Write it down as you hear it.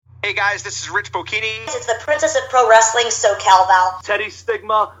Hey guys, this is Rich Bocchini. It's the Princess of Pro Wrestling, SoCal Val. Teddy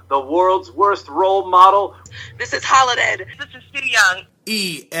Stigma, the world's worst role model. This is Holiday. This is Stu Young.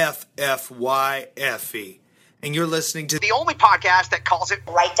 EFFY Effy. And you're listening to the only podcast that calls it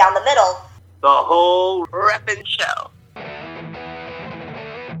right down the middle. The whole reppin' show.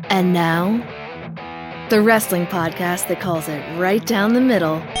 And now, the wrestling podcast that calls it right down the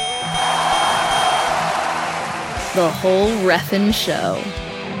middle. The whole reffin' show.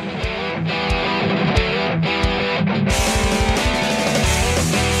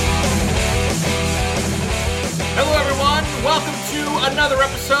 Hello everyone, welcome to another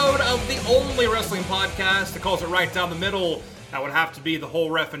episode of the only wrestling podcast that calls it right down the middle. That would have to be the whole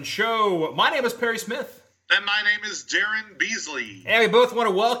reffin' show. My name is Perry Smith. And my name is Daryn Beasley. And we both want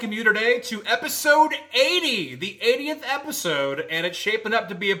to welcome you today to episode 80, the 80th episode, and it's shaping up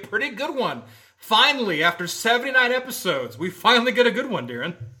to be a pretty good one. Finally, after 79 episodes, we finally get a good one,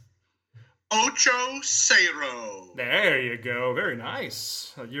 Daryn. Ocho Cero. There you go, very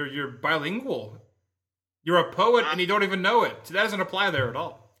nice. You're bilingual. You're a poet and you don't even know it. That doesn't apply there at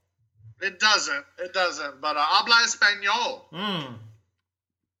all. It doesn't, but habla español.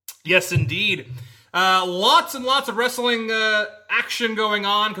 Yes, indeed. Lots and lots of wrestling action going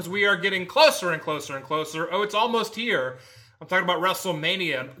on because we are getting closer and closer and closer. Oh, it's almost here. I'm talking about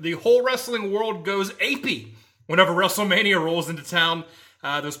WrestleMania. The whole wrestling world goes apey whenever WrestleMania rolls into town.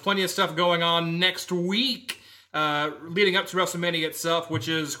 There's plenty of stuff going on next week leading up to WrestleMania itself, which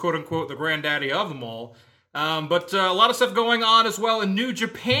is, quote-unquote, the granddaddy of them all. But a lot of stuff going on as well in New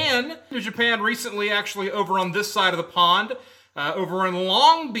Japan. New Japan recently actually over on this side of the pond, over in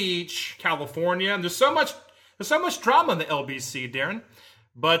Long Beach, California. And there's so much drama in the LBC, Daryn.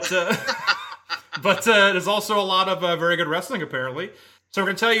 But there's also a lot of very good wrestling, apparently. So we're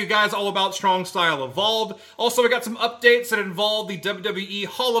going to tell you guys all about Strong Style Evolved. Also, we got some updates that involve the WWE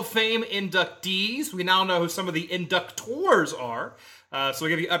Hall of Fame inductees. We now know who some of the inductors are. So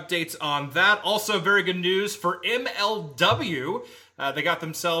we'll give you updates on that. Also, very good news for MLW. They got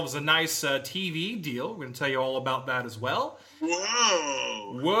themselves a nice TV deal. We're going to tell you all about that as well.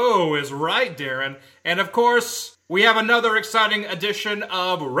 Whoa. Whoa is right, Daryn. And of course, we have another exciting edition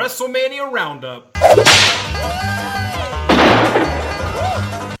of WrestleMania Roundup,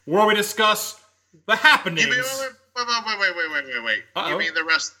 where we discuss the happenings. Wait. Uh-oh. You mean the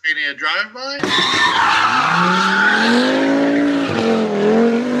WrestleMania Drive-By?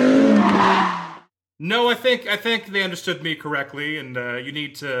 No, I think they understood me correctly, and you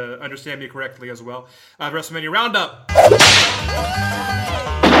need to understand me correctly as well. WrestleMania Roundup,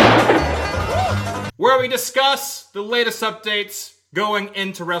 where we discuss the latest updates going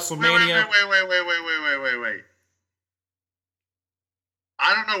into WrestleMania. Wait.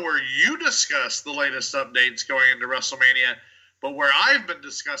 I don't know where you discuss the latest updates going into WrestleMania, but where I've been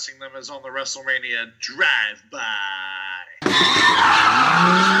discussing them is on the WrestleMania Drive-By.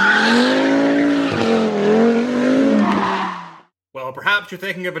 Well, perhaps you're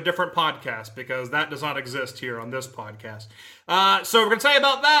thinking of a different podcast, because that does not exist here on this podcast. So we're going to tell you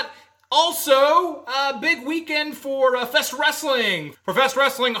about that. Also, a big weekend for Fest Wrestling. For Fest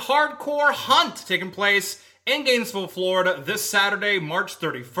Wrestling Hardcore Hunt, taking place in Gainesville, Florida, this Saturday, March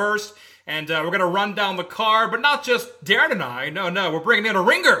 31st. And we're going to run down the card, but not just Daryn and I. No, we're bringing in a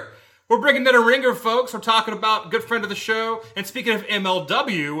ringer. Folks. We're talking about a good friend of the show. And speaking of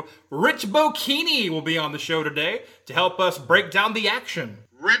MLW, Rich Bocchini will be on the show today to help us break down the action.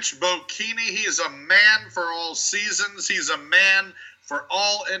 Rich Bocchini, he is a man for all seasons. He's a man for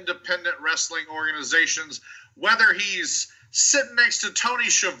all independent wrestling organizations. Whether he's sitting next to Tony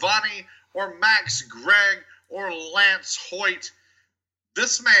Schiavone or Max Gregg or Lance Hoyt,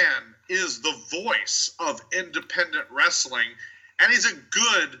 this man is the voice of independent wrestling, and he's a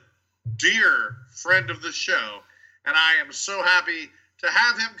good, dear friend of the show, and I am so happy to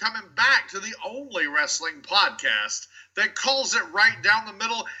have him coming back to the only wrestling podcast that calls it right down the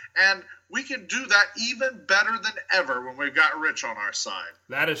middle, and we can do that even better than ever when we've got Rich on our side.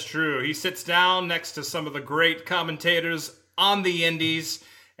 That is true. He sits down next to some of the great commentators on the indies,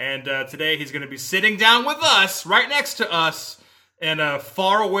 and today he's going to be sitting down with us, right next to us, and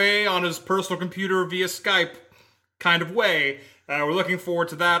far away on his personal computer via Skype kind of way. We're looking forward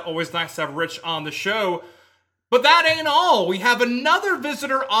to that. Always nice to have Rich on the show. But that ain't all. We have another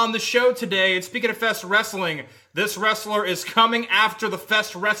visitor on the show today. And speaking of Fest Wrestling, this wrestler is coming after the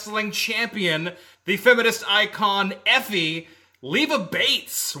Fest Wrestling champion, the feminist icon Effy. Leva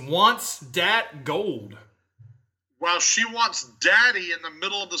Bates wants dat gold. Well, she wants Daddy in the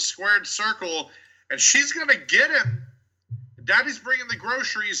middle of the squared circle, and she's going to get him. Daddy's bringing the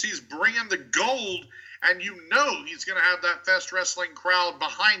groceries. He's bringing the gold. and you know he's going to have that Fest Wrestling crowd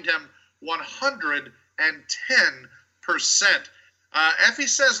behind him 110%. Effy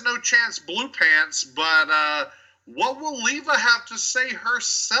says no chance blue pants, but what will Leva have to say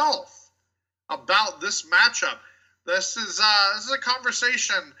herself about this matchup? This is a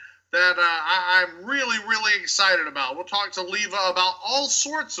conversation that I'm really, really excited about. We'll talk to Leva about all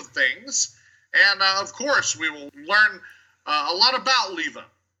sorts of things, and of course we will learn a lot about Leva.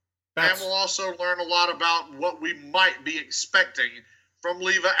 And we'll also learn a lot about what we might be expecting from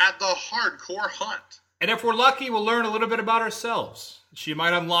Leva at the Hardcore Hunt. And if we're lucky, we'll learn a little bit about ourselves. She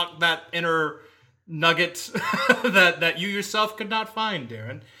might unlock that inner nugget that you yourself could not find,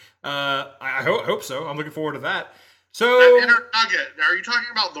 Daryn. I hope so. I'm looking forward to that. So, that inner nugget, are you talking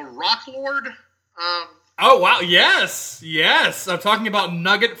about the Rock Lord? Oh, wow. Yes. I'm talking about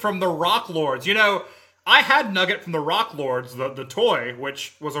Nugget from the Rock Lords. You know, I had Nugget from the Rock Lords, the toy,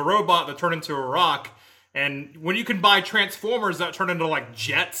 which was a robot that turned into a rock. And when you can buy Transformers that turn into, like,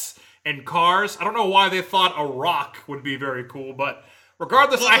 jets and cars, I don't know why they thought a rock would be very cool, but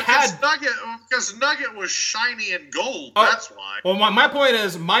regardless, because Nugget was shiny and gold, that's why. Well, my point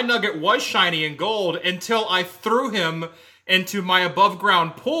is, my Nugget was shiny and gold until I threw him into my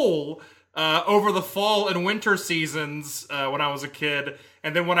above-ground pool over the fall and winter seasons when I was a kid,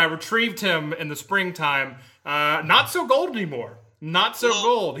 and then when I retrieved him in the springtime, not so gold anymore. Not so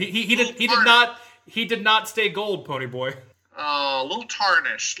gold. He did not stay gold, Pony Boy. A little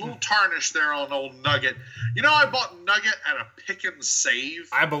tarnish there on old Nugget. You know, I bought Nugget at a Pick and Save.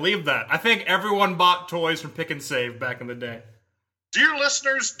 I believe that. I think everyone bought toys from Pick and Save back in the day. Dear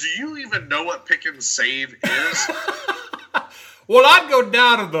listeners, do you even know what Pick and Save is? Well, I'd go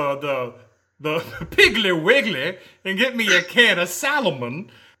down to the Piggly Wiggly and get me a can of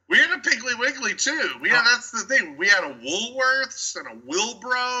Salomon. We had a Piggly Wiggly too. That's the thing. We had a Woolworths and a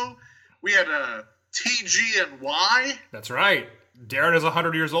Wilbro. We had a TG&Y. That's right. Daryn is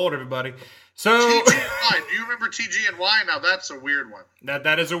 100 years old, everybody. So TG&Y. Do you remember TG&Y? Now that's a weird one.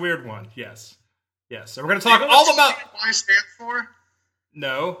 That is a weird one. Yes. So we're going to talk all about. TG&Y stands for?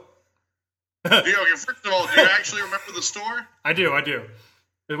 No. Okay, first of all, do you actually remember the store? I do.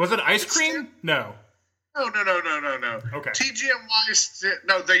 Was it ice cream? No. No. Okay. TG&Y.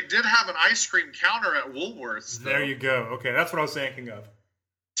 No, they did have an ice cream counter at Woolworths. Though. There you go. Okay, that's what I was thinking of.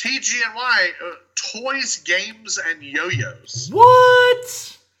 TG&Y, toys, games, and yo-yos.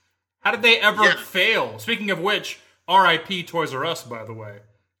 What? How did they ever fail? Speaking of which, R.I.P. Toys R Us, by the way.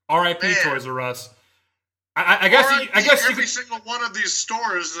 R.I.P. Toys R Us. I guess every single one of these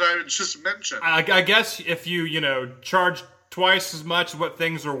stores that I just mentioned. I guess if you charge twice as much as what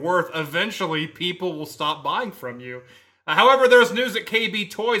things are worth, eventually people will stop buying from you. However, there's news that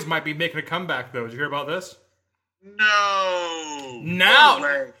KB Toys might be making a comeback, though. Did you hear about this? No.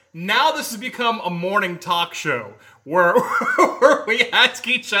 Now this has become a morning talk show where we ask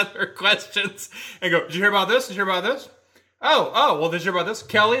each other questions and go, did you hear about this? Did you hear about this? Oh, well, did you hear about this?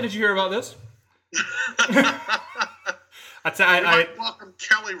 Kelly, did you hear about this? Welcome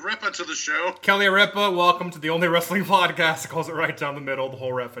Kelly Ripa to the show. Kelly Ripa, welcome to the only wrestling podcast that calls it right down the middle of the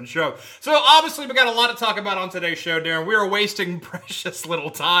whole reffing show. So obviously we got a lot to talk about on today's show, Daryn. We are wasting precious little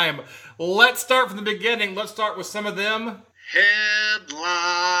time. Let's start from the beginning. Let's start with some of them headlines.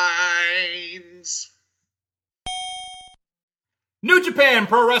 New Japan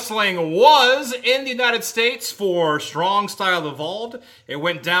Pro Wrestling was in the United States for Strong Style Evolved. It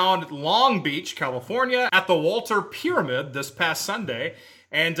went down at Long Beach, California, at the Walter Pyramid this past Sunday.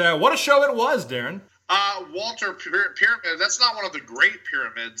 And what a show it was, Daryn. Walter Pyramid, that's not one of the great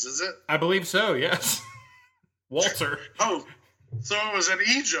pyramids, is it? I believe so, yes. Walter. Oh, so it was in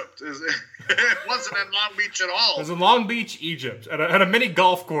Egypt. It wasn't in Long Beach at all. It was in Long Beach, Egypt, at a mini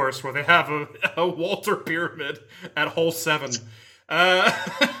golf course where they have a Walter Pyramid at hole 7. No,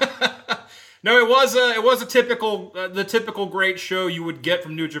 it was the typical great show you would get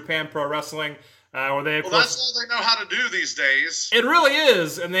from New Japan Pro Wrestling. Where they, that's all they know how to do these days. It really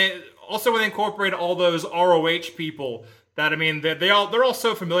is, and they also when they incorporate all those ROH people. That they're all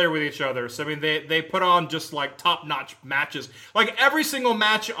so familiar with each other. So they put on just like top-notch matches. Like every single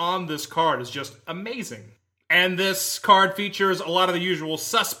match on this card is just amazing. And this card features a lot of the usual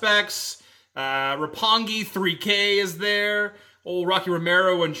suspects. Roppongi 3K is there. Old Rocky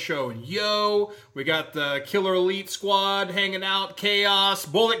Romero and Show and Yo. We got the Killer Elite Squad hanging out. Chaos.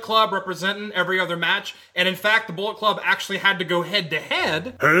 Bullet Club representing every other match. And in fact, the Bullet Club actually had to go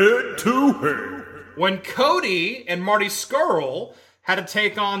head-to-head. Head-to-head. When Cody and Marty Scurll had to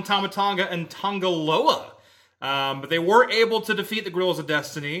take on Tama Tonga and Tonga Loa. But they were able to defeat the Guerrillas of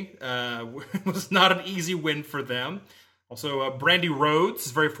Destiny. It was not an easy win for them. Also, Brandy Rhodes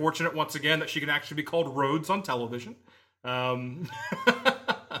is very fortunate once again that she can actually be called Rhodes on television. Not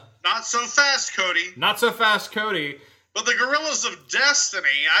so fast, Cody. Not so fast, Cody. But the Gorillas of Destiny,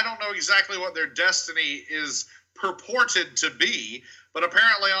 I don't know exactly what their destiny is purported to be, but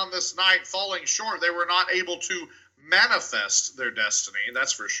apparently on this night, falling short, they were not able to manifest their destiny.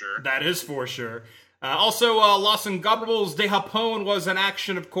 That's for sure. That is for sure. Also, Los Ingobernables de Japón was in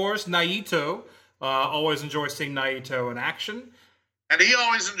action, of course. Naito. Always enjoy seeing Naito in action. And he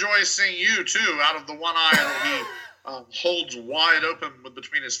always enjoys seeing you, too, out of the one eye that he holds wide open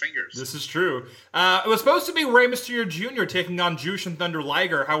between his fingers. This is true. It was supposed to be Rey Mysterio Jr. taking on Jushin Thunder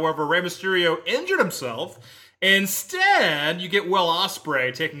Liger. However, Rey Mysterio injured himself. Instead, you get Will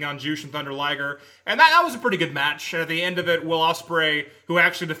Ospreay taking on Jushin Thunder Liger. And that was a pretty good match. At the end of it, Will Ospreay, who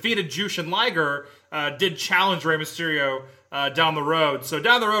actually defeated Jushin Liger, did challenge Rey Mysterio down the road. So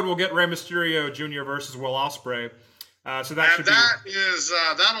down the road, we'll get Rey Mysterio Jr. versus Will Ospreay. So that'll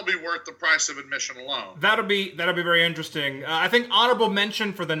be worth the price of admission alone. That'll be very interesting. I think honorable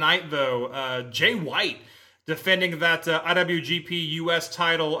mention for the night though, Jay White defending that IWGP US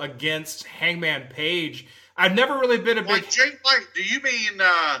title against Hangman Page. I've never really been a big Jay White. Do you mean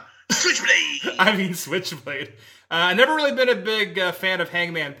Switchblade? I mean Switchblade. I've never really been a big fan of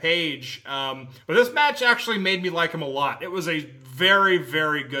Hangman Page, but this match actually made me like him a lot. It was a very,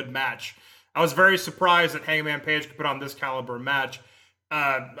 very good match. I was very surprised that Hangman Page could put on this caliber match,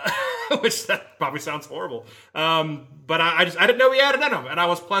 which that probably sounds horrible. But I didn't know he had it in him, and I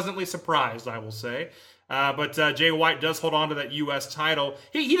was pleasantly surprised, I will say. But Jay White does hold on to that U.S. title.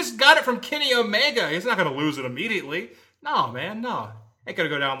 He just got it from Kenny Omega. He's not going to lose it immediately. No, man, no. Ain't going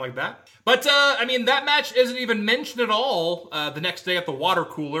to go down like that. But, that match isn't even mentioned at all the next day at the water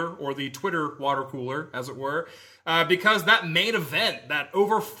cooler, or the Twitter water cooler, as it were. Because that main event, that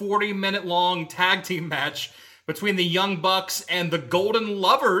over 40-minute long tag team match between the Young Bucks and the Golden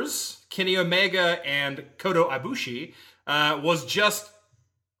Lovers, Kenny Omega and Kota Ibushi, was just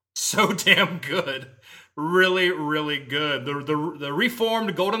so damn good. Really, really good. The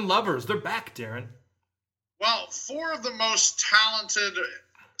reformed Golden Lovers, they're back, Daryn. Well, four of the most talented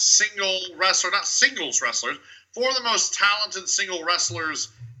four of the most talented single wrestlers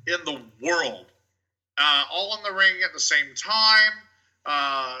in the world. All in the ring at the same time,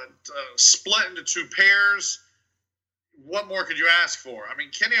 split into two pairs. What more could you ask for? I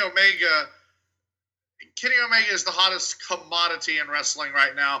mean, Kenny Omega is the hottest commodity in wrestling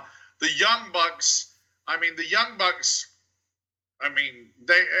right now. The Young Bucks,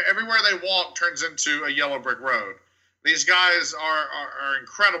 everywhere they walk turns into a yellow brick road. These guys are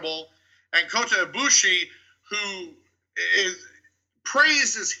incredible. And Kota Ibushi,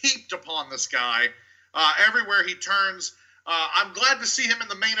 praise is heaped upon this guy. Everywhere he turns, I'm glad to see him in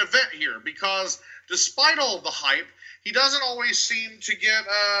the main event here because despite all the hype, he doesn't always seem to get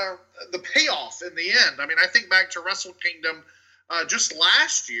the payoff in the end. I mean, I think back to Wrestle Kingdom just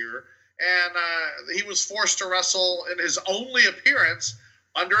last year, and he was forced to wrestle in his only appearance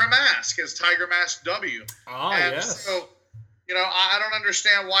under a mask as Tiger Mask W. Oh, and yes. So, I don't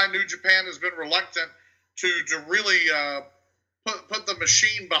understand why New Japan has been reluctant to really put the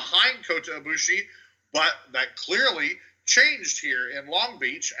machine behind Kota Ibushi. But that clearly changed here in Long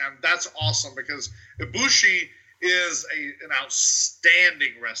Beach, and that's awesome because Ibushi is an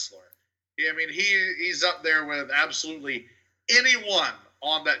outstanding wrestler. I mean, he's up there with absolutely anyone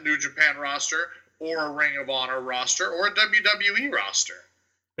on that New Japan roster or a Ring of Honor roster or a WWE roster.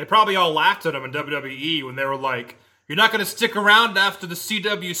 They probably all laughed at him in WWE when they were like, "You're not going to stick around after the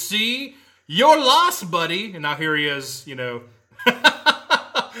CWC? You're lost, buddy." And now here he is,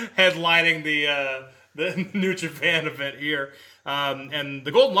 headlining the New Japan event here. And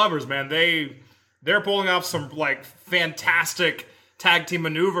the Golden Lovers, man, they're pulling off some fantastic tag team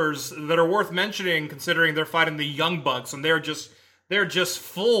maneuvers that are worth mentioning considering they're fighting the Young Bucks, and they're just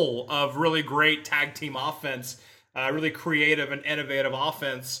full of really great tag team offense, really creative and innovative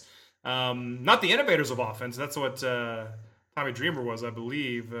offense. Not the innovators of offense. That's what Tommy Dreamer was, I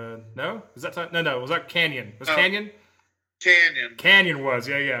believe. No? Is that no? Was that Canyon? Was Canyon? Canyon was,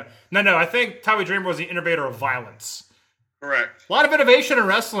 yeah. No, I think Tommy Dreamer was the innovator of violence. Correct. A lot of innovation in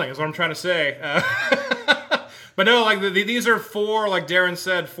wrestling is what I'm trying to say. But no, these are four, like Daryn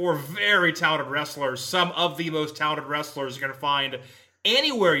said, four very talented wrestlers. Some of the most talented wrestlers you're going to find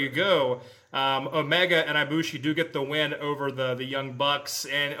anywhere you go. Omega and Ibushi do get the win over the Young Bucks.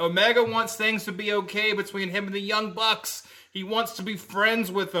 And Omega wants things to be okay between him and the Young Bucks. He wants to be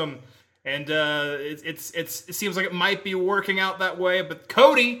friends with them. And it seems like it might be working out that way. But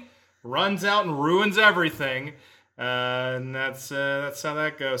Cody runs out and ruins everything. And that's how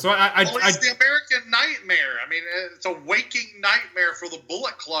that goes. So it's the American Nightmare. I mean, it's a waking nightmare for the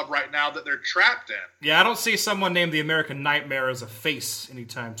Bullet Club right now that they're trapped in. Yeah, I don't see someone named the American Nightmare as a face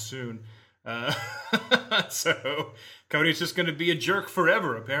anytime soon. So Cody's just going to be a jerk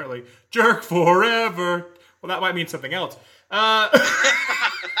forever, apparently. Jerk forever. Well, that might mean something else.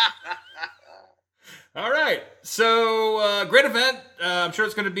 All right, so great event. I'm sure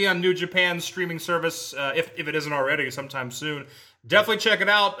it's going to be on New Japan's streaming service, if it isn't already, sometime soon. Definitely check it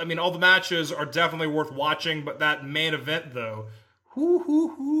out. I mean, all the matches are definitely worth watching, but that main event, though,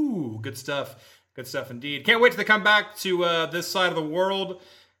 good stuff. Good stuff indeed. Can't wait till they come back to this side of the world,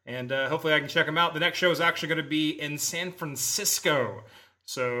 and hopefully I can check them out. The next show is actually going to be in San Francisco,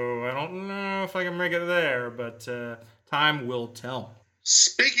 so I don't know if I can make it there, but time will tell.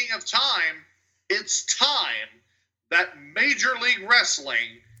 Speaking of time, it's time that Major League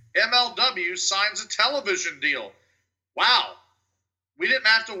Wrestling, MLW, signs a television deal. Wow. We didn't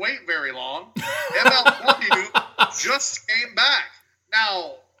have to wait very long. MLW just came back.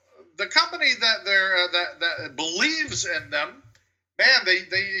 Now, the company that believes in them, man,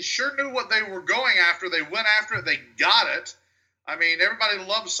 they sure knew what they were going after. They went after it. They got it. I mean, everybody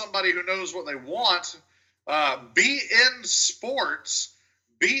loves somebody who knows what they want. BN Sports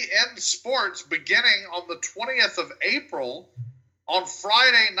beginning on the 20th of April on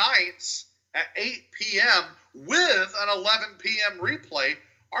Friday nights at 8 p.m. with an 11 p.m. replay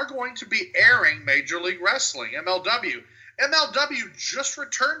are going to be airing Major League Wrestling, MLW. MLW just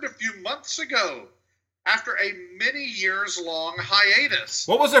returned a few months ago after a many years long hiatus.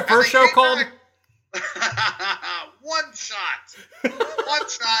 What was their first show called? One shot. One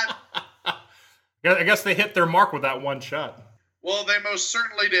shot. I guess they hit their mark with that one shot. Well, they most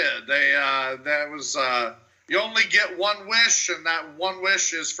certainly did. You only get one wish, and that one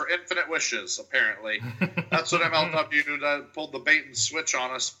wish is for infinite wishes, apparently. That's what MLW pulled the bait and switch on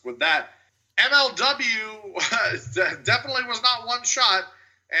us with that. MLW definitely was not one shot,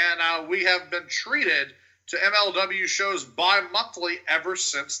 and we have been treated to MLW shows bi-monthly ever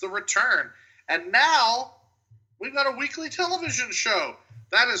since the return. And now, we've got a weekly television show.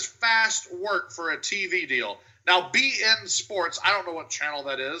 That is fast work for a TV deal. Now, BN Sports, I don't know what channel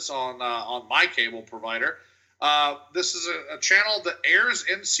that is on my cable provider. This is a channel that airs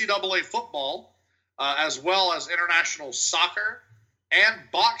NCAA football, as well as international soccer and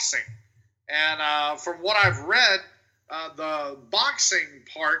boxing. And from what I've read, the boxing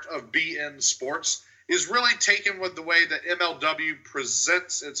part of BN Sports is really taken with the way that MLW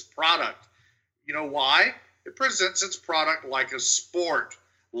presents its product. You know why? It presents its product like a sport,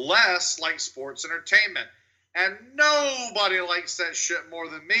 less like sports entertainment. And nobody likes that shit more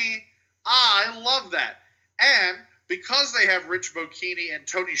than me. I love that. And because they have Rich Bocchini and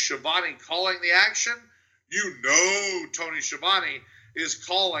Tony Schiavone calling the action, you know Tony Schiavone is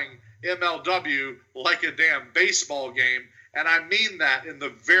calling MLW like a damn baseball game. And I mean that in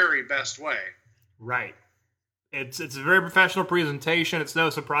the very best way. Right. It's a very professional presentation. It's no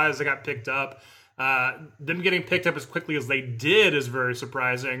surprise they got picked up. Them getting picked up as quickly as they did is very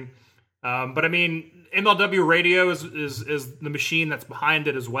surprising. But I mean, MLW Radio is the machine that's behind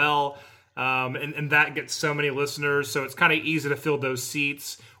it as well, and that gets so many listeners, so it's kind of easy to fill those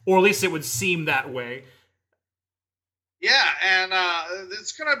seats, or at least it would seem that way. Yeah, and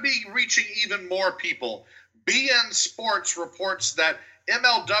it's going to be reaching even more people. BN Sports reports that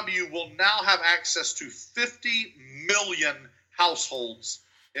MLW will now have access to 50 million households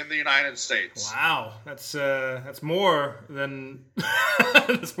in the United States. Wow, that's more than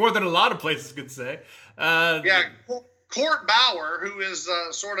that's more than a lot of places could say. Court Bauer, who is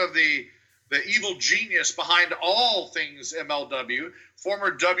sort of the evil genius behind all things MLW,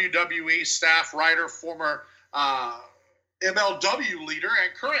 former WWE staff writer, former MLW leader,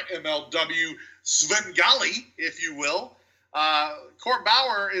 and current MLW Svengali, if you will. Court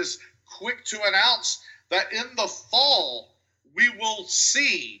Bauer is quick to announce that in the fall, we will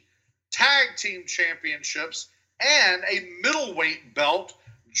see tag team championships and a middleweight belt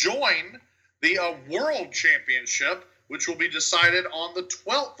join the World Championship, which will be decided on the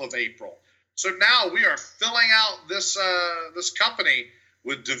 12th of April. So now we are filling out this company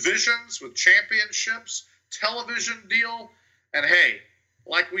with divisions, with championships, television deal, and hey,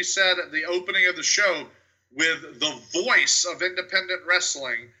 like we said at the opening of the show, with the voice of independent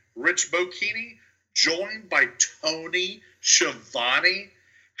wrestling, Rich Bocchini, joined by Tony Schiavone.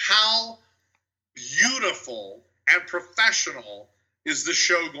 How beautiful and professional is the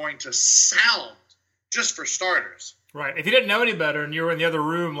show going to sound, just for starters? Right. If you didn't know any better and you were in the other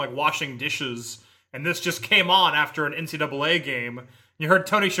room like washing dishes and this just came on after an NCAA game, and you heard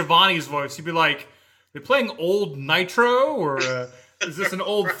Tony Schiavone's voice, you'd be like, They playing old Nitro, or is this an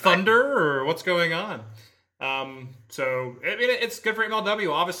old Thunder, or what's going on? So it's good for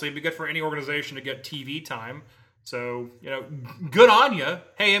MLW. Obviously, it'd be good for any organization to get TV time. So good on you.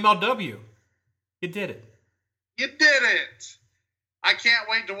 Hey, MLW, you did it. You did it. I can't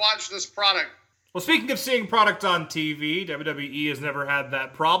wait to watch this product. Well, speaking of seeing product on TV, WWE has never had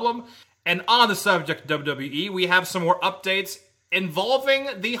that problem. And on the subject of WWE, we have some more updates involving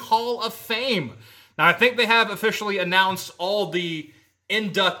the Hall of Fame. Now, I think they have officially announced all the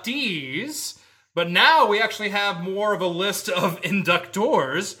inductees, but now we actually have more of a list of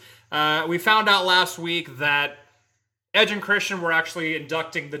inductors. We found out last week that Edge and Christian were actually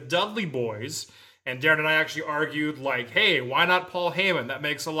inducting the Dudley Boys, and Daryn and I actually argued, like, hey, why not Paul Heyman? That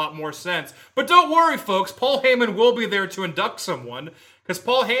makes a lot more sense. But don't worry, folks, Paul Heyman will be there to induct someone, because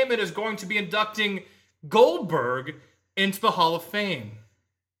Paul Heyman is going to be inducting Goldberg into the Hall of Fame.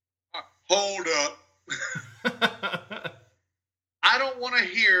 Hold up. I don't want to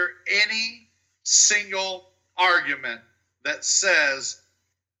hear any single argument that says,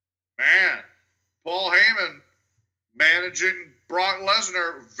 man, Paul Heyman managing Brock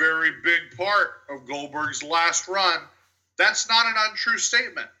Lesnar, very big part of Goldberg's last run. That's not an untrue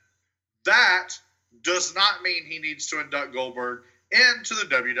statement. That does not mean he needs to induct Goldberg into the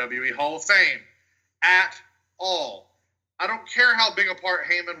WWE Hall of Fame at all. I don't care how big a part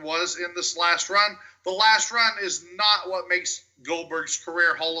Heyman was in this last run. The last run is not what makes Goldberg's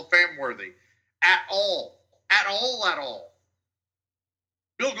career Hall of Fame worthy. At all. At all, at all.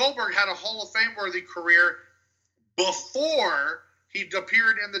 Bill Goldberg had a Hall of Fame worthy career before he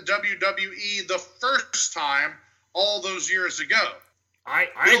appeared in the WWE the first time all those years ago. I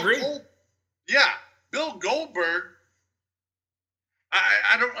agree. Bill Goldberg,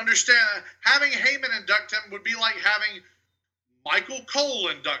 I don't understand. Having Heyman induct him would be like having Michael Cole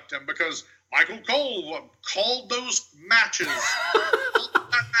induct him, because Michael Cole called those matches.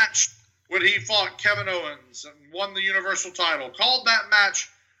 That match when he fought Kevin Owens and won the Universal title. Called that match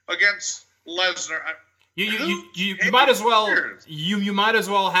against Lesnar. You might as well you might as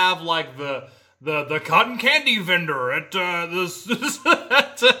well have like the cotton candy vendor at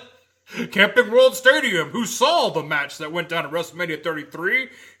Camping World Stadium who saw the match that went down at WrestleMania 33.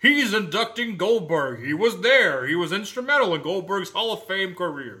 He's inducting Goldberg. He was there. He was instrumental in Goldberg's Hall of Fame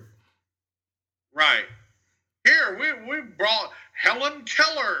career. Right. Here, we brought Helen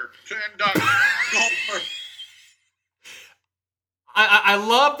Keller to induct Goldberg. I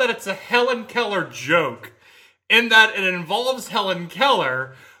love that it's a Helen Keller joke, in that it involves Helen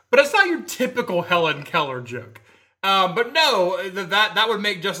Keller, but it's not your typical Helen Keller joke. But no, that would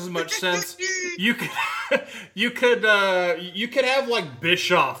make just as much sense. You could have like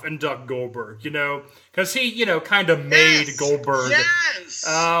Bischoff induct Goldberg, because he kind of made Goldberg. Yes.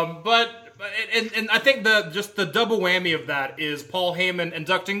 But I think the double whammy of that is Paul Heyman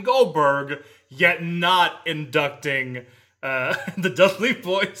inducting Goldberg, yet not inducting the Dudley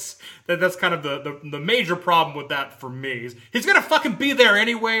Boys. That's kind of the major problem with that for me. He's gonna fucking be there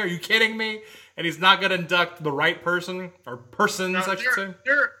anyway. Are you kidding me? And he's not gonna induct the right person, or persons, I should say.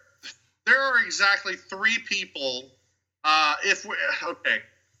 There are exactly 3 people. Okay,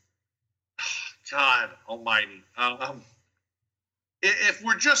 God Almighty. If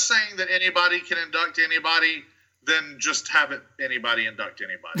we're just saying that anybody can induct anybody, then just have it anybody induct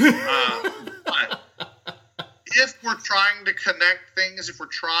anybody. But if we're trying to connect things, if we're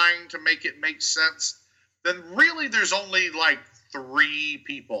trying to make it make sense, then really there's only like 3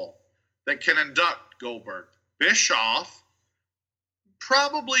 people that can induct Goldberg. Bischoff,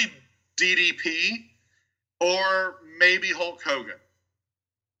 probably DDP, or maybe Hulk Hogan.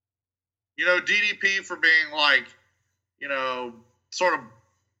 DDP for being like, sort of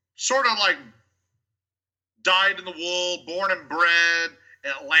like dyed in the wool, born and bred,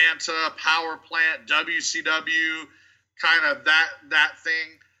 Atlanta, power plant, WCW, kind of that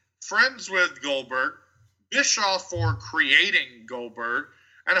thing. Friends with Goldberg. Bischoff for creating Goldberg.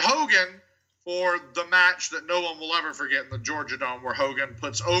 And Hogan for the match that no one will ever forget in the Georgia Dome, where Hogan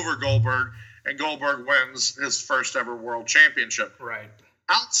puts over Goldberg and Goldberg wins his first ever world championship. Right.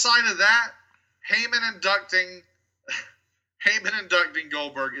 Outside of that, Heyman inducting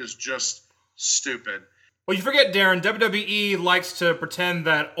Goldberg is just stupid. Well, you forget, Daryn, WWE likes to pretend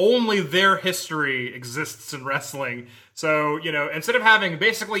that only their history exists in wrestling. So, instead of having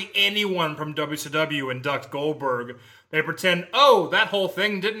basically anyone from WCW induct Goldberg, they pretend, that whole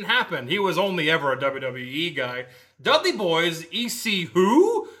thing didn't happen. He was only ever a WWE guy. Dudley Boys, EC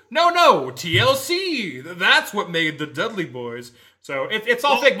who? No, TLC. That's what made the Dudley Boys. So, it's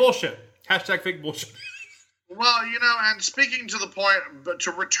all fake bullshit. # fake bullshit. Well, and speaking to the point, but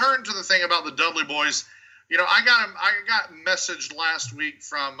to return to the thing about the Dudley Boys, I got messaged last week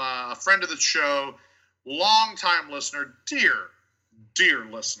from a friend of the show, longtime listener, dear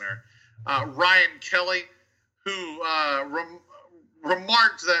listener, Ryan Kelly, who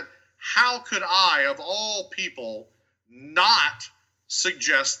remarked that how could I, of all people, not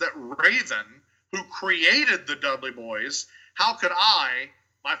suggest that Raven, who created the Dudley Boys, how could I,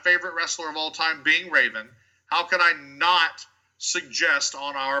 my favorite wrestler of all time being Raven, how could I not suggest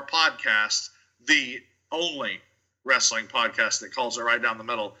on our podcast, the only wrestling podcast that calls it right down the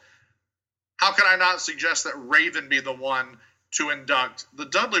middle, how could I not suggest that Raven be the one to induct the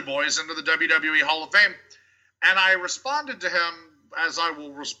Dudley Boys into the WWE Hall of Fame? And I responded to him as I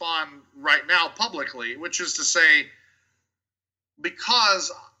will respond right now publicly, which is to say,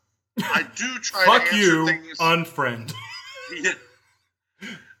 because I do try to answer things. Unfriend. Yeah.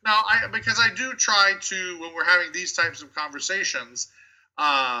 No, because I do try to, when we're having these types of conversations,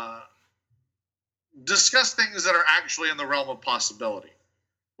 discuss things that are actually in the realm of possibility.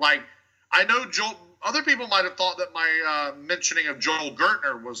 Like, I know other people might have thought that my mentioning of Joel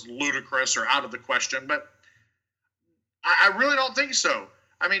Gertner was ludicrous or out of the question, but I really don't think so.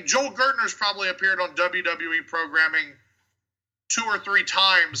 I mean, Joel Gertner's probably appeared on WWE programming 2 or 3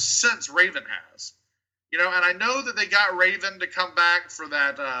 times since Raven has. And I know that they got Raven to come back for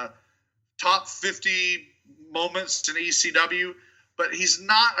that top 50 moments in ECW, but he's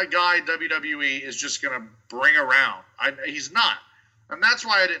not a guy WWE is just going to bring around. He's not. And that's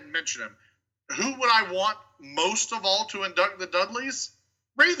why I didn't mention him. Who would I want most of all to induct the Dudleys?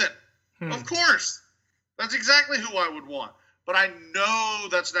 Raven. Of course. That's exactly who I would want. But I know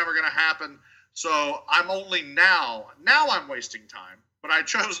that's never going to happen, so I'm only now I'm wasting time. But I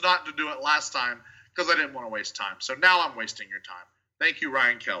chose not to do it last time because I didn't want to waste time. So now I'm wasting your time. Thank you,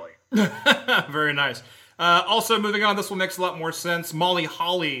 Ryan Kelly. Very nice. Also, moving on, this will make a lot more sense. Molly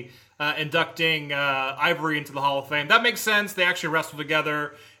Holly inducting Ivory into the Hall of Fame. That makes sense. They actually wrestled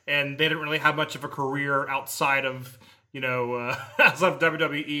together, and they didn't really have much of a career outside of, outside of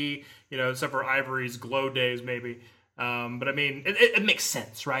WWE, except for Ivory's glow days, maybe. But I mean, it makes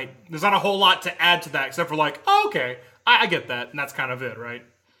sense, right? There's not a whole lot to add to that, except for like, oh, okay, I get that, and that's kind of it, right?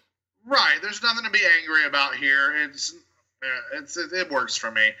 Right. There's nothing to be angry about here. It works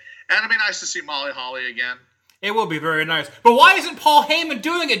for me. And it'd be nice to see Molly Holly again. It will be very nice. But why isn't Paul Heyman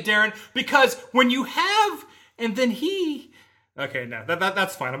doing it, Daryn? Because when you have, and then he... Okay, no,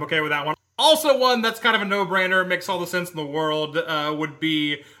 that's fine. I'm okay with that one. Also one that's kind of a no-brainer, makes all the sense in the world, would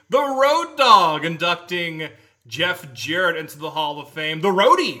be the Road Dogg inducting Jeff Jarrett into the Hall of Fame. The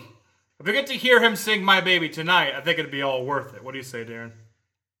Roadie! If we get to hear him sing My Baby Tonight, I think it'd be all worth it. What do you say, Daryn?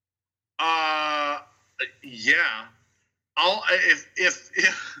 Yeah.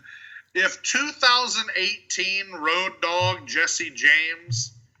 If 2018 Road Dogg Jesse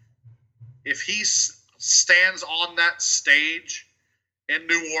James, if he stands on that stage in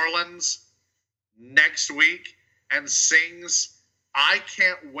New Orleans next week and sings I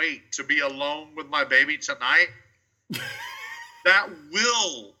Can't Wait to Be Alone with My Baby Tonight, that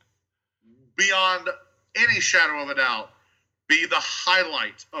will, beyond any shadow of a doubt, be the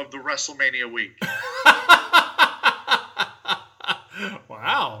highlight of the WrestleMania week.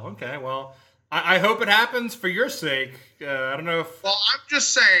 Wow. Okay. Well, I hope it happens for your sake. I don't know if... Well, I'm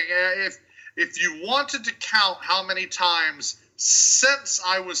just saying, if you wanted to count how many times since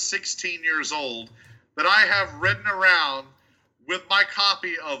I was 16 years old that I have ridden around with my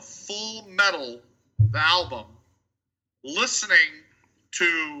copy of Full Metal, the album, listening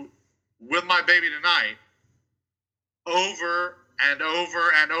to With My Baby Tonight over and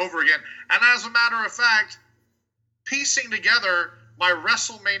over and over again. And as a matter of fact, piecing together my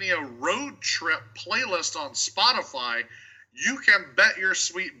WrestleMania road trip playlist on Spotify, you can bet your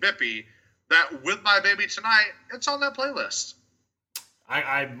sweet Bippy that With My Baby Tonight, it's on that playlist.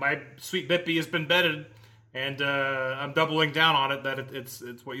 My sweet Bippy has been betted, and I'm doubling down on it that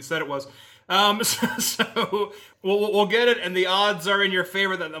it's what you said it was. So we'll get it, and the odds are in your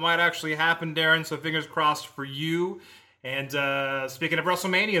favor that might actually happen, Daryn. So fingers crossed for you. And speaking of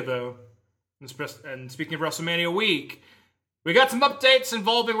WrestleMania, though, and speaking of WrestleMania week, we got some updates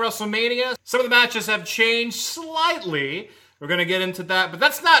involving WrestleMania. Some of the matches have changed slightly. We're going to get into that, but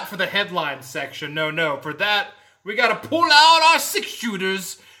that's not for the headline section. No. For that, we got to pull out our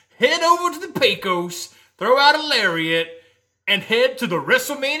 6-shooters, head over to the Pecos, throw out a lariat, and head to the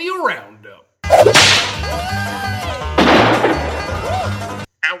WrestleMania Roundup.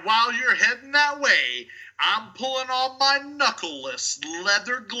 And while you're heading that way, I'm pulling on my knuckleless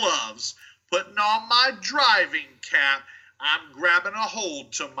leather gloves, putting on my driving cap. I'm grabbing a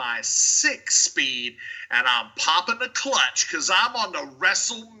hold to my 6-speed, and I'm popping the clutch because I'm on the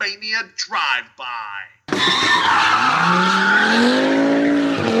WrestleMania Drive-By.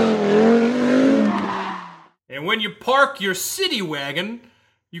 And when you park your city wagon,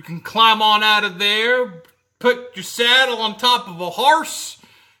 you can climb on out of there, put your saddle on top of a horse,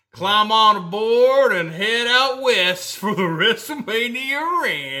 climb on aboard, and head out west for the WrestleMania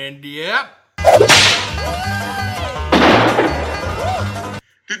Rand. Yep.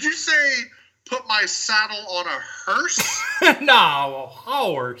 Did you say put my saddle on a hearse? No, a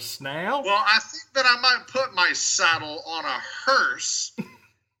horse now. Well, I think that I might put my saddle on a hearse,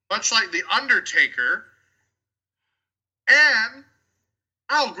 much like The Undertaker, and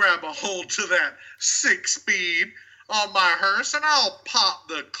I'll grab a hold to that 6-speed on my hearse, and I'll pop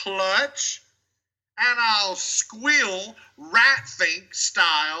the clutch, and I'll squeal Ratfink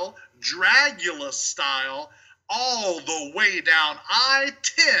style, Dragula style, all the way down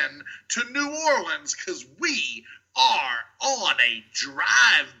I-10 to New Orleans, because we are on a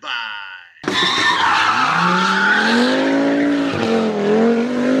drive-by.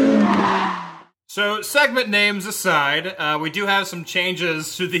 So, segment names aside, we do have some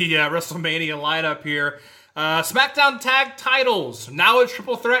changes to the WrestleMania lineup here. SmackDown Tag Titles, now a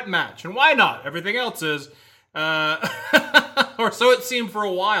triple threat match. And why not? Everything else is. Or so it seemed for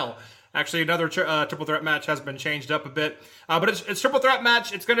a while. Actually, another triple threat match has been changed up a bit. But it's triple threat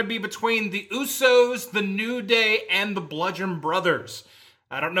match. It's going to be between the Usos, the New Day, and the Bludgeon Brothers.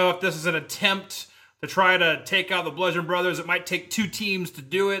 I don't know if this is an attempt to try to take out the Bludgeon Brothers. It might take two teams to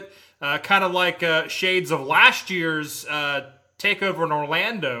do it. Kind of like shades of last year's takeover in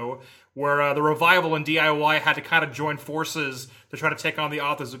Orlando, where the Revival and DIY had to kind of join forces to try to take on the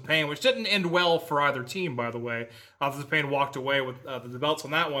Authors of Pain, which didn't end well for either team, by the way. Authors of Pain walked away with the belts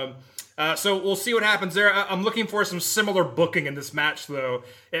on that one. So we'll see what happens there. I'm looking for some similar booking in this match, though.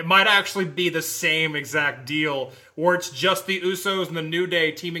 It might actually be the same exact deal, where it's just the Usos and the New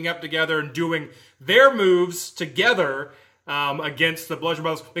Day teaming up together and doing their moves together against the Bludgeon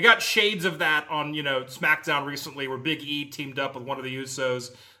Brothers. We got shades of that on, SmackDown recently, where Big E teamed up with one of the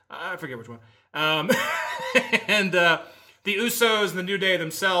Usos. I forget which one. And the Usos and the New Day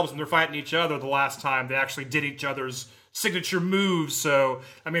themselves, and they're fighting each other the last time, they actually did each other's signature moves. So,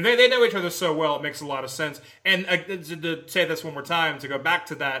 I mean, they know each other so well, it makes a lot of sense. And to say this one more time, to go back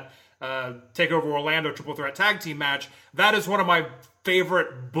to that TakeOver Orlando Triple Threat Tag Team match, that is one of my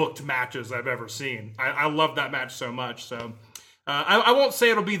favorite booked matches I've ever seen. I love that match so much. So, I won't say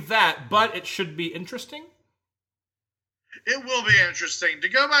it'll be that, but it should be interesting. It will be interesting. To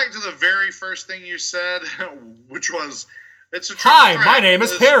go back to the very first thing you said, which was, it's a triple Hi, threat. my name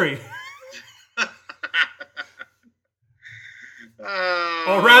is Perry.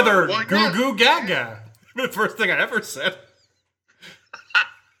 Or rather, Goo Goo Gaga. The first thing I ever said.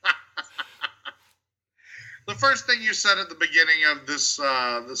 The first thing you said at the beginning of this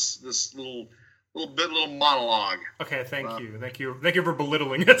little monologue. Okay, thank you for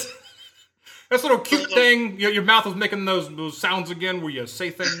belittling it. That's a little cute thing. Your mouth was making those sounds again where you say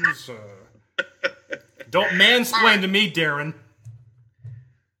things. Don't mansplain to me, Daryn.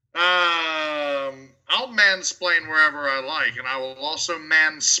 I'll mansplain wherever I like, and I will also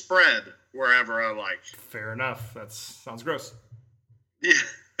manspread wherever I like. Fair enough. That sounds gross. Yeah.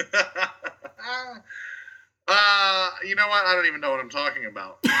 You know what? I don't even know what I'm talking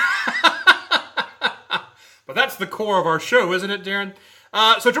about. But that's the core of our show, isn't it, Daryn?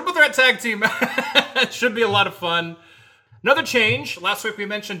 So Triple Threat Tag Team should be a lot of fun. Another change. Last week we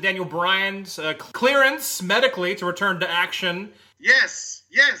mentioned Daniel Bryan's clearance medically to return to action. Yes.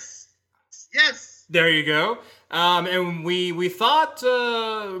 There you go. And we thought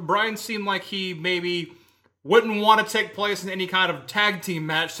Bryan seemed like he maybe wouldn't want to take place in any kind of tag team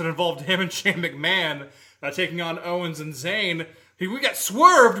match that involved him and Shane McMahon taking on Owens and Zayn. We got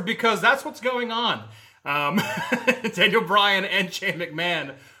swerved because that's what's going on. Daniel Bryan and Shane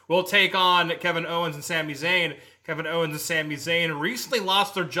McMahon will take on Kevin Owens and Sami Zayn. Kevin Owens and Sami Zayn recently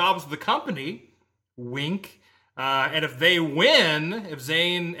lost their jobs with the company. Wink. And if they win, if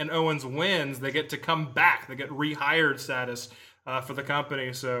Zayn and Owens wins, they get to come back. They get rehired status for the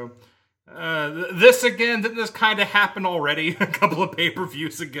company. So didn't this kind of happen already a couple of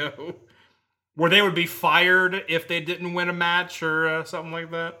pay-per-views ago? Where they would be fired if they didn't win a match or something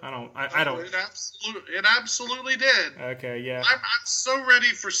like that? I don't. It absolutely did. Okay, yeah. I'm so ready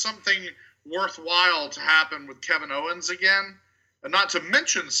for something worthwhile to happen with Kevin Owens again. And not to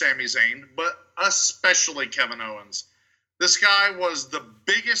mention Sami Zayn, but especially Kevin Owens. This guy was the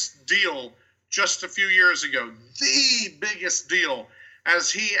biggest deal just a few years ago. The biggest deal,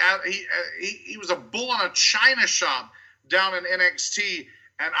 as he was a bull in a china shop down in NXT,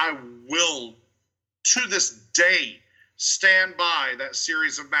 and I will, to this day, stand by that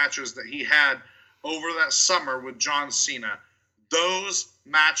series of matches that he had over that summer with John Cena. Those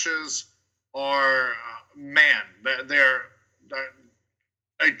matches are, they're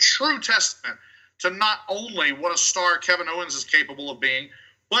a true testament to not only what a star Kevin Owens is capable of being,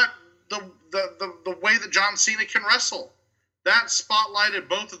 but the way that John Cena can wrestle. That spotlighted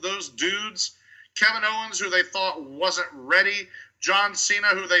both of those dudes. Kevin Owens, who they thought wasn't ready. John Cena,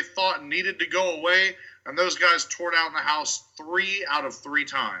 who they thought needed to go away. And those guys tore down the house 3 out of 3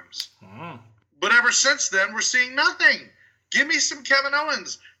 times. But ever since then, we're seeing nothing. Give me some Kevin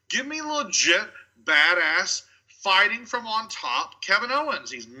Owens. Give me legit, badass, fighting from on top Kevin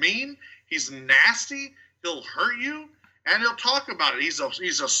Owens. He's mean. He's nasty. He'll hurt you. And he'll talk about it. He's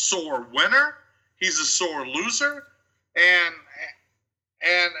a sore winner. He's a sore loser. And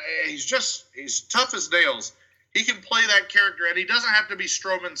he's tough as nails. He can play that character, and he doesn't have to be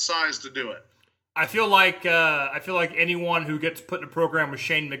Strowman's size to do it. I feel like anyone who gets put in a program with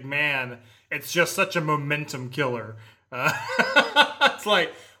Shane McMahon, it's just such a momentum killer. It's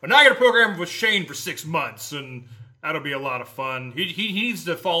like, well, now I got a program with Shane for 6 months, and that'll be a lot of fun. He needs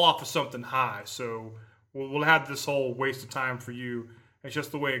to fall off of something high, so we'll have this whole waste of time for you. It's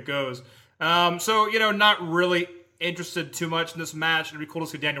just the way it goes. So, not really interested too much in this match. It'd be cool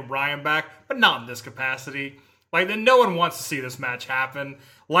to see Daniel Bryan back, but not in this capacity. Like, no one wants to see this match happen.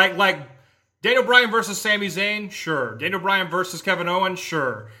 Like Daniel Bryan versus Sami Zayn, sure. Daniel Bryan versus Kevin Owens,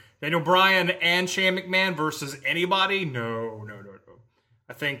 sure. Daniel Bryan and Shane McMahon versus anybody, no.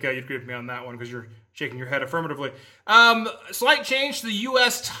 I think you'd agree with me on that one because you're shaking your head affirmatively. Slight change to the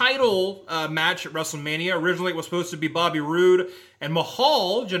U.S. title match at WrestleMania. Originally, it was supposed to be Bobby Roode and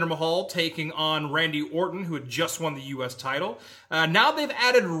Jinder Mahal, taking on Randy Orton, who had just won the U.S. title. Now they've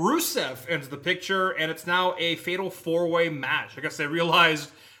added Rusev into the picture, and it's now a fatal 4-way match. I guess they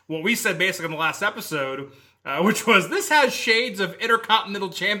realized what we said basically in the last episode, which was this has shades of Intercontinental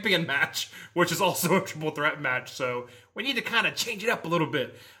Champion match, which is also a triple threat match. So we need to kind of change it up a little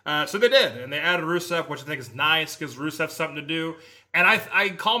bit. So they did, and they added Rusev, which I think is nice, gives Rusev something to do. And I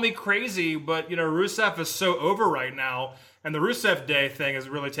call me crazy, but Rusev is so over right now, and the Rusev Day thing has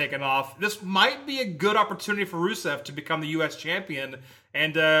really taken off. This might be a good opportunity for Rusev to become the U.S. champion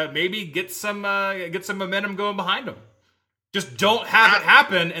and maybe get some momentum going behind him. Just don't have it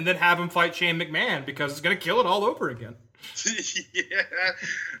happen and then have him fight Shane McMahon because it's going to kill it all over again. Yeah,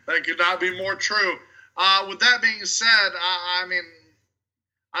 that could not be more true. With that being said, I mean,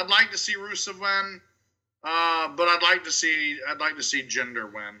 I'd like to see Rusev win, but I'd like to see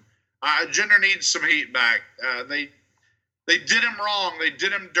Jinder win. Jinder needs some heat back. They did him wrong. They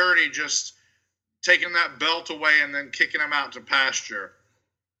did him dirty, just taking that belt away and then kicking him out to pasture.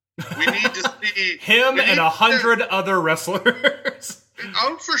 We need to see him and 100 other wrestlers.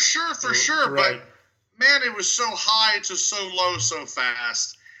 Oh, for sure. Right. But man, it was so high to so low so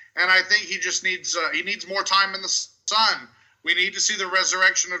fast, and I think he just needs more time in the sun. We need to see the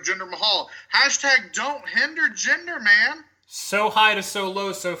resurrection of Jinder Mahal. # don't hinder Jinder, man. So high to so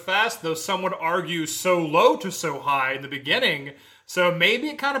low so fast, though some would argue so low to so high in the beginning. So maybe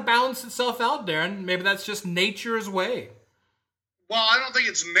it kind of balanced itself out, Darren. Maybe that's just nature's way. Well, I don't think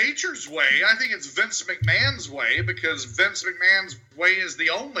it's nature's way. I think it's Vince McMahon's way, because Vince McMahon's way is the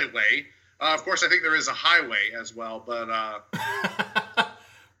only way. Of course, I think there is a highway as well, but...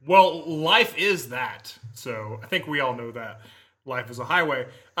 Well, life is that. So I think we all know that. Life is a highway.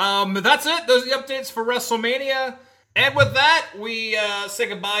 That's it. Those are the updates for WrestleMania. And with that, we say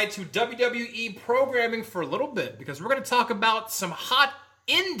goodbye to WWE programming for a little bit, because we're going to talk about some hot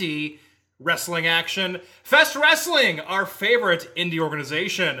indie wrestling action. Fest Wrestling, our favorite indie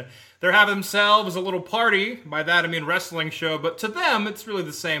organization. They're having themselves a little party. By that I mean wrestling show, but to them, it's really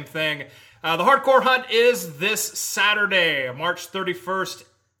the same thing. The Hardcore Hunt is this Saturday, March 31st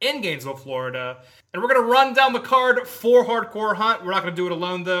in Gainesville, Florida. And we're going to run down the card for Hardcore Hunt. We're not going to do it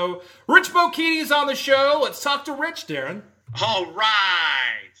alone, though. Rich Bocchini is on the show. Let's talk to Rich, Darren. All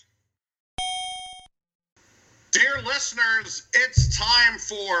right. Dear listeners, it's time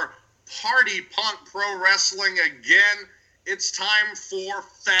for Party Punk Pro Wrestling again. It's time for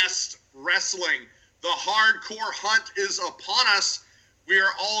Fest Wrestling. The Hardcore Hunt is upon us. We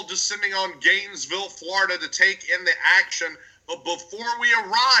are all descending on Gainesville, Florida to take in the action. But before we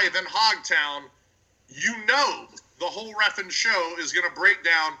arrive in Hogtown, you know the whole reffin' show is going to break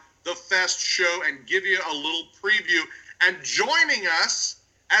down the Fest show and give you a little preview. And joining us,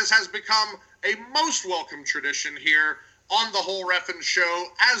 as has become a most welcome tradition here on the whole reffin' show,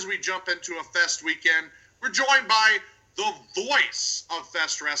 as we jump into a Fest weekend, we're joined by the voice of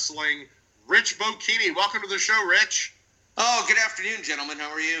Fest Wrestling, Rich Bocchini. Welcome to the show, Rich. Oh, good afternoon, gentlemen. How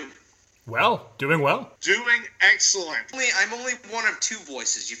are you? Well, doing well. Doing excellent. I'm only one of two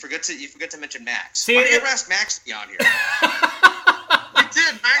voices. You forgot to mention Max. See, Why do you ever ask Max to be on here? We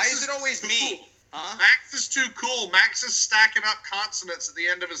did. Why is it always me? Huh? Max is too cool. Max is stacking up consonants at the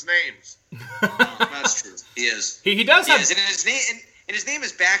end of his names. That's true. He is. He does have. And his name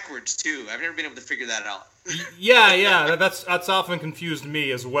is backwards too. I've never been able to figure that out. Yeah. That's often confused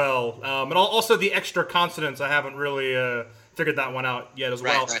me as well. And also the extra consonants, I haven't really figured that one out yet as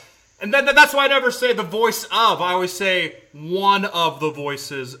well. Right. And that's why I never say the voice of. I always say one of the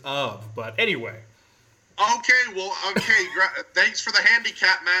voices of. But anyway. Okay. Thanks for the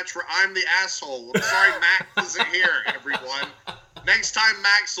handicap match where I'm the asshole. I'm sorry Max isn't here, everyone. Next time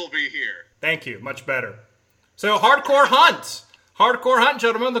Max will be here. Thank you. Much better. So, Hardcore Hunt,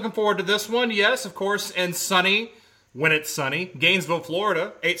 gentlemen. Looking forward to this one. Yes, of course, and sunny, when it's sunny. Gainesville,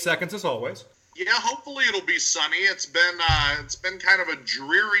 Florida. 8 seconds as always. Yeah, hopefully it'll be sunny. It's been kind of a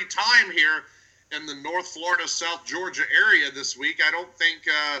dreary time here in the North Florida, South Georgia area this week. I don't think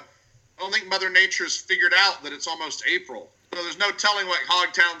Mother Nature's figured out that it's almost April. So there's no telling what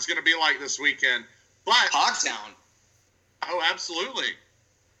Hogtown's going to be like this weekend. But Hogtown? Oh, absolutely.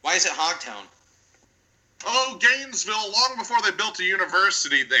 Why is it Hogtown? Oh, Gainesville, long before they built a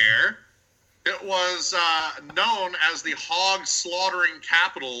university there, it was known as the hog slaughtering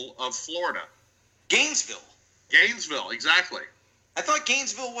capital of Florida. Gainesville, exactly. I thought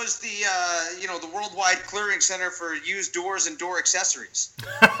Gainesville was the worldwide clearing center for used doors and door accessories.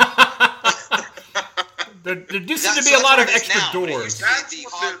 There do seem to be a lot of extra doors. The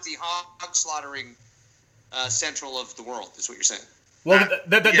hog slaughtering central of the world, is what you're saying. Well,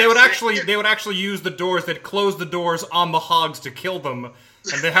 they would actually use the doors. They'd close the doors on the hogs to kill them,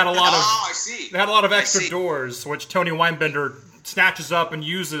 and they had a lot of I see. They had a lot of extra doors, which Tony Weinbender snatches up and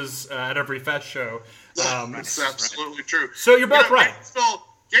uses at every fest show. That's absolutely true. So you're both right.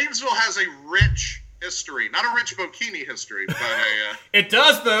 Gainesville has a rich history, not a rich Bocchini history, but a. It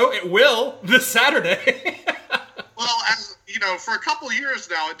does, though. It will this Saturday. Well, as you know, for a couple of years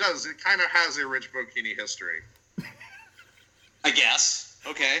now, it does. It kind of has a rich Bocchini history. I guess.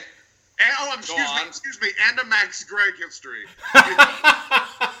 Okay. And, excuse me, and a Max Gregg history.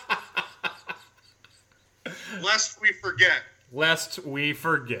 Lest we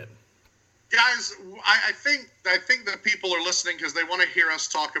forget. Guys, I think that people are listening because they want to hear us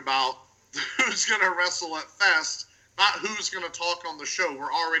talk about who's going to wrestle at Fest, not who's going to talk on the show.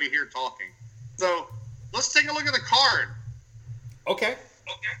 We're already here talking. So let's take a look at the card. Okay.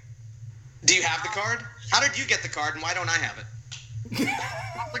 Do you have the card? How did you get the card, and why don't I have it?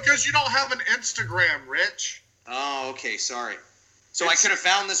 Because you don't have an Instagram, Rich. Oh, okay. Sorry. So I could have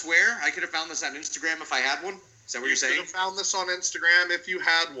found this where? I could have found this on Instagram if I had one? Is that what you're saying? You could have found this on Instagram if you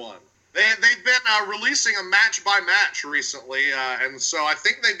had one. They've been releasing a match-by-match recently, and so I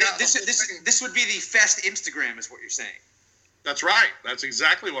think they've got... This would be the Fest Instagram is what you're saying. That's right. That's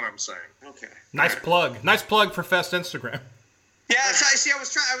exactly what I'm saying. Okay. Nice plug. Nice plug for Fest Instagram. Yeah,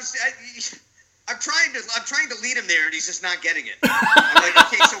 I'm trying to lead him there, and he's just not getting it. I'm like,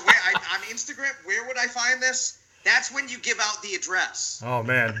 okay, so where on Instagram, where would I find this? That's when you give out the address. Oh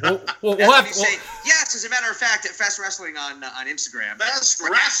man, we'll have to say yes. As a matter of fact, at Fest Wrestling on Instagram. Fest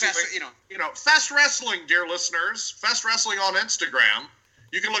Wrestling, Fest Wrestling, dear listeners. Fest Wrestling on Instagram.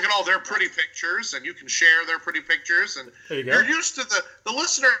 You can look at all their pretty pictures, and you can share their pretty pictures. And there you go. You're used to the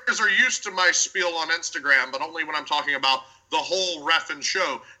listeners are used to my spiel on Instagram, but only when I'm talking about the whole reffin'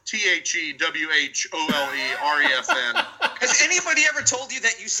 show. THEWHOLEREFN. Has anybody ever told you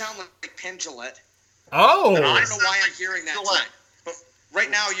that you sound like Penn Jillette? Oh, I don't know why I'm hearing that. But right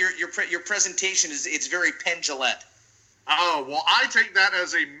now, your presentation it's very Penn Jillette. Oh well, I take that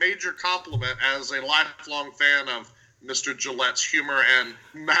as a major compliment as a lifelong fan of Mr. Gillette's humor and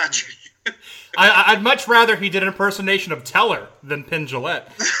magic. I'd much rather he did an impersonation of Teller than Penn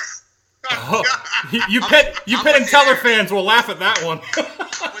Jillette. Oh, you Penn and Teller fans will laugh at that one.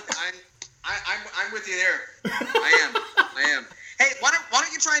 I'm with you there. I am. Hey, why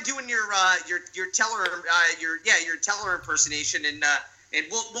don't you try doing your Teller your Teller impersonation and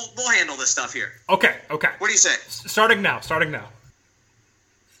we'll handle this stuff here. Okay. What do you say? Starting now.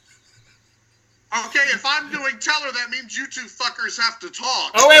 Okay, if I'm doing Teller, that means you two fuckers have to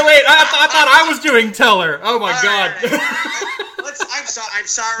talk. Oh wait! I thought I was doing Teller. Oh my God! Right. I'm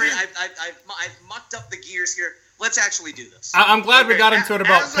sorry. I've mucked up the gears here. Let's actually do this. I'm glad we got into it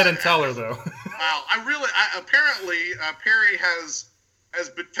about Penn and Teller, though. Wow, apparently Perry has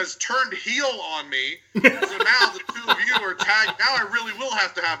has turned heel on me. So now the two of you are tagged. Now I really will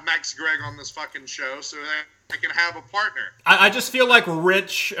have to have Max Gregg on this fucking show so that I can have a partner. I just feel like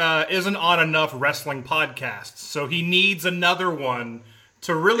Rich isn't on enough wrestling podcasts, so he needs another one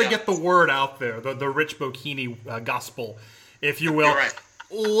to really get the word out there, the Rich Bocchini gospel, if you will. You're right.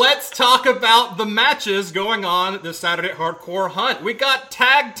 Let's talk about the matches going on this Saturday at Hardcore Hunt. We got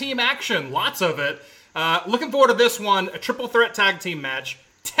tag team action, lots of it. Looking forward to this one, a triple threat tag team match.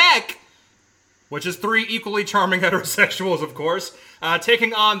 Tech, which is three equally charming heterosexuals, of course,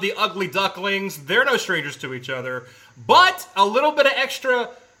 taking on the Ugly Ducklings. They're no strangers to each other, but a little bit of extra,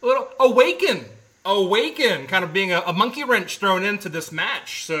 a little Awaken, kind of being a monkey wrench thrown into this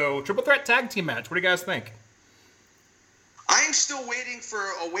match. So, triple threat tag team match. What do you guys think? I'm still waiting for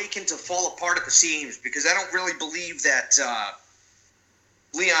Awaken to fall apart at the seams because I don't really believe that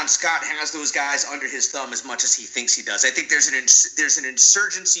Leon Scott has those guys under his thumb as much as he thinks he does. I think there's an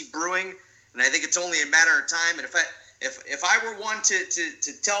insurgency brewing, and I think it's only a matter of time. And if I were one to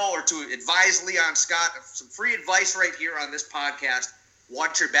tell or to advise Leon Scott, some free advice right here on this podcast,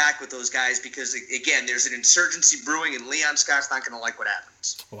 watch your back with those guys because, again, there's an insurgency brewing, and Leon Scott's not going to like what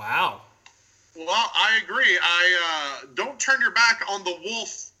happens. Wow. Well, I agree. Don't turn your back on the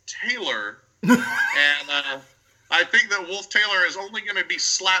Wolf Taylor. And I think that Wolf Taylor is only going to be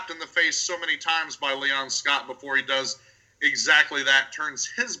slapped in the face so many times by Leon Scott before he does exactly that, turns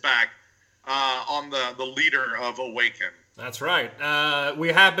his back on the leader of Awaken. That's right. We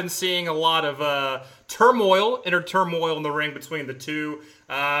have been seeing a lot of inner turmoil in the ring between the two.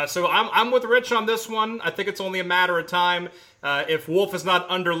 So I'm with Rich on this one. I think it's only a matter of time. If Wolf is not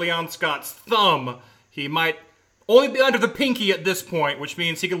under Leon Scott's thumb, he might only be under the pinky at this point, which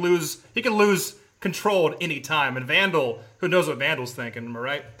means he could lose control at any time. And Vandal, who knows what Vandal's thinking, am I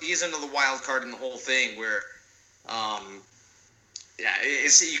right? He's another wild card in the whole thing where,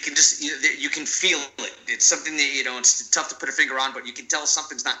 you can feel it. It's something that, it's tough to put a finger on, but you can tell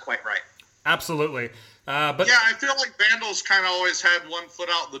something's not quite right. Absolutely. But yeah, I feel like Vandal's kind of always had one foot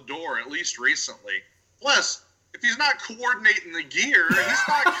out the door, at least recently. Plus, if he's not coordinating the gear, he's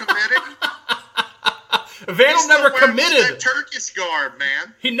not committed. Vandal never committed. That Turkish garb,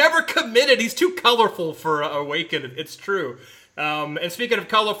 man. He never committed. He's too colorful for Awaken. It's true. And speaking of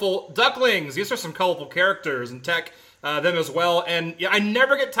colorful, Ducklings. These are some colorful characters, and Tech them as well. And yeah, I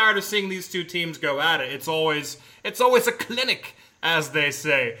never get tired of seeing these two teams go at it. It's always a clinic, as they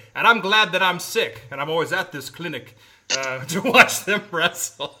say. And I'm glad that I'm sick, and I'm always at this clinic to watch them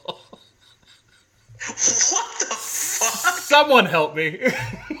wrestle. What the fuck? Someone help me.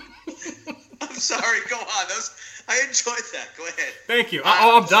 I'm sorry, go on. I enjoyed that. Go ahead. Thank you.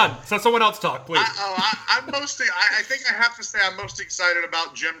 I'm done. So someone else talk, please. I think I have to say I'm most excited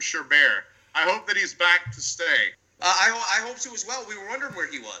about Jim Sherbert. I hope that he's back to stay. I hope so as well. We were wondering where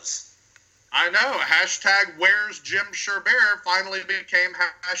he was. I know. Hashtag Where's Jim Sherbert finally became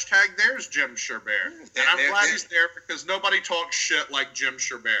hashtag There's Jim Sherbert. And I'm glad he's there because nobody talks shit like Jim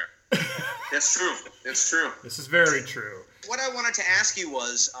Sherbert. That's true. That's true. This is very true. What I wanted to ask you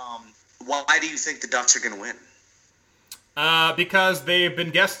was, why do you think the Ducks are going to win? Because they've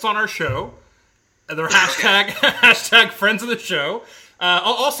been guests on our show. They're hashtag friends of the show.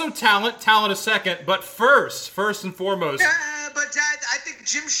 Also talent a second, but first and foremost. But I think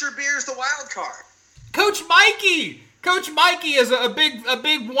Jim Sherbert is the wild card. Coach Mikey is a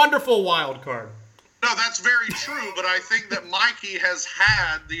big wonderful wild card. No, that's very true, but I think that Mikey has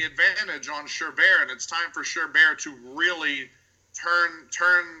had the advantage on Sherbert, and it's time for Sherbert to really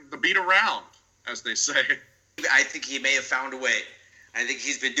turn the beat around, as they say. I think he may have found a way. I think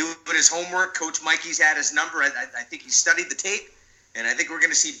he's been doing his homework. Coach Mikey's had his number. I think he studied the tape, and I think we're going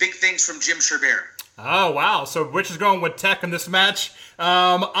to see big things from Jim Sherbert. Oh, wow. So Rich is going with Tech in this match.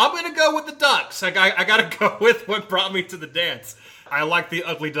 I'm going to go with the Ducks. I got to go with what brought me to the dance. I like the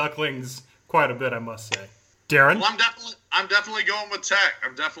Ugly Ducklings quite a bit, I must say. Daryn? Well, I'm definitely going with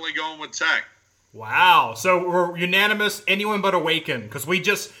Tech. Wow. So we're unanimous, anyone but Awaken, because we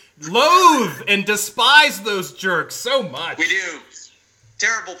just loathe and despise those jerks so much. We do.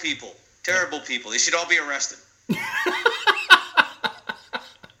 Terrible people. They should all be arrested.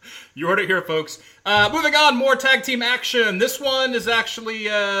 You heard it here, folks. Moving on, more tag team action. This one is actually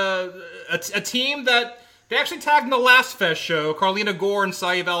a team that they actually tagged in the last Fest show. Carlina Gore and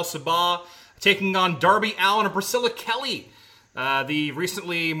Saeed Al-Sabah taking on Darby Allin and Priscilla Kelly. The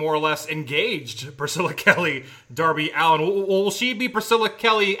recently more or less engaged Priscilla Kelly, Darby Allin. Will she be Priscilla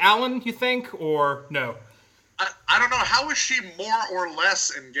Kelly Allin, you think, or no? I don't know. How is she more or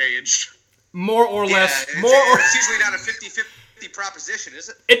less engaged? More or less. It's usually not a 50-50 proposition, is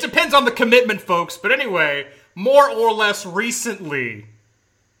it? It depends on the commitment, folks. But anyway, more or less recently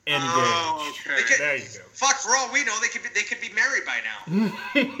engaged. Oh, okay. There you go. Fuck, for all we know, they could be married by now.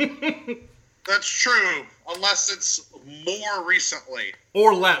 That's true, unless it's more recently.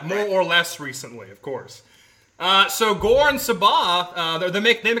 More or less recently, of course. So Gore and Sabah, they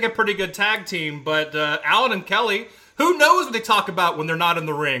make a pretty good tag team, but Alan and Kelly, who knows what they talk about when they're not in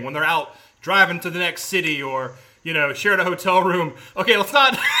the ring, when they're out driving to the next city or, sharing a hotel room. Okay, let's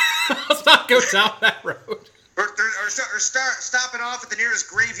not go down that road. Or stopping off at the nearest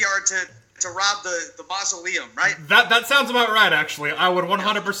graveyard to rob the mausoleum, right? That sounds about right, actually. I would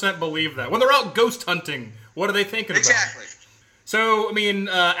 100% believe that. When they're out ghost hunting, what are they thinking about? Exactly. So,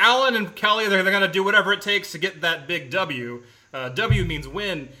 Alan and Kelly, they're going to do whatever it takes to get that big W. W means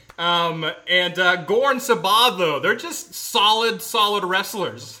win. And Gore and Sabah, though, they're just solid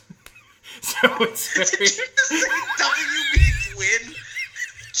wrestlers. So it's very... Did you just say W means win?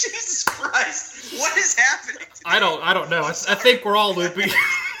 Jesus Christ. What is happening today? I don't know. I think we're all loopy.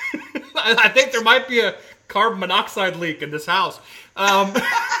 I think there might be a carbon monoxide leak in this house.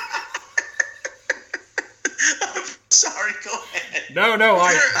 Sorry, go ahead. No, I don't know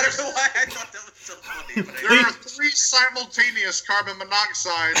why I thought that was so funny. But There are 3 simultaneous carbon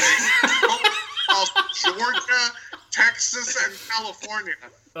monoxide in Georgia, Texas, and California.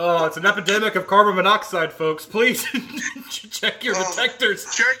 Oh, it's an epidemic of carbon monoxide, folks. Please check your detectors.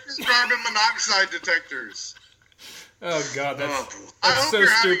 Check your carbon monoxide detectors. Oh God, I that's hope so you're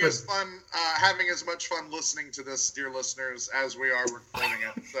stupid. having as much fun listening to this, dear listeners, as we are recording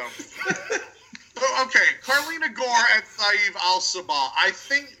it. So, okay, Carlina Gore and Saeed Al-Sabah. I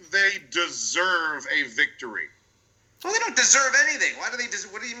think they deserve a victory. Well, they don't deserve anything. Why do they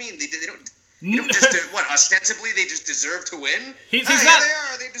deserve? What do you mean? They don't. You don't just what? Ostensibly, they just deserve to win. He's Here not. they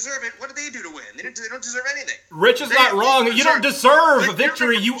are. They deserve it. What do they do to win? They don't deserve anything. Rich is not wrong. You don't deserve a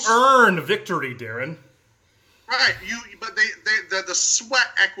victory. You earn victory, Daryn. Right. But the sweat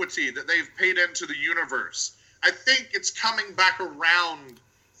equity that they've paid into the universe, I think it's coming back around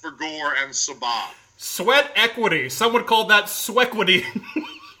for Gore and Sabah. Sweat equity. Someone called that swequity.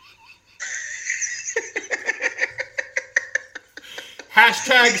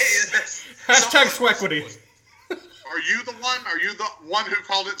 Hashtag swequity. Are you the one? Are you the one who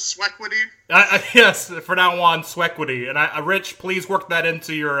called it swequity? Yes, for now on, swequity. And Rich, please work that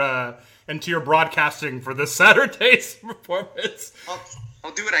into your broadcasting for this Saturday's performance.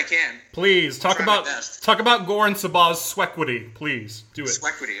 I'll do what I can. Please talk about Gore and Sabah's swequity. Please do it.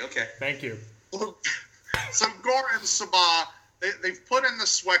 Swequity, okay. Thank you. So Gore and Sabah, they've put in the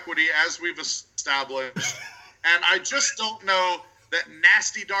swequity as we've established, and I just don't know that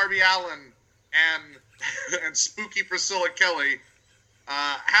nasty Darby Allin and spooky Priscilla Kelly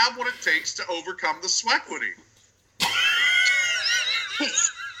have what it takes to overcome the swequity.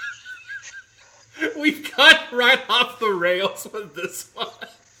 We've got right off the rails with this one.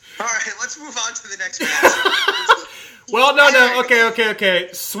 All right, let's move on to the next match. Well, no. Okay.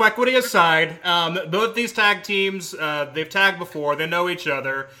 Swequity aside, both these tag teams, they've tagged before. They know each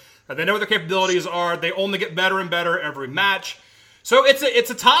other. They know what their capabilities are. They only get better and better every match. So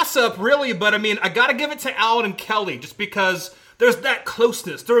it's a toss-up, really. But, I got to give it to Alan and Kelly just because there's that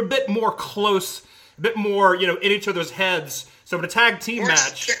closeness. They're a bit more close, a bit more, in each other's heads. So in a tag team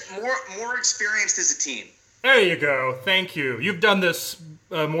match... More experienced as a team. There you go. Thank you. You've done this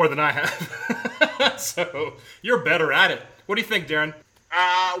more than I have. So you're better at it. What do you think, Daryn?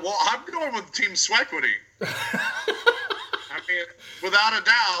 Well, I'm going with Team Swequity. Without a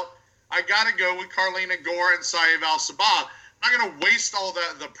doubt, I got to go with Carlina Gore and Saeed Al-Sabah. I'm not going to waste all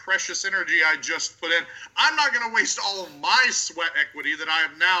the precious energy I just put in. I'm not going to waste all of my sweat equity that I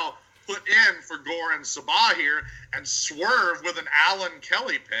have now put in for Gore and Sabah here and swerve with an Alan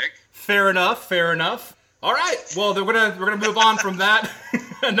Kelly pick. Fair enough. All right. Well, we're gonna move on from that.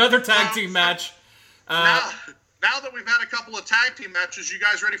 Another tag team match. Now that we've had a couple of tag team matches, you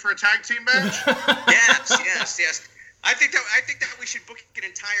guys ready for a tag team match? Yes. I think that we should book an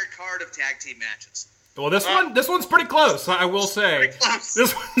entire card of tag team matches. Well, this one's pretty close, I will say.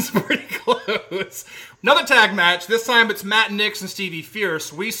 This one's pretty close. Another tag match. This time it's Matt Nix and Stevie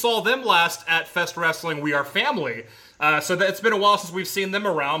Fierce. We saw them last at Fest Wrestling We Are Family. So it's been a while since we've seen them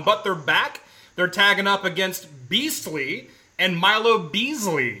around, but they're back. They're tagging up against Beastly and Milo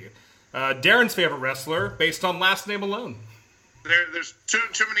Beasley, Daryn's favorite wrestler, based on last name alone. There's too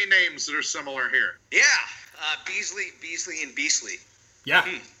many names that are similar here. Yeah, Beasley, and Beastly. Yeah.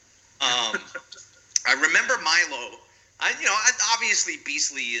 I remember Milo. Obviously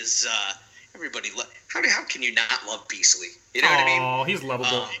Beastly is everybody. How can you not love Beastly? You know what I mean? Oh, he's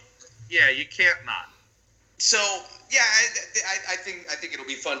lovable. Yeah, you can't not. So yeah, I think it'll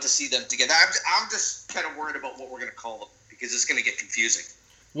be fun to see them together. I'm just kind of worried about what we're going to call them because it's going to get confusing.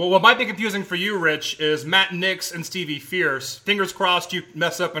 Well, what might be confusing for you, Rich, is Matt Nix and Stevie Fierce. Fingers crossed you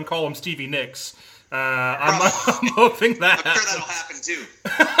mess up and call him Stevie Nicks. I'm hoping that I'm sure that'll happen, too.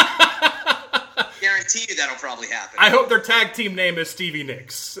 Guarantee you that'll probably happen. I hope their tag team name is Stevie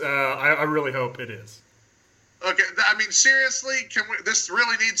Nicks. I really hope it is. Okay, I mean, seriously, this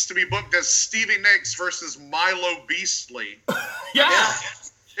really needs to be booked as Stevie Nicks versus Milo Beastly. Yeah.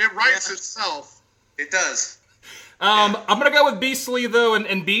 It writes itself. It does. I'm going to go with Beastly, though,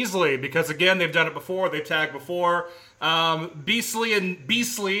 and Beasley, because, again, they've done it before. They've tagged before. Beastly and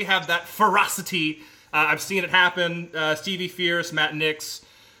Beastly have that ferocity. I've seen it happen. Stevie Fierce, Matt Nix.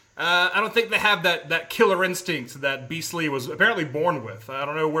 I don't think they have that killer instinct that Beastly was apparently born with. I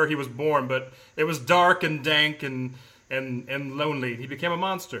don't know where he was born, but it was dark and dank and lonely. He became a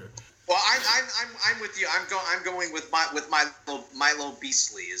monster. Well, I'm with you. I'm going with Milo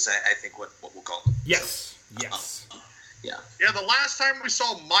Beastly is I think what we'll call him. Yes. Yeah, the last time we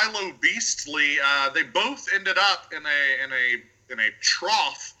saw Milo Beastly, they both ended up in a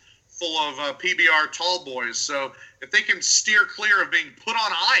trough full of PBR tall boys. So if they can steer clear of being put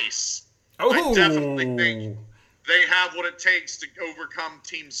on ice, I definitely think they have what it takes to overcome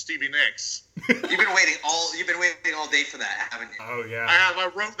Team Stevie Nicks. You've been waiting all day for that, haven't you? Oh yeah. I have. I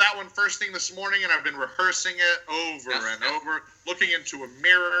wrote that one first thing this morning, and I've been rehearsing it over and over, looking into a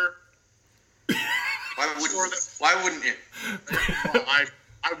mirror. Why wouldn't you? I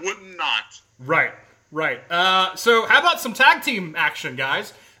wouldn't not. Right. So how about some tag team action,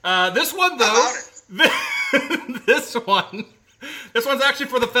 guys? This one, though, this one's actually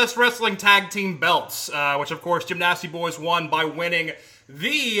for the Fest Wrestling Tag Team belts, which, of course, Gymnasty Boys won by winning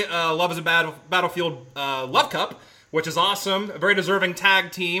the Love is a Battlefield Love Cup, which is awesome. A very deserving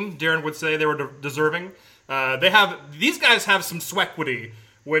tag team. Daryn would say they were deserving. These guys have some swequity,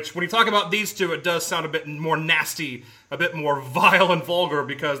 which, when you talk about these two, it does sound a bit more nasty, a bit more vile and vulgar,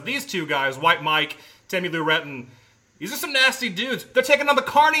 because these two guys, White Mike, Tammy Lou Retton, these are some nasty dudes. They're taking on the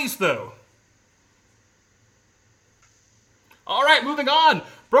Carnies, though. All right, moving on.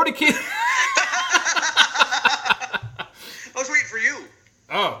 Brody Keith. I was waiting for you.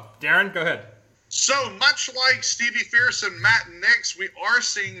 Oh, Daryn, go ahead. So, much like Stevie Fierce and Matt Nix, we are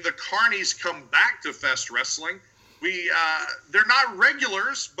seeing the Carnies come back to Fest Wrestling. They're not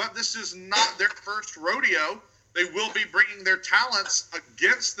regulars, but this is not their first rodeo. They will be bringing their talents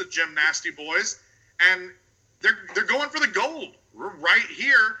against the Gymnasty Boys, and they're going for the gold. We're right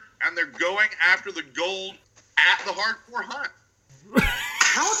here, and they're going after the gold at the Hardcore Hunt.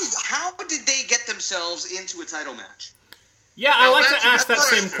 How did they get themselves into a title match? Yeah, I like to ask that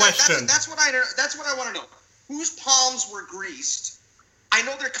same question. That's what I want to know. Whose palms were greased? I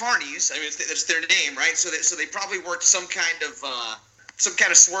know they're Carnies. I mean, that's their name, right? So they probably worked some kind of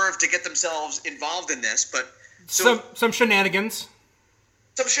swerve to get themselves involved in this, but some shenanigans.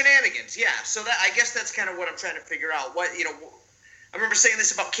 Some shenanigans, yeah. So that I guess that's kind of what I'm trying to figure out. I remember saying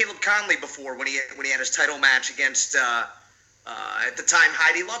this about Caleb Conley before when he had his title match against at the time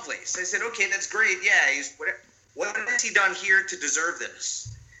Heidi Lovelace. I said, okay, that's great. Yeah, what has he done here to deserve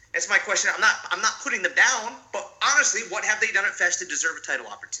this? That's my question. I'm not putting them down, but honestly, what have they done at Fest to deserve a title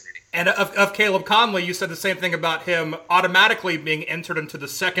opportunity? And of Caleb Conley, you said the same thing about him automatically being entered into the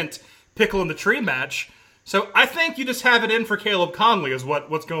second Pickle in the Tree match. So I think you just have it in for Caleb Conley is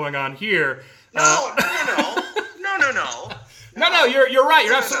what's going on here. No. No, you're right.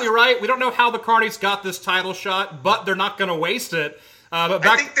 You're absolutely right. We don't know how the Carnies got this title shot, but they're not going to waste it. I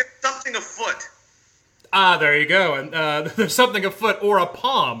think there's something afoot. There you go. And there's something afoot or a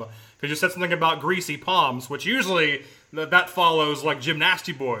palm, because you said something about greasy palms, which usually that follows like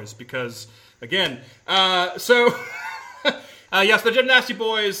Gymnasty Boys, because, again, yes, the Gymnasty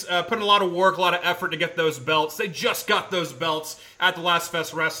Boys put in a lot of work, a lot of effort to get those belts. They just got those belts at the last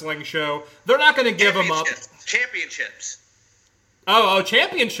Fest Wrestling show. They're not going to give them up. Championships. Oh,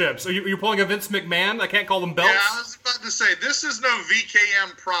 championships. Are you pulling a Vince McMahon? I can't call them belts? Yeah, I was about to say, this is no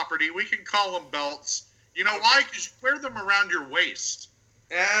VKM property. We can call them belts. You know why? Because you wear them around your waist.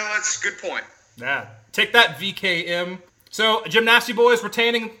 Yeah, that's a good point. Yeah. Take that, VKM. So, Gymnasty Boys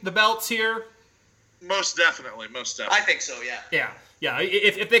retaining the belts here? Most definitely. I think so, yeah. Yeah.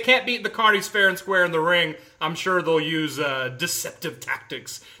 If they can't beat the Carnies fair and square in the ring, I'm sure they'll use deceptive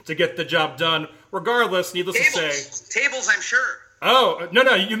tactics to get the job done. Regardless, needless to say... Tables, I'm sure. Oh,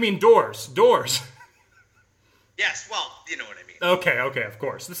 no, you mean doors. Doors. Yes, well, you know what I mean. Okay, of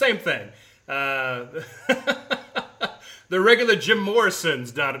course. The same thing. The regular Jim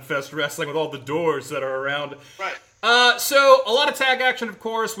Morrisons down at Fest Wrestling with all the doors that are around. Right. So a lot of tag action, of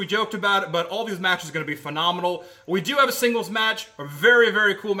course. We joked about it, but all these matches are going to be phenomenal. We do have a singles match, a very,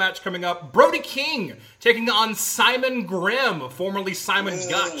 very cool match coming up. Brody King taking on Simon Grimm, formerly Simon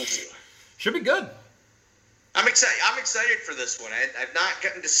Gotch. Should be good. I'm excited for this one. I've not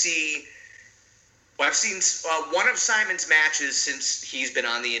gotten to see. Well, I've seen one of Simon's matches since he's been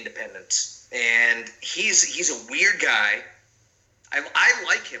on the Independents, and he's a weird guy. I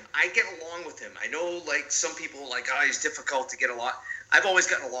like him. I get along with him. I know, like, some people like, he's difficult to get along. I've always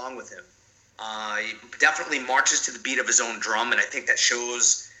gotten along with him. He definitely marches to the beat of his own drum, and I think that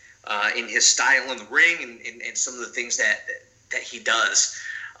shows in his style in the ring and some of the things that he does.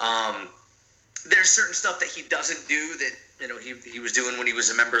 There's certain stuff that he doesn't do that he was doing when he was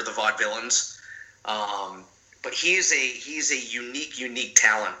a member of the Vaudevillains. But he's a unique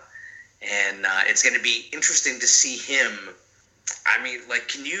talent, and it's going to be interesting to see him. I mean,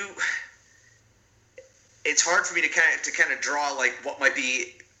 like, it's hard for me to kind of draw, like, what might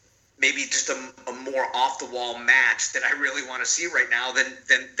be maybe just a more off the wall match that I really want to see right now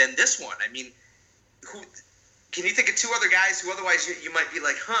than this one. I mean, can you think of two other guys who otherwise you might be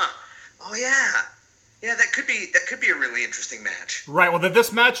like, oh yeah, that could be a really interesting match. Right. Well,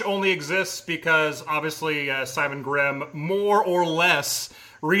 this match only exists because obviously Simon Grimm, more or less,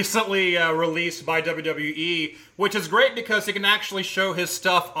 recently released by WWE, which is great because he can actually show his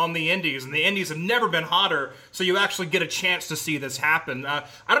stuff on the indies, and the indies have never been hotter, so you actually get a chance to see this happen. I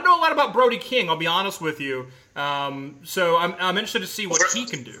don't know a lot about Brody King, I'll be honest with you, so I'm interested to see what he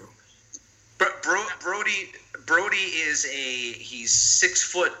can do. Brody is he's 6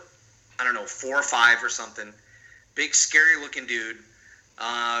 foot, I don't know, 4 or 5 or something, big scary looking dude,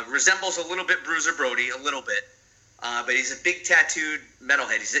 resembles a little bit Bruiser Brody, a little bit. But he's a big tattooed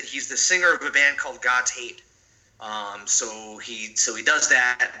metalhead. He's the singer of a band called God's Hate. So he does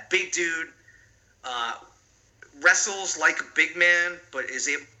that. Big dude, wrestles like a big man, but is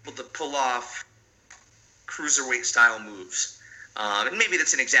able to pull off cruiserweight style moves. And maybe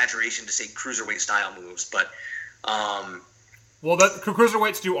that's an exaggeration to say cruiserweight style moves, but well,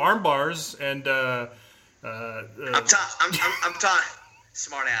 cruiserweights do arm bars and I'm talking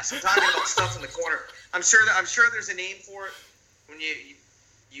smart ass. I'm talking about stuff in the corner. I'm sure there's a name for it when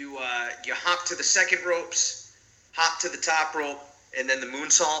you hop to the second ropes, hop to the top rope, and then the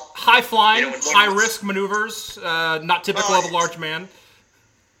moonsault. High flying, high risk maneuvers, not typical of a large man.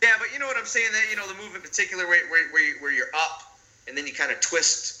 Yeah, but you know what I'm saying. That the move in particular where you're up and then you kind of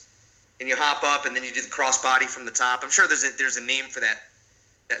twist and you hop up and then you do the crossbody from the top. I'm sure there's a name for that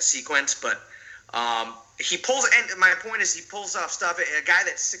sequence, but he pulls. And my point is, he pulls off stuff. A guy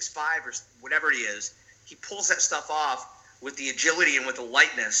that's 6'5" or whatever he is. He pulls that stuff off with the agility and with the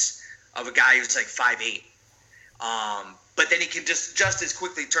lightness of a guy who's like 5'8". But then he can just as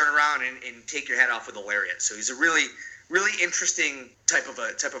quickly turn around and take your head off with a lariat. So he's a really, really interesting type of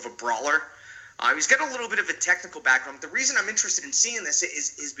a brawler. He's got a little bit of a technical background. The reason I'm interested in seeing this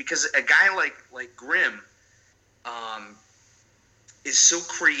is because a guy like Grimm is so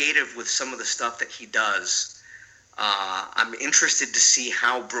creative with some of the stuff that he does. I'm interested to see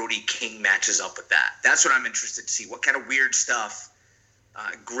how Brody King matches up with that. That's what I'm interested to see. What kind of weird stuff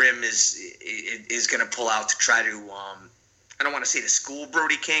Grimm is going to pull out to try to. I don't want to say to school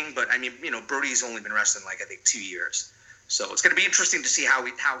Brody King, but I mean, Brody's only been wrestling like I think 2 years, so it's going to be interesting to see how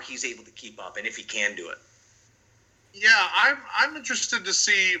he's able to keep up and if he can do it. Yeah, I'm interested to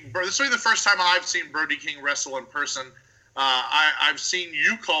see. This will be the first time I've seen Brody King wrestle in person. I've seen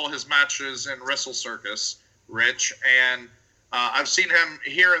you call his matches in Wrestle Circus, Rich, and I've seen him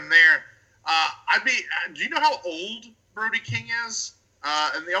here and there. Do you know how old Brody King is?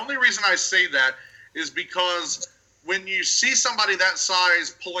 And the only reason I say that is because when you see somebody that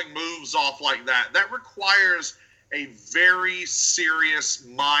size pulling moves off like that, that requires a very serious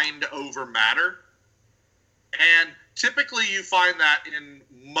mind over matter. And typically you find that in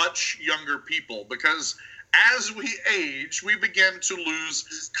much younger people because as we age, we begin to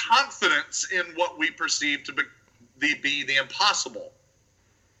lose confidence in what we perceive to be the impossible.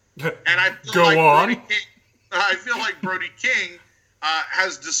 And I feel like Brody King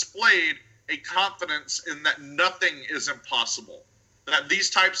has displayed a confidence in that nothing is impossible. That these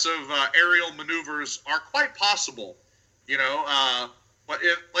types of aerial maneuvers are quite possible.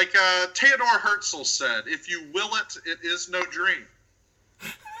 Like Theodore Herzl said, "If you will it, it is no dream."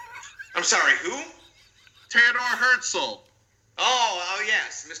 I'm sorry, who? Theodore Herzl. Oh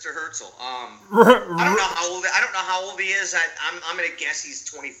yes, Mr. Herzl. I don't know how old he is. I'm gonna guess he's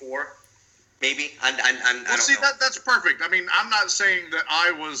 24, maybe. I don't know. That's perfect. I mean, I'm not saying that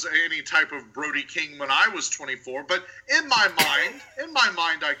I was any type of Brody King when I was 24, but in my mind,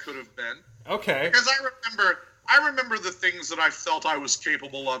 I could have been. Okay. Because I remember I remember the things that I felt I was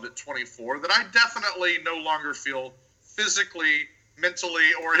capable of at 24 that I definitely no longer feel physically, mentally,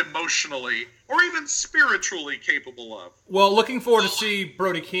 or emotionally, or even spiritually capable of. Well, looking forward to see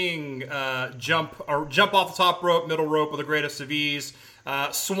Brody King jump off the top rope, middle rope with the greatest of ease,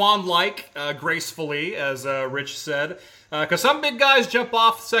 swan-like, gracefully, as Rich said. Because some big guys jump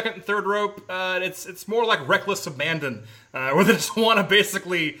off second and third rope. It's more like reckless abandon, where they just want to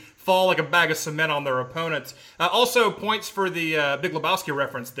basically fall like a bag of cement on their opponents. Also, points for the Big Lebowski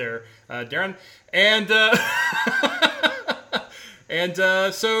reference there, Daryn.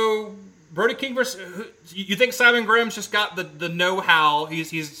 So Brody King versus, you think Simon Grimm's just got the know-how?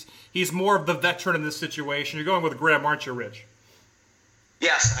 He's more of the veteran in this situation. You're going with Grimm, aren't you, Rich?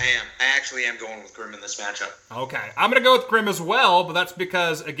 Yes, I am. I actually am going with Grimm in this matchup. Okay. I'm going to go with Grimm as well, but that's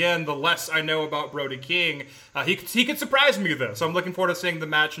because, again, the less I know about Brody King, he could surprise me, though. So I'm looking forward to seeing the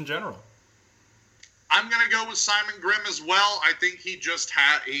match in general. I'm going to go with Simon Grimm as well. I think he just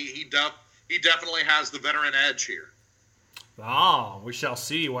he definitely has the veteran edge here. We shall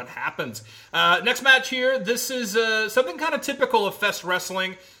see what happens. Next match here, this is something kind of typical of Fest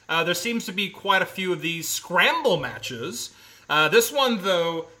Wrestling. There seems to be quite a few of these scramble matches. This one,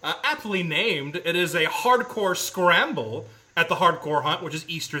 though, aptly named, it is a hardcore scramble at the Hardcore Hunt, which is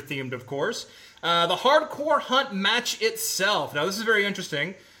Easter-themed, of course. The Hardcore Hunt match itself. Now, this is very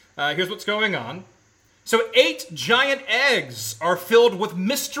interesting. Here's what's going on. So 8 giant eggs are filled with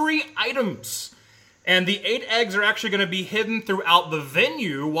mystery items. And the 8 eggs are actually going to be hidden throughout the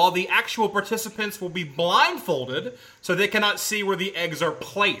venue while the actual participants will be blindfolded so they cannot see where the eggs are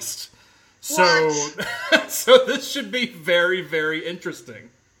placed. So this should be very, very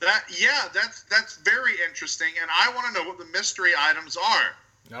interesting. That's very interesting, and I want to know what the mystery items are.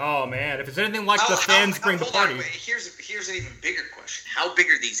 Oh man, if it's anything like the fans bring the party. Here's an even bigger question: how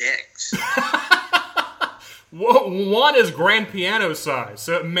big are these eggs? One is grand piano size,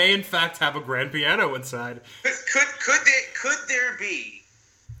 so it may in fact have a grand piano inside. Could there be?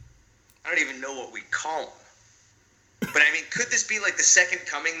 I don't even know what we call them. But I mean, could this be like the second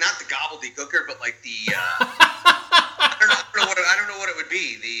coming? Not the gobbledygooker, but like the. I don't know what it would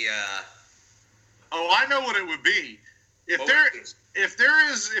be. I know what it would be. If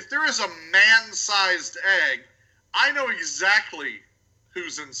there is a man-sized egg, I know exactly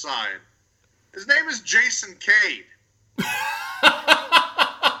who's inside. His name is Jason Cade. The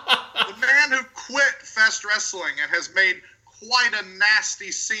man who quit Fest Wrestling and has made quite a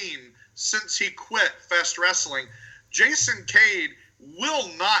nasty scene since he quit Fest Wrestling. Jason Cade will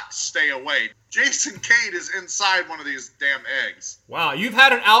not stay away. Jason Cade is inside one of these damn eggs. Wow, you've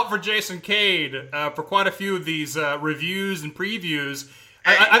had it out for Jason Cade for quite a few of these reviews and previews.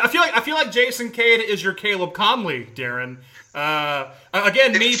 Hey. I feel like Jason Cade is your Caleb Conley, Daryn.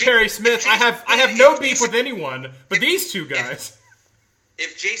 Again, Perry Smith. I have no beef with anyone, but these two guys.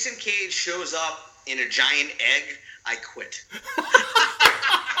 If Jason Cade shows up in a giant egg, I quit.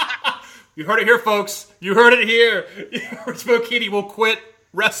 You heard it here, folks. You heard it here. Bocchini will quit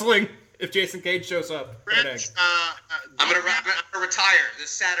wrestling if Jason Cade shows up. Rich, I'm gonna retire this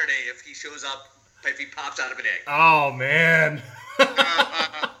Saturday if he shows up. If he pops out of an egg. Oh man.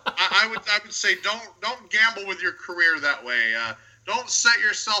 I would say don't gamble with your career that way. Don't set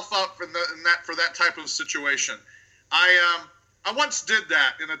yourself up for that type of situation. I once did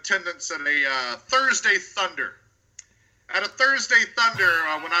that in attendance at a Thursday Thunder. At a Thursday Thunder,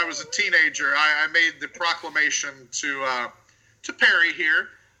 when I was a teenager, I made the proclamation to Perry here,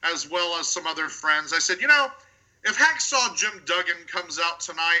 as well as some other friends. I said, if Hacksaw Jim Duggan comes out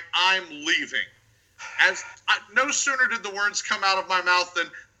tonight, I'm leaving. No sooner did the words come out of my mouth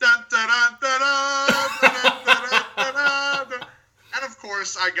than dun, dun, dun, dun, dun, dun, dun, dun, dun. And of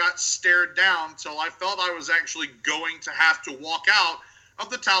course, I got stared down till I felt I was actually going to have to walk out of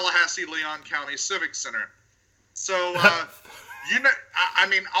the Tallahassee-Leon County Civic Center. So, all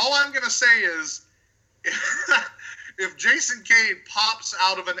I'm going to say is, if Jason Cade pops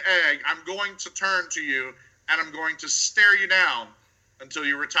out of an egg, I'm going to turn to you and I'm going to stare you down until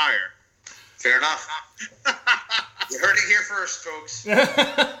you retire. Fair enough. You heard it here first, folks.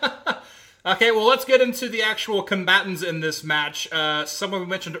 Okay, well, let's get into the actual combatants in this match. Someone we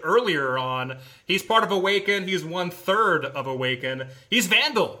mentioned earlier on, he's part of Awaken. He's 1/3 of Awaken. He's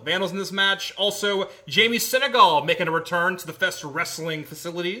Vandal. Vandal's in this match. Also, Jamie Senegal making a return to the Fest Wrestling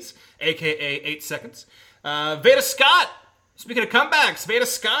facilities, a.k.a. 8 Seconds. Veda Scott, speaking of comebacks, Veda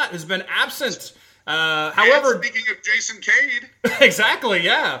Scott has been absent. However, speaking of Jason Cade. Exactly,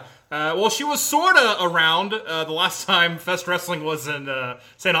 yeah. Well, she was sort of around the last time Fest Wrestling was in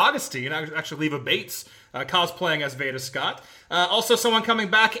St. Augustine. Actually, Leva Bates cosplaying as Veda Scott. Also, someone coming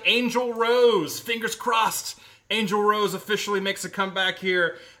back, Angel Rose. Fingers crossed Angel Rose officially makes a comeback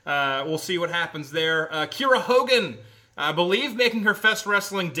here. We'll see what happens there. Kiera Hogan, I believe, making her Fest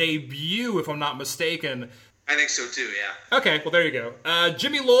Wrestling debut, if I'm not mistaken. I think so too, yeah. Okay, well, there you go.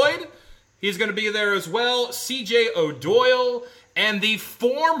 Jimmy Lloyd, he's going to be there as well. CJ O'Doyle, and the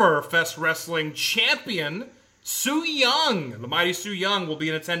former Fest Wrestling champion, Su Yung. The mighty Su Yung will be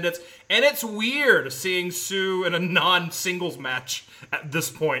in attendance. And it's weird seeing Sue in a non-singles match at this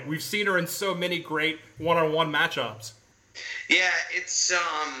point. We've seen her in so many great one-on-one matchups. Yeah, it's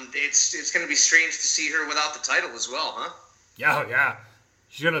going to be strange to see her without the title as well, huh? Yeah.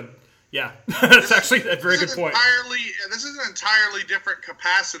 She's going to... Yeah, that's actually a very good point. This is an entirely different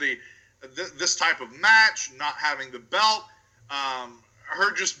capacity. This type of match, not having the belt,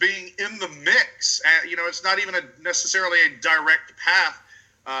 her just being in the mix. And, it's not even necessarily a direct path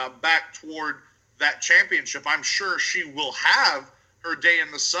back toward that championship. I'm sure she will have her day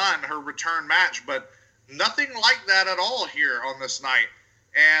in the sun, her return match, but nothing like that at all here on this night.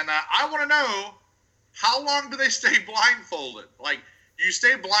 And I want to know, how long do they stay blindfolded? Like, you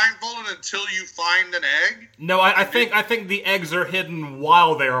stay blindfolded until you find an egg? No, I think the eggs are hidden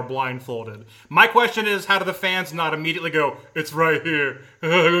while they are blindfolded. My question is, how do the fans not immediately go, it's right here.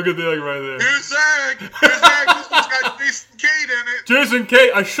 Look at the egg right there. Here's the egg. Here's the egg. This one's got Jason Cade in it. Jason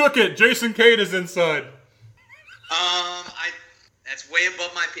Cade. I shook it. Jason Cade is inside. That's way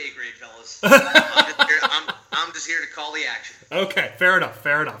above my pay grade, fellas. I'm just here to call the action. Okay, fair enough.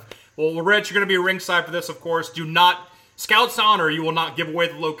 Well, Rich, you're going to be ringside for this, of course. Do not... Scout's honor, you will not give away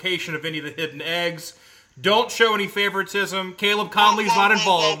the location of any of the hidden eggs. Don't show any favoritism. Caleb Conley's not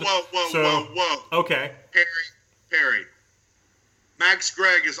involved. Whoa. Okay. Perry. Max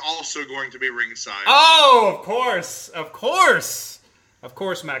Gregg is also going to be ringside. Oh, of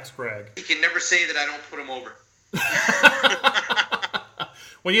course, Max Gregg. You can never say that I don't put him over.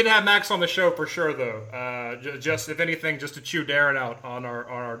 We need to have Max on the show for sure, though. Just if anything, just to chew Daryn out on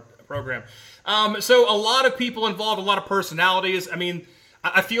our program. So a lot of people involved, a lot of personalities. I mean,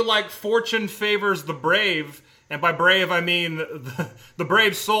 I feel like fortune favors the brave, and by brave I mean the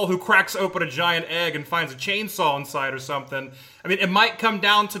brave soul who cracks open a giant egg and finds a chainsaw inside or something. I mean, it might come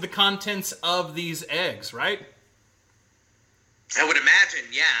down to the contents of these eggs, right? I would imagine,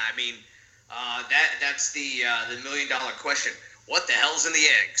 yeah. I mean, that's the $1 million question. What the hell's in the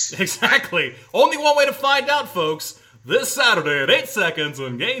eggs? Exactly. Only one way to find out, folks. This Saturday at 8 seconds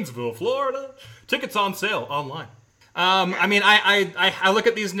in Gainesville, Florida. Tickets on sale online. I mean, I look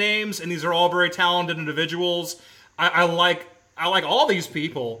at these names, and these are all very talented individuals. I like all these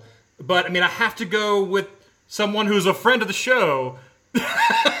people, but I mean, I have to go with someone who's a friend of the show,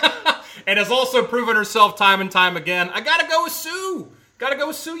 and has also proven herself time and time again. I gotta go with Sue. Gotta go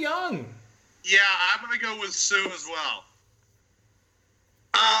with Su Yung. Yeah, I'm gonna go with Sue as well.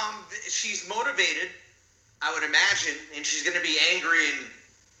 She's motivated, I would imagine, and she's going to be angry, and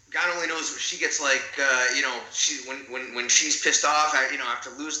God only knows what she gets like. She when she's pissed off, after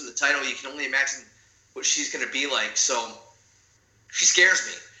losing the title, you can only imagine what she's going to be like. So she scares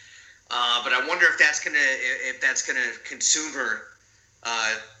me, but I wonder if that's gonna consume her.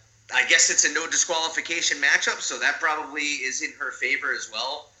 I guess it's a no disqualification matchup, so that probably is in her favor as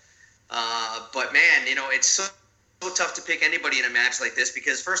well. But man, it's so tough to pick anybody in a match like this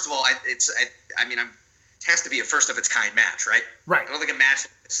because, first of all, it has to be a first of its kind match, right? Right. I don't think a match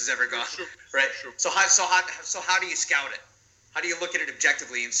like this has ever gone, right? Sure. So how do you scout it? How do you look at it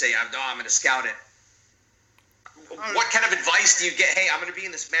objectively and say, I'm going to scout it? What kind of advice do you get? Hey, I'm going to be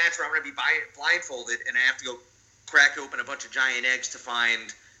in this match where I'm going to be blindfolded and I have to go crack open a bunch of giant eggs to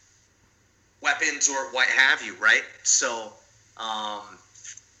find weapons or what have you, right? So,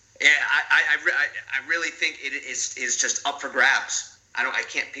 yeah, I really think it is just up for grabs. I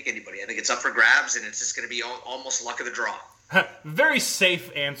can't pick anybody. I think it's up for grabs, and it's just going to be almost luck of the draw. Very safe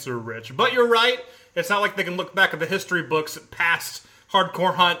answer, Rich. But you're right. It's not like they can look back at the history books at past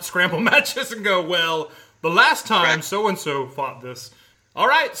hardcore hunt scramble matches and go, well, the last time so-and-so fought this. All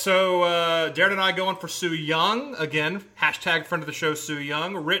right, so Daryn and I going for Su Yung. Again, hashtag friend of the show, Su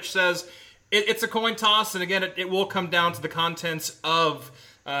Yung. Rich says it's a coin toss, and again, it will come down to the contents of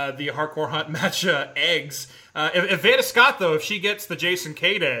the hardcore hunt match eggs. If Veda Scott, though, if she gets the Jason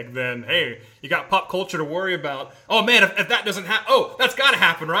Cade egg, then, hey, you got pop culture to worry about. Oh, man, if that doesn't happen... Oh, that's got to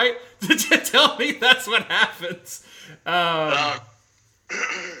happen, right? Did you tell me that's what happens?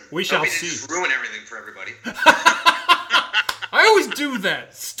 We shall see. Just ruin everything for everybody. I always do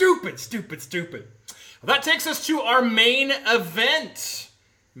that. Stupid. Well, that takes us to our main event.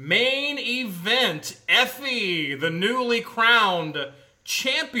 Effy, the newly crowned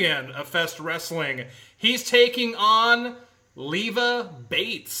champion of Fest Wrestling. He's taking on Leva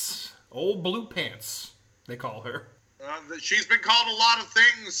Bates. Old Blue Pants. they call her. She's been called a lot of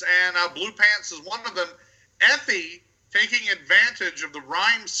things, and Blue Pants is one of them. Effy taking advantage of the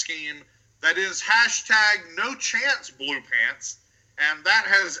rhyme scheme that is #No Chance Blue Pants, and that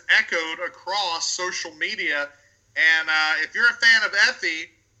has echoed across social media. And if you're a fan of Effy,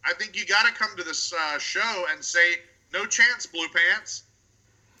 I think you got to come to this show and say, no chance, Blue Pants.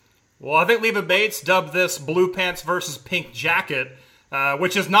 Well, I think Leva Bates dubbed this Blue Pants versus Pink Jacket,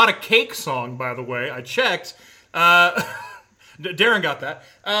 which is not a Cake song, by the way. I checked. Daryn got that.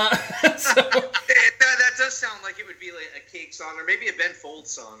 That does sound like it would be like a Cake song, or maybe a Ben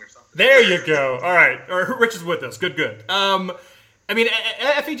Folds song or something. There you go. All right. Or Rich is with us. Good. I mean,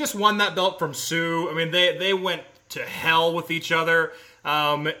 Effy just won that belt from Sue. I mean, they went to hell with each other.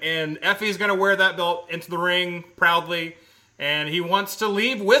 And Effy's going to wear that belt into the ring proudly. And he wants to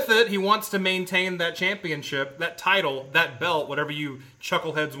leave with it. He wants to maintain that championship, that title, that belt, whatever you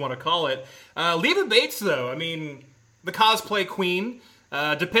chuckleheads want to call it. Leva Bates, though, I mean, the cosplay queen,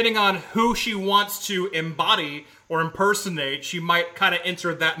 depending on who she wants to embody or impersonate, she might kind of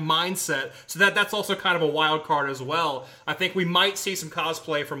enter that mindset. So that's also kind of a wild card as well. I think we might see some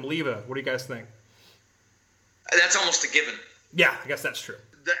cosplay from Leva. What do you guys think? That's almost a given. Yeah, I guess that's true.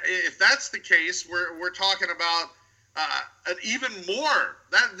 If that's the case, we're talking about an even more.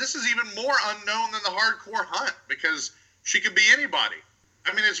 This is even more unknown than the hardcore hunt, because she could be anybody.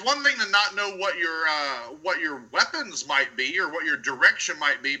 I mean, it's one thing to not know what your weapons might be or what your direction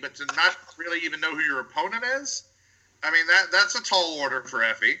might be, but to not really even know who your opponent is. I mean, that's a tall order for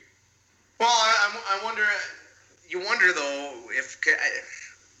Effy. Well, I wonder. You wonder though if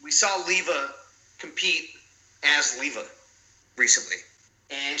we saw Leva compete as Leva recently,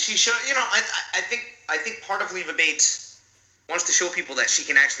 and she showed. You know, I think part of Leva Bates wants to show people that she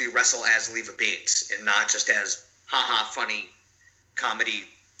can actually wrestle as Leva Bates and not just as funny comedy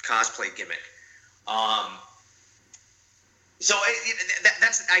cosplay gimmick. So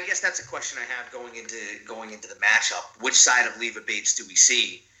that's I guess that's a question I have going into the matchup. Which side of Leva Bates do we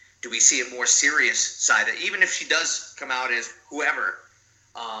see? Do we see a more serious side? Even if she does come out as whoever,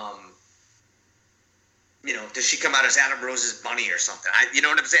 you know, does she come out as Adam Rose's bunny or something? You know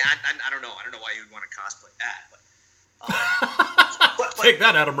what I'm saying? I don't know. I don't know why you would want to cosplay that. But Take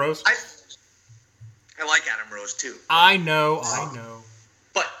that, Adam Rose. I like Adam Rose too. I know.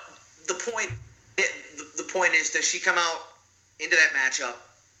 But the point is, does she come out into that matchup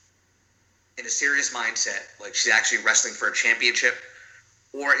in a serious mindset, like she's actually wrestling for a championship,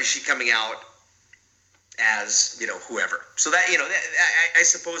 or is she coming out as, you know, whoever? So that, you know, I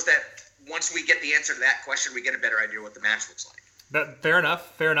suppose that once we get the answer to that question, we get a better idea what the match looks like. Fair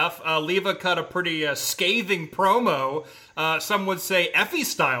enough. Leva cut a pretty scathing promo, some would say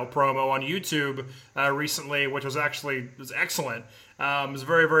Effy-style promo on YouTube recently, which was excellent. It was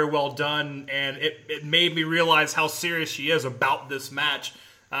very, very well done, and it made me realize how serious she is about this match.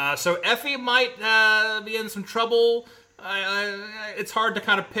 So Effy might be in some trouble. It's hard to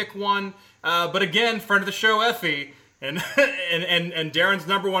kind of pick one. But again, friend of the show, Effy, and Daryn's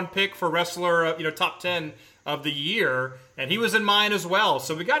number one pick for wrestler, top 10 of the year, and he was in mine as well.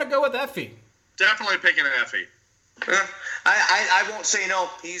 So we got to go with Effy. Definitely picking Effy. I won't say no.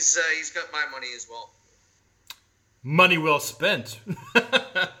 He's got my money as well. Money well spent.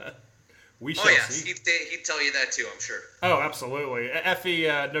 We shall see. He'd tell you that too, I'm sure. Oh, absolutely.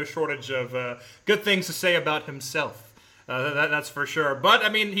 Effy, no shortage of good things to say about himself. That's for sure. But, I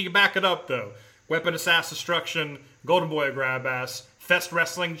mean, he can back it up, though. Weapon of Sass Destruction, Golden Boy of Grab Ass, Fest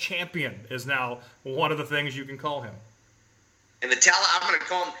Wrestling Champion is now one of the things you can call him. And I'm going to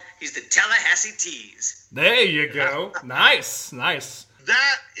call him, he's the Tallahassee Tease. There you go. Nice.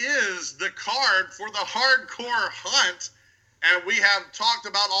 That is the card for the Hardcore Hunt. And we have talked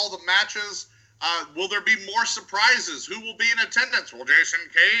about all the matches. Will there be more surprises? Who will be in attendance? Will Jason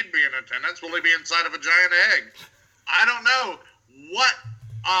Cade be in attendance? Will he be inside of a giant egg? I don't know what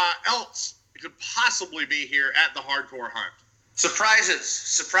else could possibly be here at the Hardcore Hunt.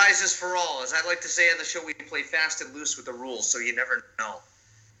 Surprises for all. As I like to say on the show, we play fast and loose with the rules, so you never know.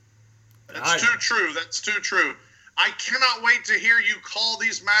 That's too true. I cannot wait to hear you call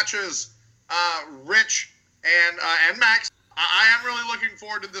these matches, Rich and Max. I am really looking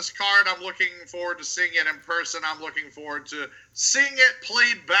forward to this card. I'm looking forward to seeing it in person. I'm looking forward to seeing it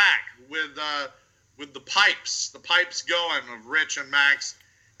played back with the pipes going of Rich and Max,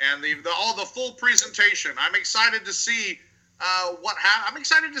 and all the full presentation. I'm excited to see I'm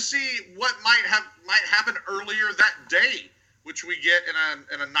excited to see what might happen earlier that day, which we get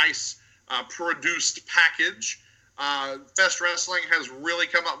in a nice produced package. Fest Wrestling has really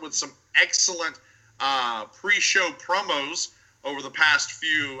come up with some excellent pre-show promos over the past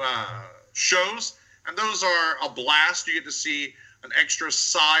few shows. and those are a blast. You get to see an extra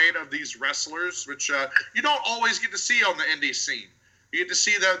side of these wrestlers, which you don't always get to see on the indie scene. You get to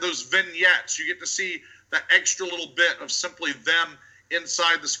see those vignettes. You get to see that extra little bit of simply them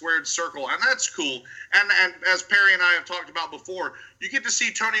inside the squared circle, and that's cool. And as Perry and I have talked about before, you get to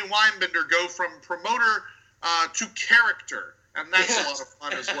see Tony Weinbender go from promoter to character, and that's a lot of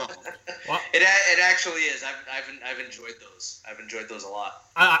fun as well. It actually is. I've enjoyed those. I've enjoyed those a lot.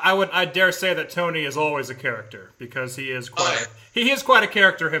 I dare say that Tony is always a character because he is quite a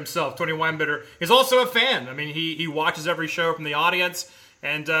character himself. Tony Weinbender is also a fan. I mean, he watches every show from the audience.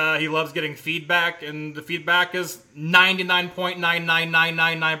 And he loves getting feedback, and the feedback is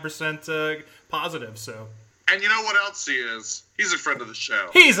 99.99999% positive. So, and you know what else he is? He's a friend of the show.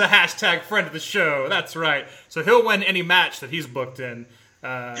 He's a hashtag friend of the show. That's right. So he'll win any match that he's booked in,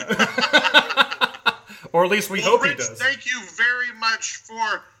 or at least we hope Rich, he does. Thank you very much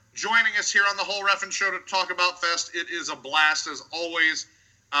for joining us here on the Whole Reffin' Show to talk about Fest. It is a blast as always.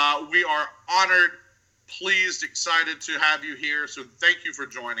 We are honored, pleased, excited to have you here. So thank you for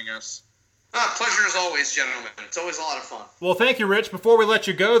joining us. Pleasure as always, gentlemen. It's always a lot of fun. Well, thank you, Rich. Before we let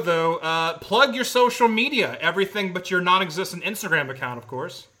you go, though, plug your social media. Everything but your non-existent Instagram account, of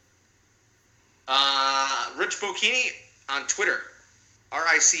course. Rich Bocchini on Twitter.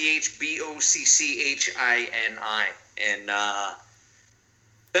 RichBoccini. And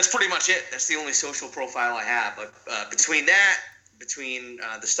that's pretty much it. That's the only social profile I have. But between the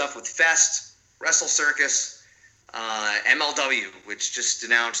stuff with Fest, Wrestle Circus, MLW, which just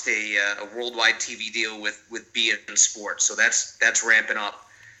announced a worldwide TV deal with beIN Sports, so that's ramping up.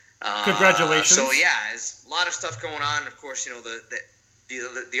 Congratulations! So yeah, there's a lot of stuff going on. Of course, you know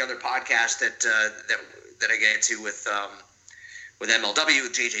the other podcast that I get to with MLW,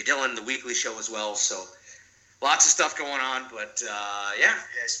 with JJ Dillon, the weekly show as well. So lots of stuff going on, but yeah,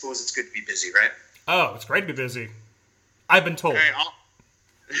 I suppose it's good to be busy, right? Oh, it's great to be busy. I've been told. Hey,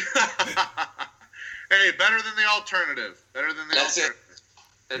 hey, better than the alternative. That's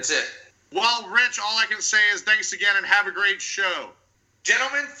it. Well, Rich, all I can say is thanks again and have a great show.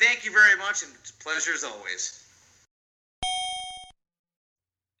 Gentlemen, thank you very much, and it's a pleasure as always.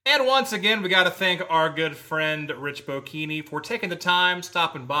 And once again, we got to thank our good friend Rich Bocchini for taking the time,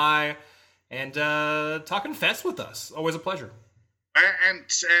 stopping by, and talking Fest with us. Always a pleasure. And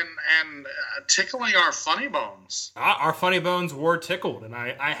tickling our funny bones. Our funny bones were tickled, and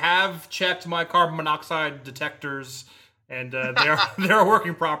I have checked my carbon monoxide detectors, and they're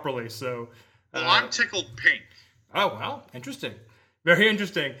working properly. So, well, I'm tickled pink. Oh, well, interesting. Very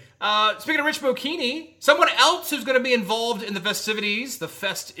interesting. Speaking of Rich Bocchini, someone else who's going to be involved in the festivities,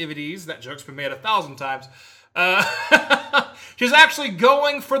 that joke's been made 1,000 times. She's actually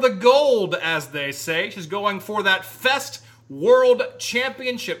going for the gold, as they say. She's going for that Fest World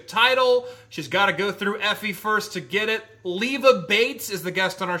Championship title. She's got to go through Effy first to get it. Leva Bates is the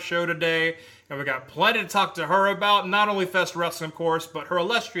guest on our show today, and we got plenty to talk to her about, not only Fest Wrestling, of course, but her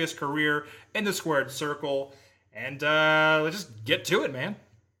illustrious career in the squared circle. And let's just get to it, man.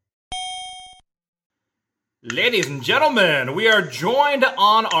 Ladies and gentlemen, we are joined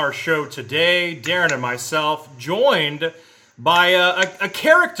on our show today, Daryn and myself, joined by a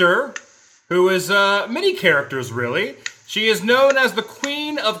character who is many characters, really. She is known as the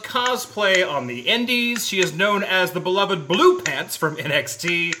queen of cosplay on the indies. She is known as the beloved Blue Pants from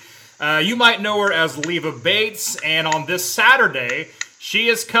NXT. You might know her as Leva Bates, and on this Saturday, she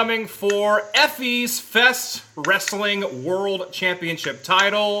is coming for Effy's Fest Wrestling World Championship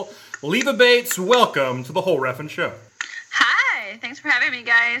title. Leva Bates, welcome to the Whole Reffin' Show. Hi, thanks for having me,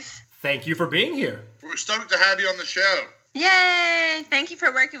 guys. Thank you for being here. We're stoked to have you on the show. Yay! Thank you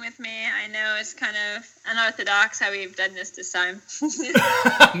for working with me. I know it's kind of unorthodox how we've done this time.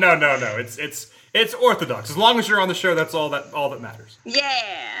 No. It's orthodox. As long as you're on the show, that's all that matters.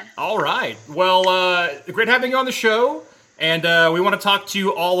 Yeah. All right. Well, great having you on the show. And we want to talk to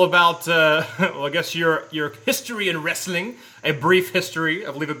you all about, well, I guess your history in wrestling, a brief history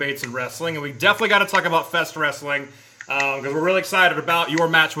of Leva Bates in wrestling. And we definitely got to talk about Fest Wrestling because we're really excited about your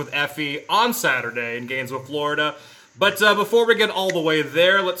match with Effy on Saturday in Gainesville, Florida. But before we get all the way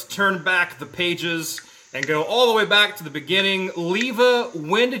there, let's turn back the pages and go all the way back to the beginning. Leva,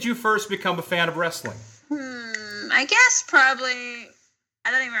 when did you first become a fan of wrestling? I guess probably... I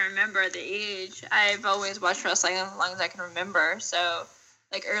don't even remember the age. I've always watched wrestling as long as I can remember. So,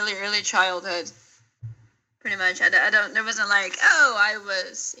 like early childhood, pretty much. There wasn't like, oh, I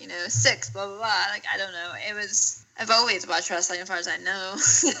was, 6, blah, blah, blah. Like, I don't know. I've always watched wrestling as far as I know.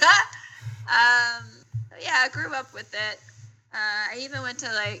 Yeah, I grew up with it. I even went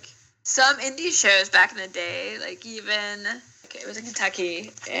to like some indie shows back in the day, like even it was in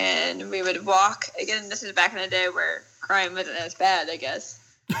Kentucky, and we would walk. Again, this is back in the day where crime wasn't as bad, I guess.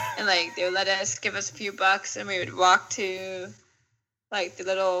 And like they would give us a few bucks, and we would walk to like the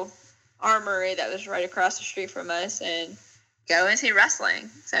little armory that was right across the street from us, and go and see wrestling.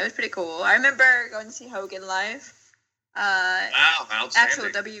 So it was pretty cool. I remember going to see Hogan live. Wow, outstanding.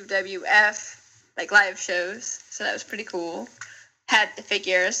 Actual WWF like live shows. So that was pretty cool. Had the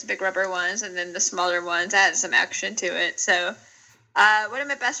figures, the big rubber ones, and then the smaller ones. That had some action to it. So one of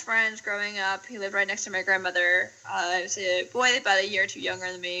my best friends growing up, he lived right next to my grandmother. He was a boy about a year or two younger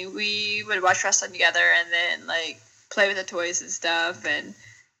than me. We would watch wrestling together and then like play with the toys and stuff. And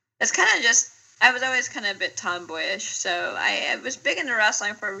it's kind of just, I was always kind of a bit tomboyish. So I was big into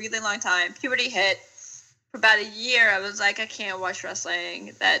wrestling for a really long time. Puberty hit. For about a year, I was like, I can't watch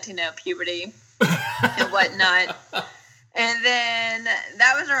wrestling. That, puberty and whatnot. And then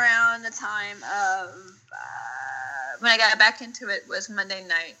that was around the time of when I got back into it was Monday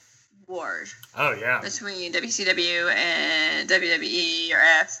Night Wars. Oh, yeah. Between WCW and WWE or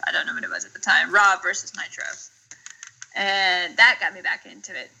F. I don't know what it was at the time. Raw versus Nitro. And that got me back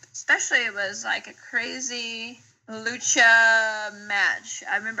into it. Especially it was like a crazy lucha match.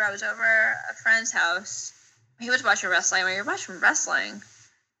 I remember I was over a friend's house. He was watching wrestling. When you're watching wrestling,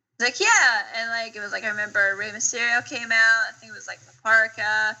 like, yeah, and like it was like I remember Rey Mysterio came out. I think it was like the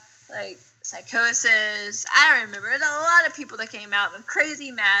Parka, like Psychosis. I don't remember. There's a lot of people that came out with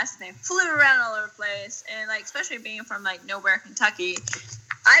crazy masks. And they flew around all over the place, and like especially being from like nowhere, Kentucky,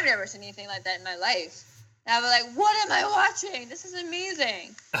 I've never seen anything like that in my life. And I was like, what am I watching? This is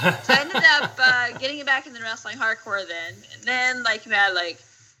amazing. So I ended up getting back into wrestling hardcore then, and then like you had like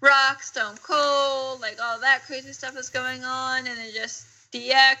Rock, Stone Cold, like all that crazy stuff was going on, and then just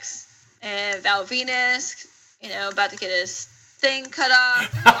DX and Val Venus, about to get his thing cut off.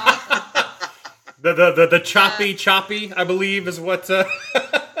 Awesome. The choppy, I believe, is what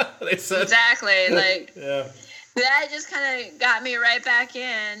they said. Exactly, like yeah. That just kind of got me right back in,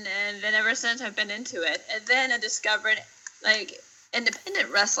 and then ever since I've been into it. And then I discovered like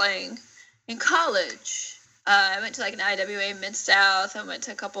independent wrestling in college. I went to like an IWA Mid-South. I went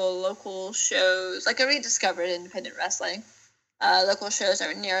to a couple local shows. Like I rediscovered independent wrestling. Local shows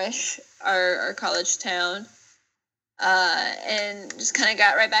are nearish our college town. And just kind of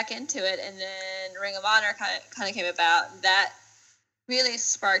got right back into it. And then Ring of Honor kind of came about. That really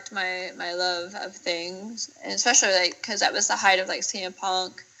sparked my love of things. And especially like because that was the height of like CM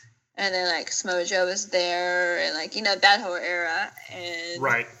Punk. And then like Samoa Joe was there. And like, that whole era. And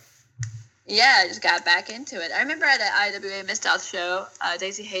right. Yeah, I just got back into it. I remember at an IWA Mid-South show,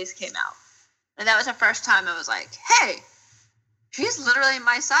 Daisy Hayes came out. And that was the first time I was like, hey, she's literally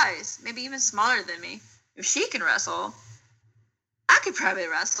my size, maybe even smaller than me. If she can wrestle, I could probably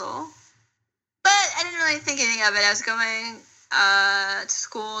wrestle. But I didn't really think anything of it. I was going to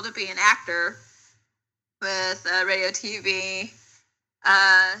school to be an actor with radio, TV,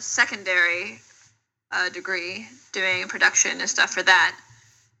 secondary degree, doing production and stuff for that.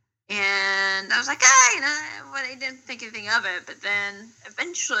 And I was like, I didn't think anything of it. But then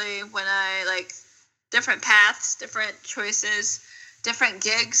eventually when I, different paths, different choices, different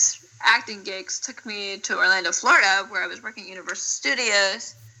gigs, acting gigs took me to Orlando, Florida, where I was working at Universal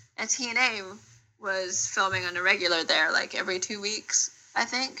Studios. And TNA was filming on a regular there, like every 2 weeks, I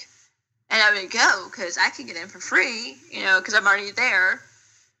think. And I would go because I could get in for free, because I'm already there,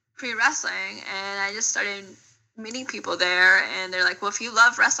 free wrestling. And I just started meeting people there, and they're like, well, if you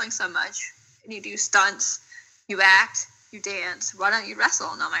love wrestling so much and you do stunts, you act, you dance, why don't you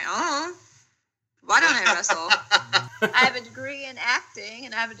wrestle? And I'm like, why don't I wrestle? I have a degree in acting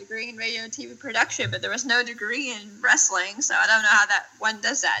and I have a degree in radio and TV production, but there was no degree in wrestling, so I don't know how that one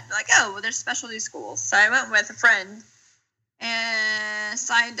does that. They're like, well, there's specialty schools. So I went with a friend and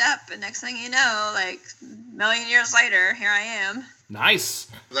signed up, and next thing you know, a million years later, here I am. Nice.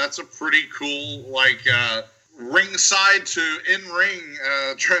 That's a pretty cool, ringside to in-ring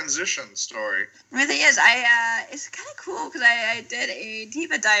transition story. It really is. It's kind of cool because I did a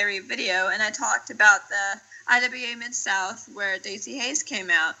Diva Diary video, and I talked about the IWA Mid-South where Daisy Hayes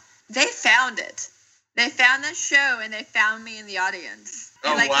came out. They found it. They found that show, and they found me in the audience.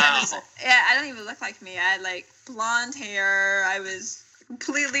 Oh, and, wow. I don't even look like me. I had, blonde hair. I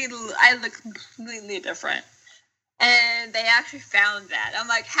look completely different. And they actually found that. I'm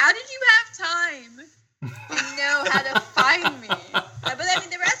like, how did you have time to know how to find me? But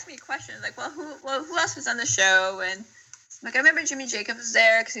they were asking me questions who else was on the show? And I remember Jimmy Jacobs was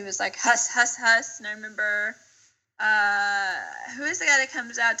there because he was like Huss, Huss, Huss. And I remember who is the guy that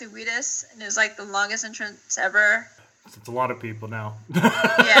comes out to Wheatus and is the longest entrance ever? It's a lot of people now.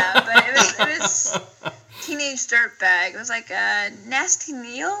 Yeah, but it was teenage dirtbag. It was like Nasty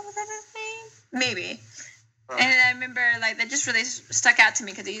Neil. Was that his name? Maybe. And I remember, like, that just really stuck out to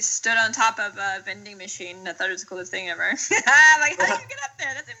me because he stood on top of a vending machine. I thought it was the coolest thing ever. Like, how did you get up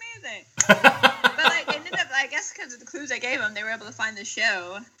there? That's amazing. But, like, it ended up, I guess because of the clues I gave them, they were able to find the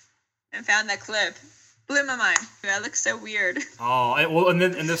show and found that clip. Blew my mind. That looks so weird. Oh, well, and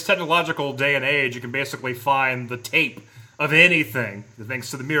then in this technological day and age, you can basically find the tape of anything,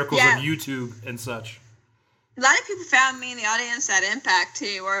 thanks to the miracles of YouTube and such. A lot of people found me in the audience at Impact,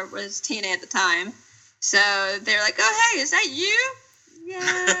 too, or it was TNA at the time. So they're like, "Oh, hey, is that you?"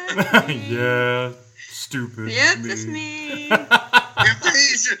 Yeah. Yeah. Stupid. Yep, that's me.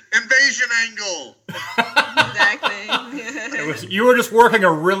 Invasion angle. Exactly. You were just working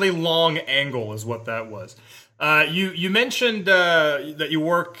a really long angle, is what that was. You mentioned that you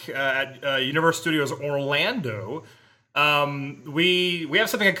work at Universal Studios Orlando. We have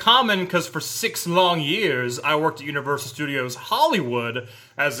something in common because for 6 long years I worked at Universal Studios Hollywood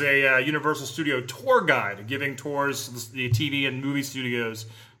as a Universal Studio tour guide, giving tours the TV and movie studios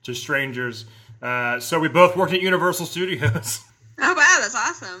to strangers. So we both worked at Universal Studios. Oh wow, that's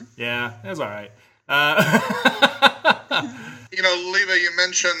awesome. Yeah, that's all right. You know, Leva, you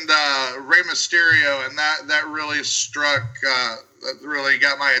mentioned Rey Mysterio, and that really really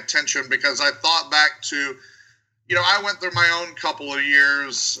got my attention because I thought back to. You know, I went through my own couple of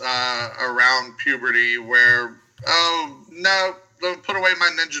years around puberty where, put away my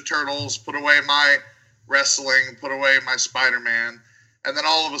Ninja Turtles, put away my wrestling, put away my Spider-Man, and then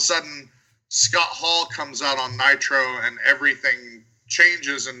all of a sudden, Scott Hall comes out on Nitro and everything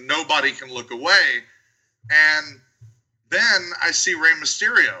changes and nobody can look away. And then I see Rey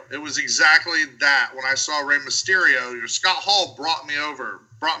Mysterio. It was exactly that. When I saw Rey Mysterio, Scott Hall brought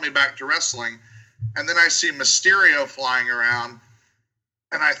me back to wrestling. And then I see Mysterio flying around,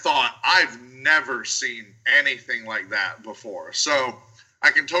 and I thought, I've never seen anything like that before. So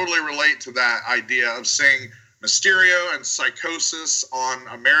I can totally relate to that idea of seeing Mysterio and Psychosis on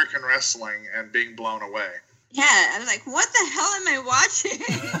American wrestling and being blown away. Yeah, I was like, what the hell am I watching?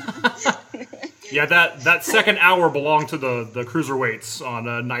 Yeah, that second hour belonged to the cruiserweights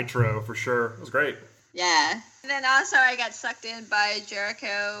on Nitro, for sure. It was great. Yeah. And then also I got sucked in by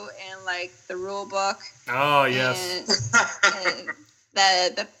Jericho and like the rule book. Oh yes.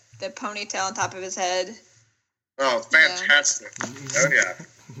 And the ponytail on top of his head. Oh, fantastic! Yeah. Oh yeah.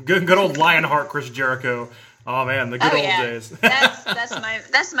 Good old Lionheart Chris Jericho. Oh man, the good old days. that's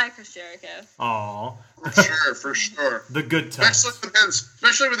my Chris Jericho. Aw. For sure. The good times.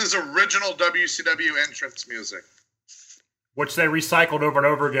 Especially with his original WCW entrance music. Which they recycled over and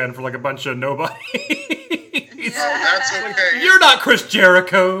over again for like a bunch of nobody. Oh, that's okay. You're not Chris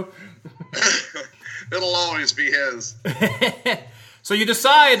Jericho. It'll always be his. So you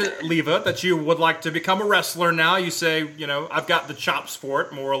decide, Leva, that you would like to become a wrestler now. You say, I've got the chops for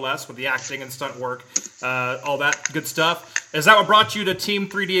it, more or less, with the acting and stunt work, all that good stuff. Is that what brought you to Team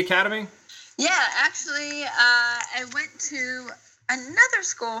 3D Academy? Yeah, actually, I went to another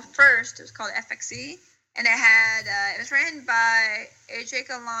school first. It was called FXE. And it was ran by AJ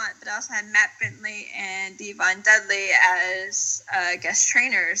Gallant, but also had Matt Bentley and Devon Dudley as guest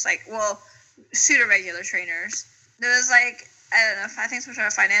trainers, pseudo-regular trainers. There was I think some sort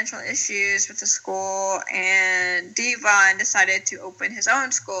of financial issues with the school, and Devon decided to open his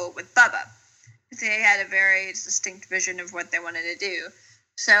own school with Bubba. They had a very distinct vision of what they wanted to do.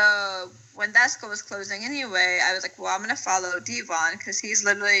 So when that school was closing anyway, I was like, well, I'm going to follow Devon because he's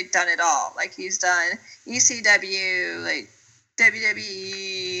literally done it all. Like, he's done ECW,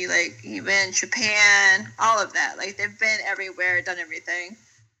 WWE, even Japan, all of that. They've been everywhere, done everything.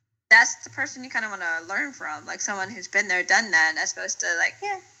 That's the person you kind of want to learn from. Someone who's been there, done that, and that's supposed to,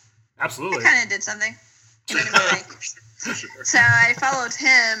 Absolutely. I kind of did something. So I followed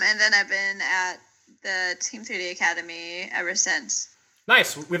him, and then I've been at the Team 3D Academy ever since.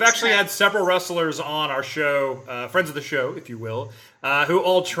 Nice. We've actually had several wrestlers on our show, friends of the show, if you will, who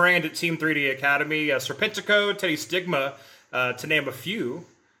all trained at Team 3D Academy. Serpentico, Teddy Stigma, to name a few,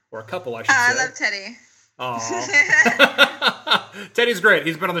 or a couple, I should say. I love Teddy. Aww. Teddy's great.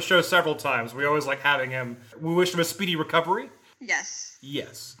 He's been on the show several times. We always like having him. We wish him a speedy recovery. Yes.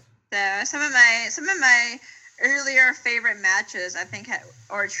 Yes. So some of my earlier favorite matches, I think,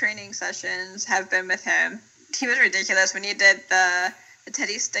 or training sessions have been with him. He was ridiculous when he did the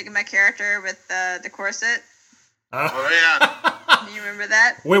Teddy Stigma character with the corset. Oh, yeah. Do you remember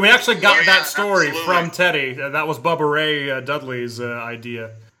that? We actually got that story absolutely. from Teddy. That was Bubba Ray Dudley's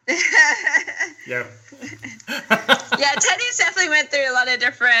idea. Yeah. Yeah, Teddy's definitely went through a lot of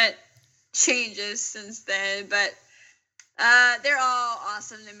different changes since then, but they're all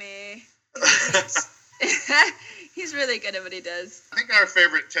awesome to me. He's really good at what he does. I think our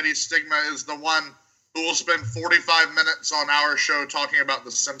favorite Teddy Stigma is the one who will spend 45 minutes on our show talking about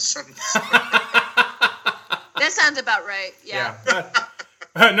The Simpsons. That sounds about right, yeah.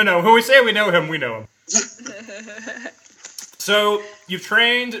 No, when we say we know him, we know him. So, you've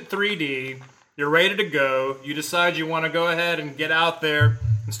trained 3D, you're ready to go, you decide you want to go ahead and get out there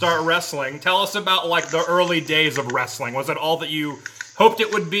and start wrestling. Tell us about, like, the early days of wrestling. Was it all that you hoped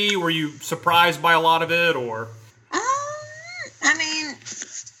it would be? Were you surprised by a lot of it, or? I mean,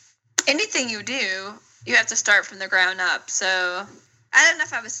 anything you do, you have to start from the ground up, so I don't know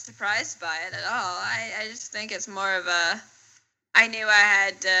if I was surprised by it at all. I just think it's more of I knew I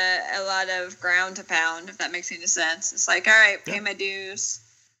had a lot of ground to pound, if that makes any sense. It's like, all right, pay my dues,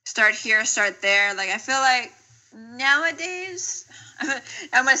 start here, start there. Like, I feel like nowadays,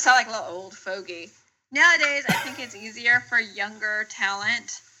 I'm going to sound like a little old fogey. Nowadays, I think it's easier for younger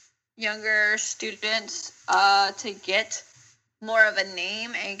talent, younger students to get more of a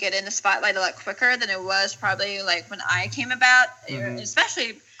name and get in the spotlight a lot quicker than it was probably like when I came about,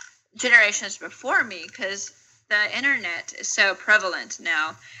 especially generations before me, because the internet is so prevalent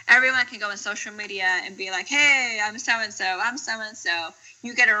now. Everyone can go on social media and be like, hey, I'm so-and-so, I'm so-and-so.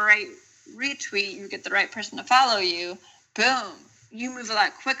 You get a right retweet, you get the right person to follow you, boom. You move a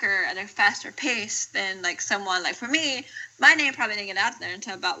lot quicker at a faster pace than like someone like, for me, my name probably didn't get out there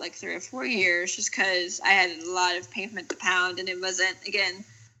until about like 3 or 4 years, just because I had a lot of pavement to pound, and it wasn't, again,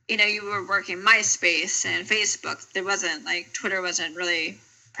 you were working MySpace and Facebook. There wasn't like, Twitter wasn't really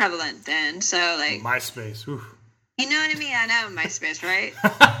prevalent then, so like MySpace. Oof. You know what I mean? I know MySpace, right?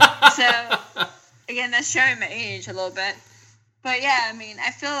 So again, that's showing my age a little bit, but yeah, I mean,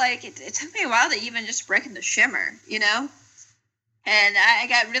 I feel like it took me a while to even just break into Shimmer, and I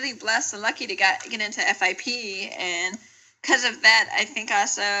got really blessed and lucky to get into FIP, and because of that, I think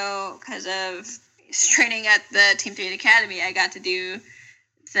also because of training at the Team 3 Academy, I got to do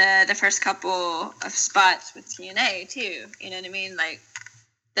the first couple of spots with TNA too. You know what I mean? Like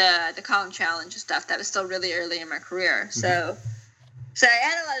the Kong Challenge and stuff. That was still really early in my career. So I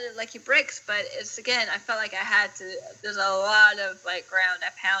had a lot of lucky breaks, but it's, again, I felt like there's a lot of like ground I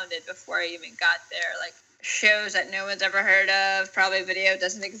pounded before I even got there. Like shows that no one's ever heard of, probably video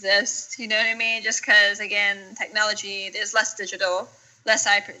doesn't exist. You know what I mean? Just because, again, technology, there's less digital,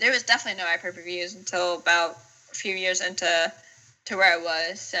 there was definitely no iPay-per-views until about a few years into where I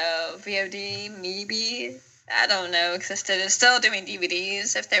was. So VOD, maybe, I don't know, existed. It's still doing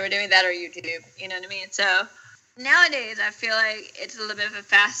DVDs if they were doing that, or YouTube. You know what I mean? So nowadays, I feel like it's a little bit of a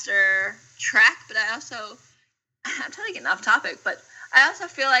faster track, but I'm totally getting off topic, but I also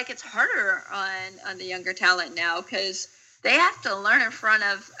feel like it's harder on the younger talent now, because they have to learn in front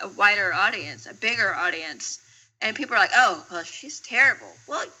of a wider audience, a bigger audience. And people are like, oh, well, she's terrible.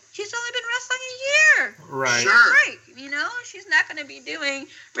 Well, she's only been wrestling a year. Right. Sure. She's not going to be doing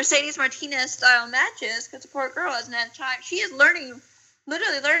Mercedes Martinez style matches, because the poor girl hasn't had time. She is literally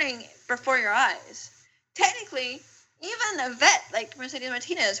learning before your eyes. Technically, even a vet like Mercedes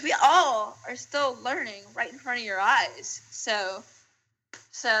Martinez, we all are still learning right in front of your eyes. So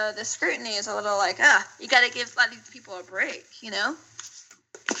the scrutiny is a little like, you got to give a lot of these people a break, Yeah,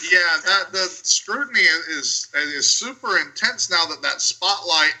 the scrutiny is super intense now that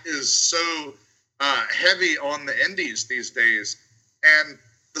spotlight is so heavy on the indies these days. And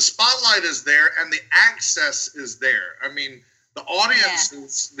the spotlight is there, and the access is there. I mean, the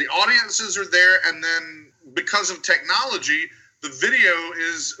audiences are there, and then because of technology, the video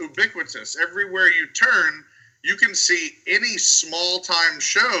is ubiquitous. Everywhere you turn, you can see any small-time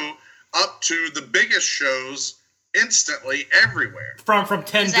show up to the biggest shows instantly everywhere. From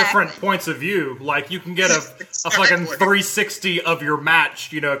 10 different points of view. Like, you can get a fucking 360 of your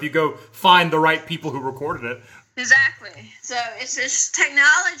match, if you go find the right people who recorded it. Exactly. So it's just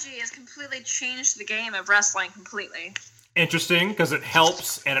technology has completely changed the game of wrestling completely. Interesting, because it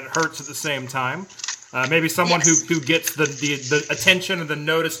helps and it hurts at the same time. Maybe someone who gets the attention and the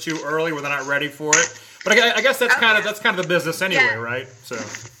notice too early when they're not ready for it. But I guess that's kind of the business anyway, right? So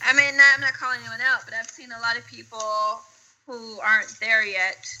I mean, I'm not calling anyone out, but I've seen a lot of people who aren't there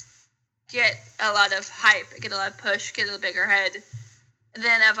yet get a lot of hype, get a lot of push, get a bigger head. And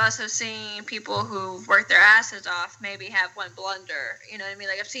then I've also seen people who work their asses off maybe have one blunder. You know what I mean?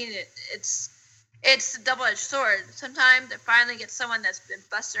 Like, I've seen it. It's a double-edged sword. Sometimes they finally get someone that's been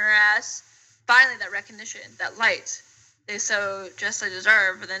busting her ass, finally that recognition, that light they so justly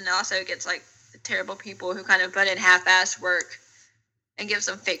deserve, but then also it gets like the terrible people who kind of put in half-ass work and give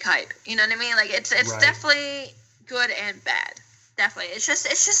some fake hype. You know what I mean? Like, it's right. Definitely good and bad. Definitely. It's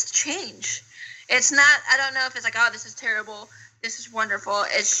just change. It's not, I don't know if it's like, oh, this is terrible, this is wonderful.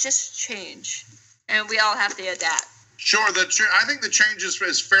 It's just change. and we all have to adapt. Sure, I think the change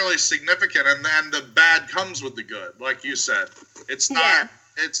is fairly significant, and the bad comes with the good, like you said. It's not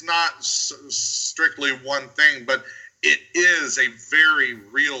strictly one thing, but it is a very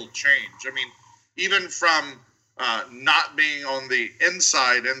real change. I mean, even from not being on the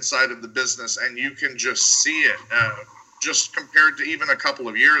inside of the business, and you can just see it, just compared to even a couple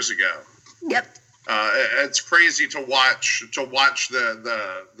of years ago. Yep. It's crazy to watch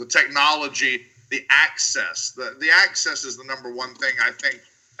the technology. The access, the access is the number one thing, I think,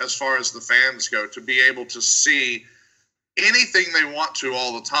 as far as the fans go, to be able to see anything they want to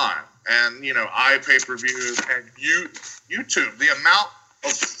all the time. And, iPay-per-views and YouTube, the amount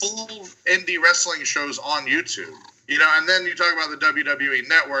of full indie wrestling shows on YouTube, and then you talk about the WWE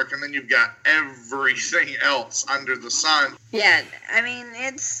Network, and then you've got everything else under the sun. Yeah, I mean,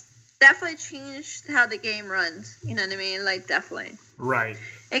 it's definitely changed how the game runs, you know what I mean? Like, definitely. Right.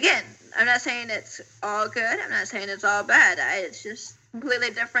 Again, I'm not saying it's all good. I'm not saying it's all bad. It's just completely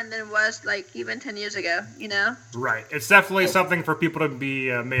different than it was, like, even 10 years ago, Right. It's definitely something for people to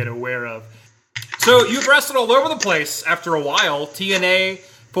be made aware of. So you've wrestled all over the place after a while. TNA,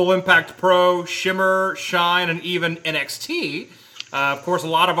 Full Impact Pro, Shimmer, Shine, and even NXT. Of course, a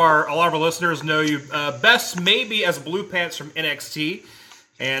lot of our listeners know you best maybe as Blue Pants from NXT.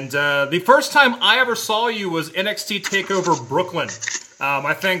 And the first time I ever saw you was NXT TakeOver Brooklyn.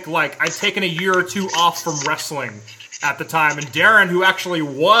 I think I'd taken a year or two off from wrestling at the time, and Daryn, who actually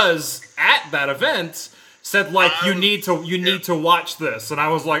was at that event, said you need to watch this, and I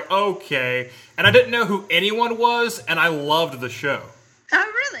was like, okay, and I didn't know who anyone was, and I loved the show.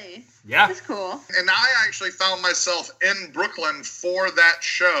 Oh, really? Yeah, that's cool. And I actually found myself in Brooklyn for that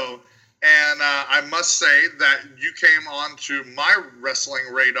show. And I must say that you came onto my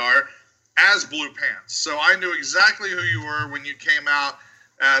wrestling radar as Blue Pants. So I knew exactly who you were when you came out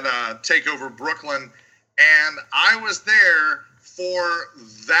at TakeOver Brooklyn. And I was there for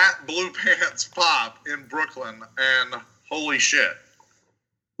that Blue Pants pop in Brooklyn. And holy shit.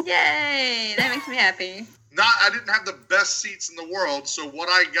 Yay! That makes me happy. I didn't have the best seats in the world. So what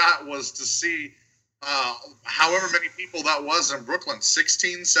I got was to see however many people that was in Brooklyn,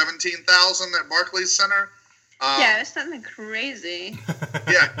 16,000, 17,000 at Barclays Center. Yeah, it was something crazy.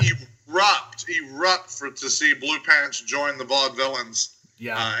 Yeah, erupt to see Blue Pants join the Vaudevillains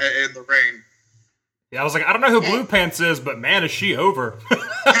in the ring. Yeah, I was like, I don't know who Blue Pants is, but man, is she over.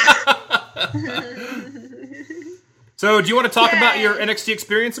 So, do you want to talk about your NXT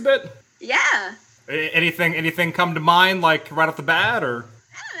experience a bit? Yeah. Anything come to mind, right off the bat, or?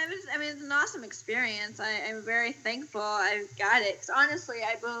 It's an awesome experience. I'm very thankful I got it. 'Cause honestly,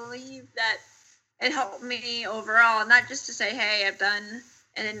 I believe that it helped me overall, not just to say, hey, I've done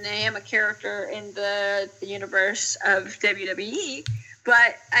and I am a character in the universe of WWE,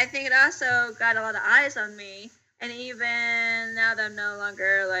 but I think it also got a lot of eyes on me. And even now that I'm no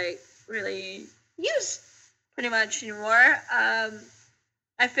longer really used pretty much anymore,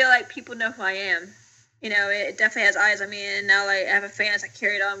 I feel like people know who I am. It definitely has eyes on me, and now I have a fans that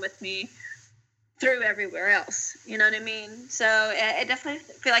carried on with me through everywhere else. You know what I mean? So I definitely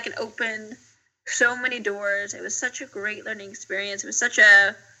feel like it opened so many doors. It was such a great learning experience. It was such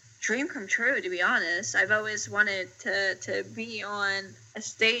a dream come true, to be honest. I've always wanted to be on a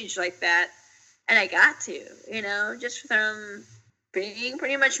stage like that, and I got to, just from being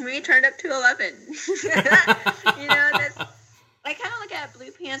pretty much me turned up to 11. I kind of look at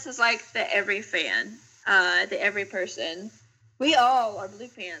Blue Pants as the every fan. The every person. We all are Blue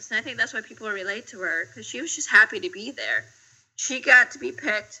Pants, and I think that's why people relate to her, because she was just happy to be there. She got to be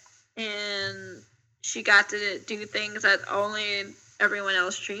picked, and she got to do things that only everyone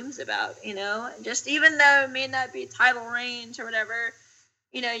else dreams about, just even though it may not be title reigns or whatever,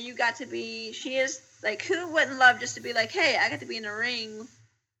 you got to be, she is who wouldn't love just to be hey, I got to be in the ring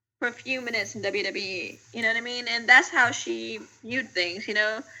for a few minutes in WWE, you know what I mean? And that's how she viewed things,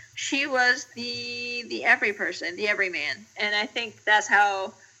 She was the every person, the every man. And I think that's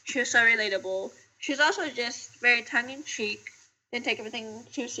how she was so relatable. She was also just very tongue-in-cheek, didn't take everything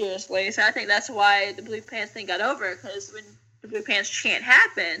too seriously. So I think that's why the Blue Pants thing got over, because when the Blue Pants chant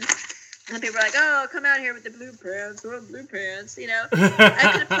happened, and people were like, oh, come out here with the Blue Pants, we're Blue Pants,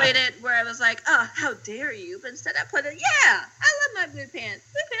 I could have played it where I was like, oh, how dare you? But instead I put it, yeah, I love my Blue Pants.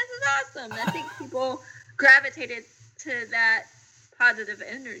 Blue Pants is awesome. And I think people gravitated to that positive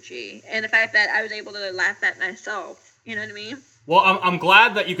energy, and the fact that I was able to laugh at myself, you know what I mean? Well, I'm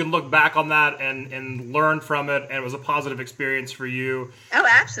glad that you can look back on that and learn from it, and it was a positive experience for you. Oh,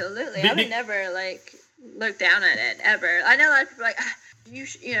 absolutely. I would never look down at it ever. I know a lot of people are like,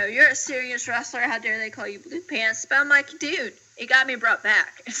 you're a serious wrestler, how dare they call you Blue Pants? But I'm like, dude, it got me brought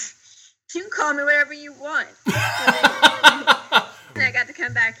back. you can call me whatever you want. And I got to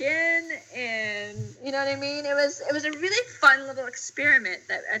come back in, and you know what I mean? It was a really fun little experiment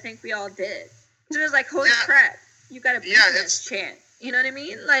that I think we all did. It was like, holy crap, you got a blue pants chant. You know what I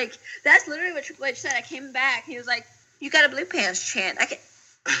mean? Like, that's literally what Triple H said. I came back, he was like, you got a blue pants chant.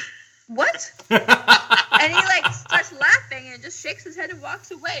 What? And he like starts laughing and just shakes his head and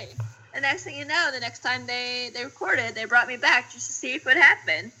walks away. And next thing you know, the next time they recorded, they brought me back just to see if it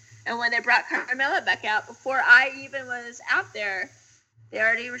happened. And when they brought Carmella back out, before I even was out there, they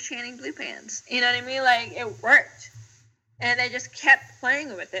already were chanting blue pants. You know what I mean? Like, it worked. And they just kept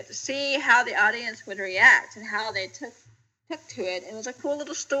playing with it to see how the audience would react and how they took to it. It was a cool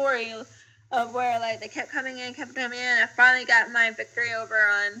little story of where, like, they kept coming in. I finally got my victory over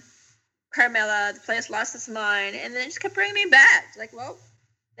on Carmella. The place lost its mind. And then it just kept bringing me back. It's like, well,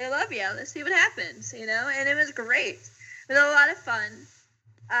 they love you. Let's see what happens, you know? And it was great. It was a lot of fun.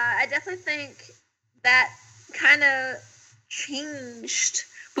 I definitely think that kind of changed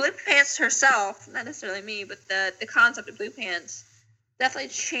Blue Pants herself, not necessarily me, but the concept of Blue Pants definitely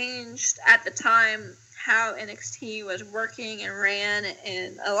changed at the time how NXT was working and ran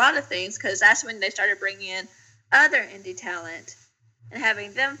and a lot of things, because that's when they started bringing in other indie talent and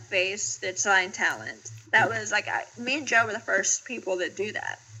having them face the signed talent. That was like, me and Joe were the first people that do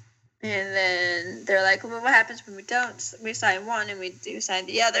that. And then they're like, well, what happens when we sign one and we do sign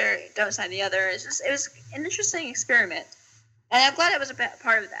the other, don't sign the other? It was an interesting experiment. And I'm glad I was a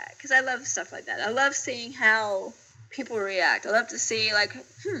part of that, because I love stuff like that. I love seeing how people react. I love to see, like,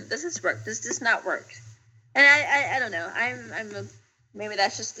 does this work? Does this not work? And I don't know. Maybe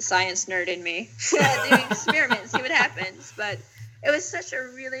that's just the science nerd in me. Doing experiments, see what happens. But it was such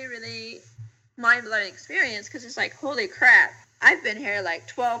a really, really mind-blowing experience, because it's like, holy crap. I've been here like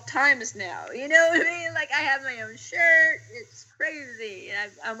 12 times now. You know what I mean? Like, I have my own shirt. It's crazy.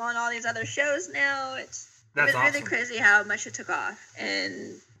 And I'm on all these other shows now. It's awesome. Really crazy how much it took off.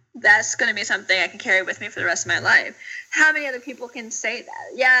 And that's going to be something I can carry with me for the rest of my life. How many other people can say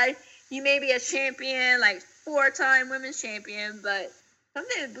that? Yeah, you may be a champion, like 4-time women's champion, but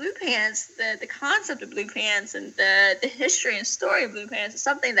something with Blue Pants, the concept of Blue Pants and the history and story of Blue Pants is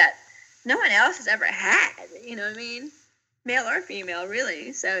something that no one else has ever had. You know what I mean? Male or female,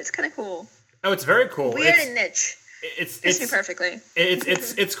 really. So it's kind of cool. Oh, it's very cool. Weird and niche. Fits me perfectly.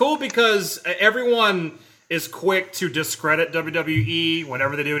 It's cool because everyone is quick to discredit WWE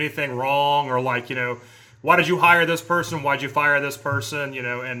whenever they do anything wrong, or like, you know, why did you hire this person? Why'd you fire this person? You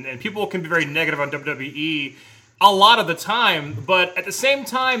know, and people can be very negative on WWE a lot of the time, but at the same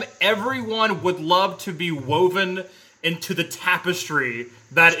time, everyone would love to be woven into the tapestry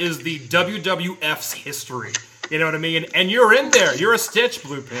that is the WWF's history. You know what I mean? And you're in there. You're a Stitch,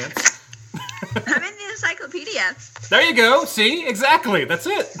 Blue Pants. I'm in the encyclopedia. There you go. See? Exactly. That's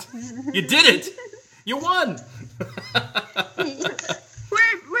it. You did it. You won. We're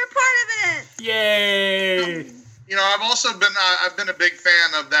part of it. Yay. You know, I've been a big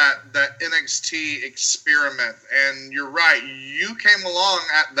fan of that NXT experiment. And you're right. You came along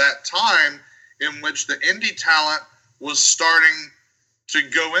at that time in which the indie talent was starting to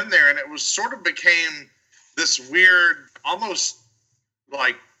go in there, and it was sort of became this weird, almost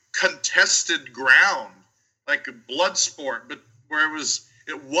like contested ground, like a blood sport, but where it was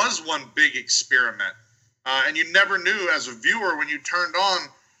one big experiment. And you never knew as a viewer when you turned on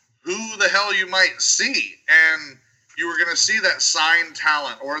who the hell you might see. And you were going to see that signed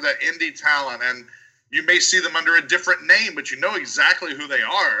talent or that indie talent, and you may see them under a different name, but you know exactly who they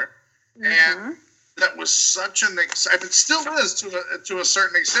are. Mm-hmm. And that was such an exciting, it still is to a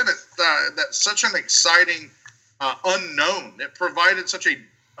certain extent, that's such an exciting unknown. It provided such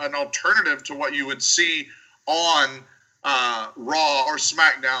an alternative to what you would see on Raw or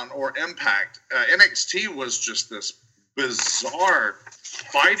SmackDown or Impact. NXT was just this bizarre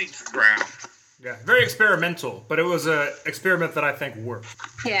fighting ground. Yeah, very experimental, but it was an experiment that I think worked.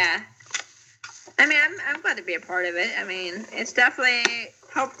 Yeah. I mean, I'm glad to be a part of it. I mean, it's definitely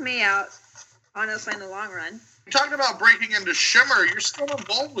helped me out, honestly, in the long run. You're talking about breaking into Shimmer. You're still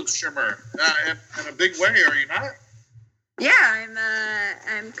involved with Shimmer in a big way, are you not? Yeah,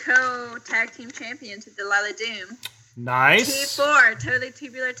 I'm co-tag team champion to Delilah Doom. Nice. T4, totally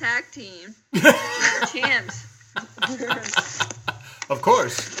tubular tag team. We're the champs. Of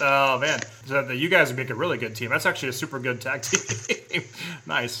course. Oh, man. So you guys would make a really good team. That's actually a super good tag team.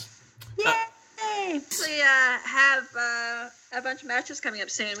 Nice. Yay! We have a bunch of matches coming up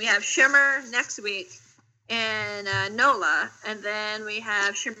soon. We have Shimmer next week and NOLA, and then we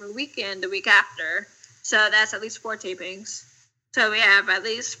have Shimmer Weekend the week after. So that's at least 4 tapings. So we have at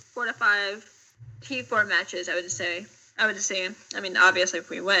least 4 to 5 T4 matches, I would say. I would assume. I mean, obviously if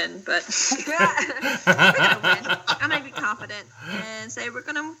we win, but we're gonna win. I'm gonna be confident and say we're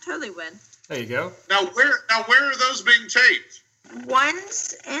gonna totally win. There you go. Now where are those being taped?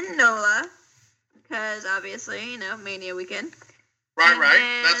 One's in NOLA, because obviously, Mania weekend. Right.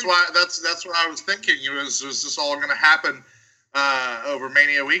 Then, That's what I was thinking. Was this all going to happen over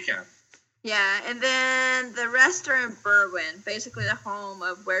Mania weekend? Yeah, and then the rest are in Berwyn, basically the home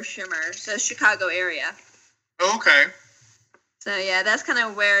of where Shimmer, so Chicago area. Okay. So yeah, that's kind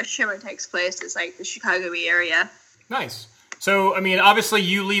of where Shimmer takes place. It's like the Chicago area. Nice. So, I mean, obviously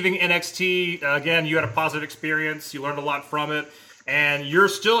you leaving NXT, again, you had a positive experience. You learned a lot from it. And you're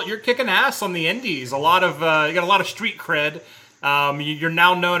kicking ass on the indies. You got a lot of street cred. You're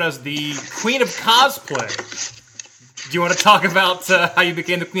now known as the Queen of Cosplay. Do you want to talk about how you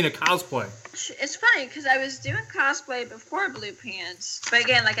became the Queen of Cosplay? It's funny, because I was doing cosplay before Blue Pants. But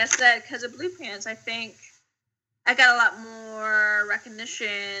again, like I said, because of Blue Pants, I think I got a lot more recognition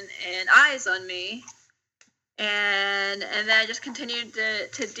and eyes on me. And then I just continued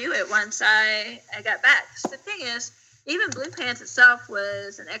to do it once I got back. So the thing is, even Blue Pants itself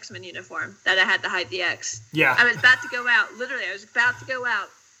was an X-Men uniform that I had to hide the X. Yeah. I was about to go out. Literally, I was about to go out.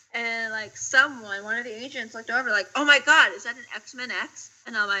 And, like, one of the agents looked over, like, oh, my God, is that an X-Men X?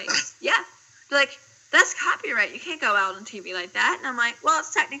 And I'm like, yeah. They're like, that's copyright. You can't go out on TV like that. And I'm like, well,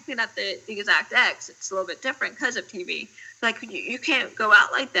 it's technically not the exact X. It's a little bit different because of TV. They're like, you can't go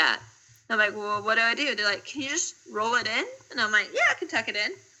out like that. And I'm like, well, what do I do? They're like, can you just roll it in? And I'm like, yeah, I can tuck it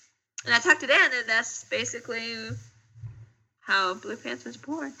in. And I tucked it in, and that's basically how Blue Pants was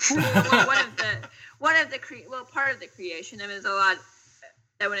born. Part of the creation. I mean, there's a lot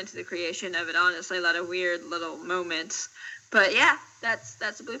that went into the creation of it, honestly, a lot of weird little moments. But yeah, that's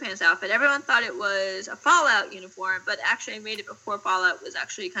the Blue Pants outfit. Everyone thought it was a Fallout uniform, but actually I made it before Fallout was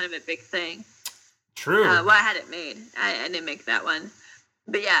actually kind of a big thing. True. I had it made. I didn't make that one.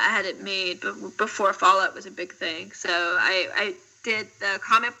 But yeah, I had it made before Fallout was a big thing. So I did the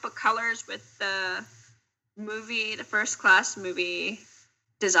comic book colors with the First Class movie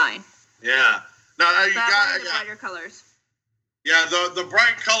design. Yeah. Now you got the brighter colors. Yeah, the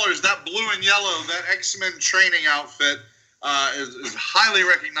bright colors, that blue and yellow, that X-Men training outfit is highly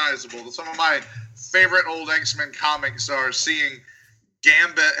recognizable. Some of my favorite old X-Men comics are seeing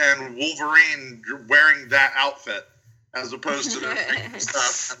Gambit and Wolverine wearing that outfit as opposed to their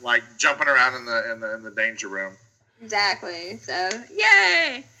stuff and like jumping around in the danger room. Exactly. So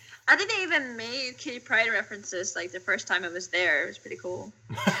yay! I didn't even make Kitty Pryde references like the first time I was there. It was pretty cool.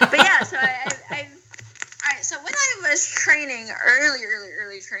 But yeah, so so when I was training,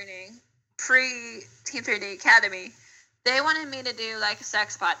 early training, pre-Team 3D Academy, they wanted me to do like a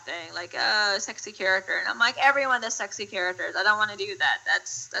sex bot thing, like a sexy character. And I'm like, everyone does sexy characters. I don't want to do that.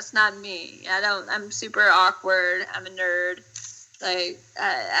 That's not me. I'm super awkward. I'm a nerd. Like,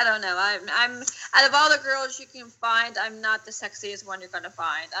 I don't know. I'm out of all the girls you can find, I'm not the sexiest one you're going to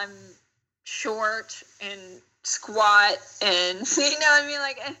find. I'm short and squat and, you know what I mean?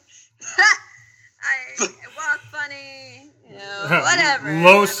 Like, I walk funny, you know, whatever.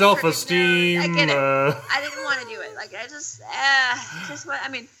 Low self-esteem. I get it. I didn't want to do it. Like,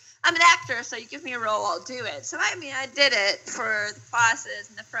 I'm an actor, so you give me a role, I'll do it. So, I did it for the classes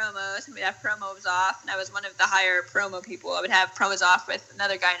and the promos, and we'd have promos off, and I was one of the higher promo people. I would have promos off with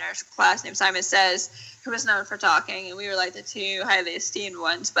another guy in our class named Simon Says, who was known for talking, and we were like the two highly esteemed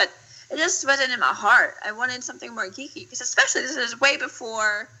ones. But it just wasn't in my heart. I wanted something more geeky, because especially this is way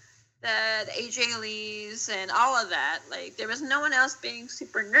before the AJ Lees and all of that. Like, there was no one else being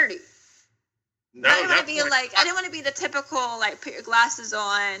super nerdy. No, I didn't want to be the typical, like, put your glasses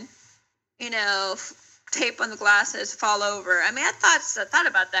on, you know, tape on the glasses, fall over. I mean, I thought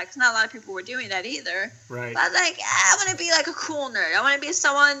about that because not a lot of people were doing that either. Right. But like, I want to be like a cool nerd. I want to be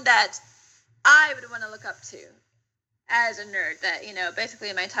someone that I would want to look up to as a nerd. That, you know,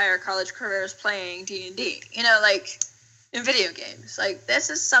 basically my entire college career is playing D&D. You know, like in video games. Like, this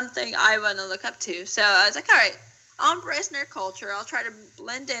is something I want to look up to. So I was like, all right, I'll embrace nerd culture. I'll try to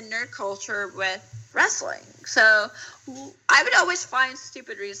blend in nerd culture with wrestling. So I would always find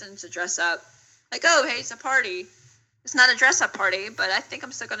stupid reasons to dress up. Like, oh, hey, it's a party. It's not a dress-up party, but I think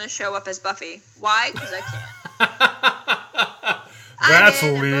I'm still going to show up as Buffy. Why? Because I can. That's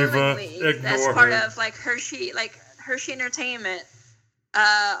Leva. Ignore That's part of, like, Hershey Entertainment.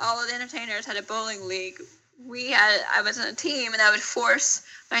 All of the entertainers had a bowling league. I was on a team, and I would force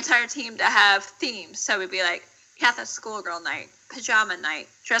my entire team to have themes. So we'd be like, Catholic schoolgirl night, pajama night,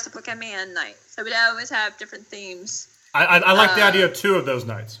 dress up like a man night. So we'd always have different themes. I like the idea of 2 of those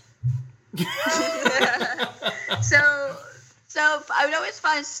nights. So I would always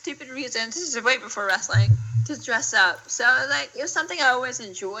find stupid reasons. This is way before wrestling. to dress up. So like it was something I always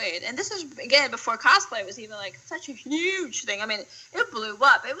enjoyed. And this was again before cosplay was even like such a huge thing. I mean, it blew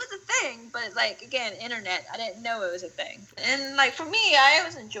up. It was a thing, but like again, internet, I didn't know it was a thing. And like for me, I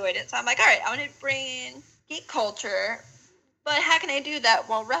always enjoyed it. So I'm like, all right, I want to bring in geek culture, but how can I do that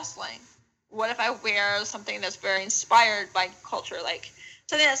while wrestling? What if I wear something that's very inspired by culture, like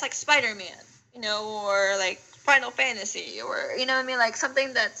something that's like Spider-Man, you know, or like Final Fantasy, or you know what I mean, like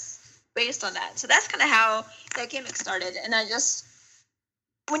something that's based on that. So that's kind of how that gimmick started. And I just,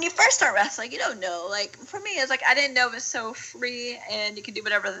 when you first start wrestling, you don't know. Like for me, it's like I didn't know it was so free and you can do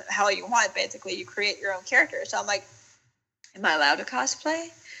whatever the hell you want. Basically, you create your own character. So I'm like, am I allowed to cosplay?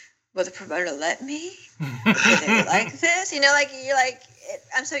 Will the promoter let me? Do they like this? You know, like you're like,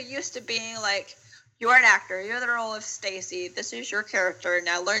 I'm so used to being like, you're an actor. You're the role of Stacy. This is your character.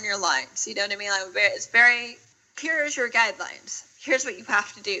 Now learn your lines. You know what I mean? Like it's very, here's your guidelines. Here's what you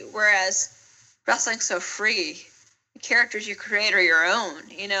have to do. Whereas wrestling's so free. The characters you create are your own.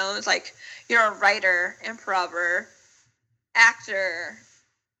 You know, it's like you're a writer, improver, actor,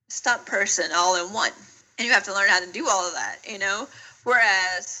 stunt person all in one. And you have to learn how to do all of that, you know?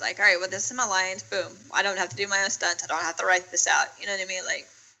 Whereas, like, all right, well, this is my lines. Boom. I don't have to do my own stunts. I don't have to write this out. You know what I mean? Like,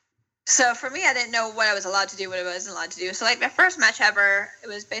 so for me, I didn't know what I was allowed to do, what I wasn't allowed to do. So, like, my first match ever, it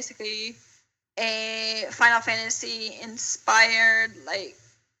was basically a Final Fantasy inspired like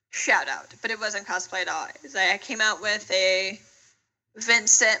shout out, but it wasn't cosplay at all. It was like I came out with a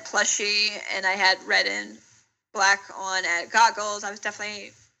Vincent plushie and I had red and black on at goggles. I was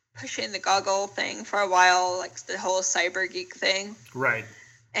definitely pushing the goggle thing for a while, like the whole cyber geek thing. Right.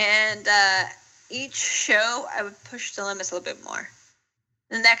 And each show I would push the limits a little bit more.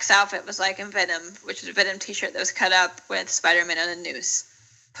 The next outfit was like in Venom, which is a Venom t-shirt that was cut up with Spider-Man on a noose.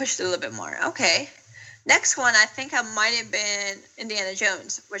 Pushed it a little bit more. Okay. Next one, I think I might have been Indiana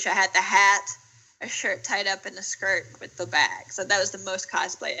Jones, which I had the hat, a shirt tied up in a skirt with the bag. So that was the most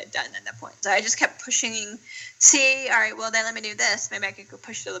cosplay I'd done at that point. So I just kept pushing, see, all right, well, then let me do this. Maybe I could go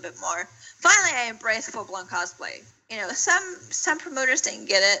push it a little bit more. Finally, I embraced full-blown cosplay. You know, some promoters didn't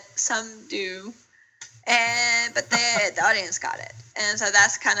get it. Some do. But the audience got it. And so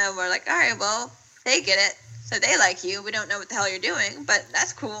that's kind of where like, all right, well, they get it. So they like you. We don't know what the hell you're doing, but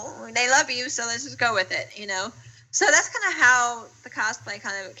that's cool. They love you, so let's just go with it, you know? So that's kind of how the cosplay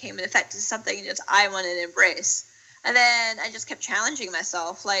kind of came in effect. It's something just I wanted to embrace. And then I just kept challenging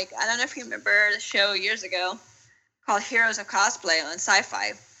myself. Like, I don't know if you remember the show years ago called Heroes of Cosplay on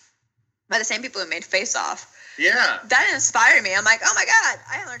Sci-Fi by the same people who made Face Off. Yeah. That inspired me. I'm like, oh my God,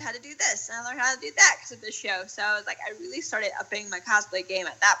 I learned how to do this, and I learned how to do that because of this show. So I was like, I really started upping my cosplay game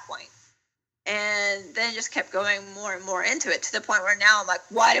at that point. And then just kept going more and more into it to the point where now I'm like,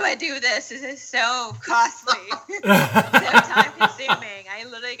 why do I do this? This is so costly. So time consuming. I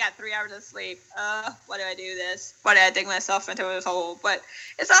literally got 3 hours of sleep. Why do I do this? Why do I dig myself into this hole? But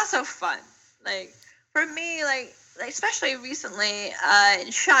it's also fun. Like, for me, like especially recently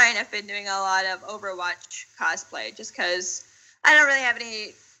in Shine, I've been doing a lot of Overwatch cosplay just because I don't really have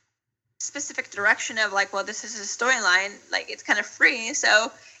any specific direction of like, well, this is a storyline. Like, it's kind of free,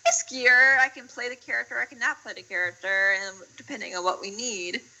 so it's gear. I can play the character, I cannot play the character, and depending on what we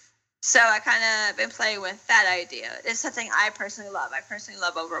need. So I kind of been playing with that idea. It's something I personally love. I personally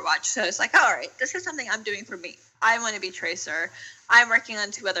love Overwatch. So it's like, all right, this is something I'm doing for me. I want to be Tracer. I'm working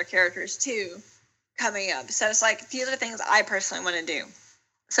on 2 other characters too coming up. So it's like, these are things I personally want to do.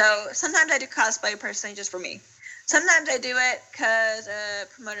 So sometimes I do cosplay personally just for me. Sometimes I do it because a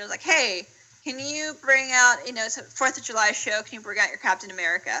promoter is like, hey, can you bring out, you know, it's a 4th of July show. Can you bring out your Captain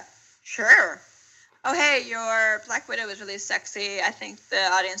America? Sure. Oh, hey, your Black Widow was really sexy. I think the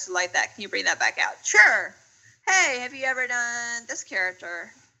audience would like that. Can you bring that back out? Sure. Hey, have you ever done this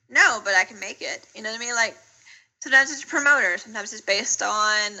character? No, but I can make it. You know what I mean? Like, sometimes it's a promoter. Sometimes it's based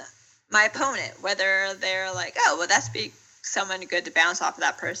on my opponent, whether they're like, oh, well, that's be someone good to bounce off of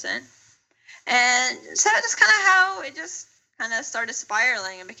that person. And so that's kind of how it just kind of started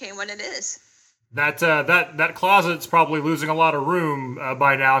spiraling and became what it is. That closet's probably losing a lot of room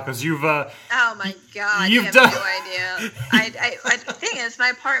by now because you've. Oh my God! You've you have done. No idea. The thing is, my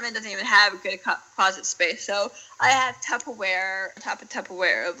apartment doesn't even have a good closet space, so I have Tupperware on top of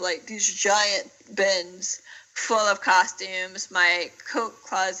Tupperware of like these giant bins full of costumes. My coat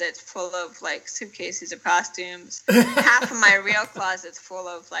closet's full of like suitcases of costumes. Half of my real closet's full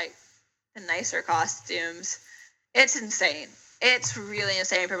of like the nicer costumes. It's insane. It's really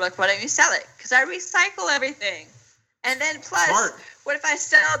insane. People are like, why don't you sell it? Because I recycle everything. And then plus, Smart. What if I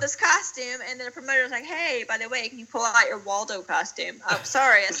sell this costume and then the promoter's like, hey, by the way, can you pull out your Waldo costume? Oh,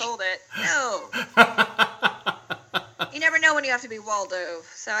 sorry, I sold it. No. You never know when you have to be Waldo,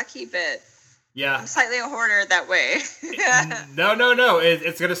 so I keep it. Yeah. I'm slightly a hoarder that way. No.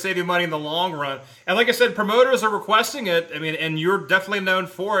 It's going to save you money in the long run. And like I said, promoters are requesting it. I mean, and you're definitely known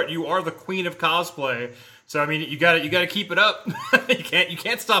for it. You are the queen of cosplay. So I mean, you got to keep it up. you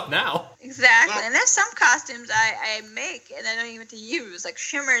can't stop now. Exactly. And there's some costumes I make and I don't even get to use. Like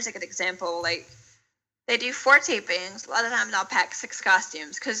Shimmer is a good example. Like they do 4 tapings. A lot of times I'll pack 6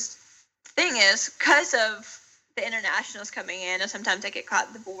 costumes because the thing is, because of the internationals coming in, and sometimes I get caught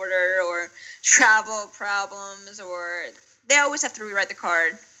at the border or travel problems, or they always have to rewrite the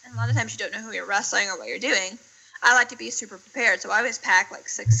card. And a lot of times you don't know who you're wrestling or what you're doing. I like to be super prepared, so I always pack like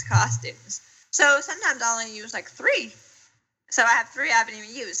 6 costumes. So sometimes I'll only use like 3. So I have 3 I haven't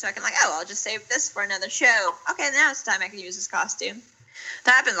even used. So I can like, I'll just save this for another show. Okay, now it's time I can use this costume.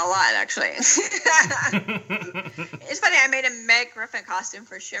 That happens a lot, actually. It's funny, I made a Meg Griffin costume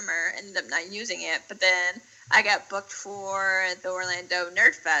for Shimmer, ended up not using it, but then I got booked for the Orlando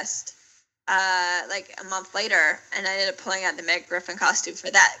Nerd Fest like a month later, and I ended up pulling out the Meg Griffin costume for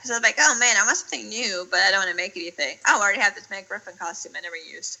that, because I was like, oh man, I want something new, but I don't want to make anything. Oh, I already have this Meg Griffin costume I never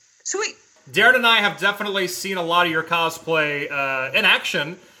used. Sweet. Daryn and I have definitely seen a lot of your cosplay in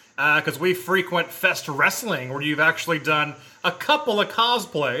action, because we frequent Fest Wrestling, where you've actually done a couple of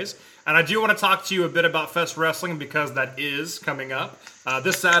cosplays. And I do want to talk to you a bit about Fest Wrestling, because that is coming up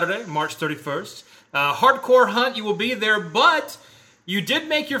this Saturday, March 31st. Hardcore Hunt, you will be there, but you did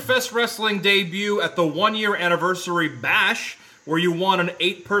make your Fest Wrestling debut at the 1-year anniversary bash, where you won an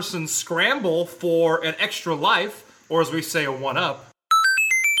 8-person scramble for an extra life, or as we say, a 1-up.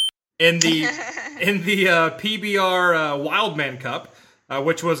 In the PBR Wildman Cup,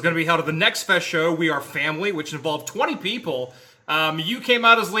 which was going to be held at the next Fest show, We Are Family, which involved 20 people. You came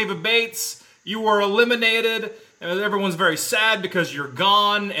out as Leva Bates. You were eliminated. Everyone's very sad because you're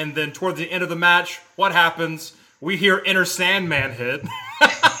gone. And then toward the end of the match, what happens? We hear Inner Sandman hit.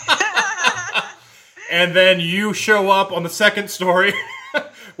 And then you show up on the second story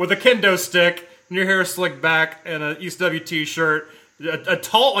with a kendo stick, and your hair slicked back, and an ECW t-shirt. A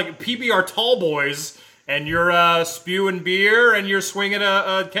tall, like PBR Tall Boys, and you're spewing beer, and you're swinging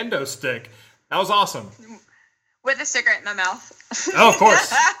a kendo stick. That was awesome. With a cigarette in my mouth. Oh, of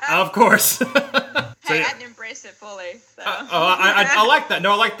course. Of course. Hey, I didn't embrace it fully. So. I like that.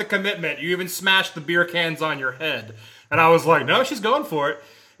 No, I like the commitment. You even smashed the beer cans on your head. And I was like, no, she's going for it.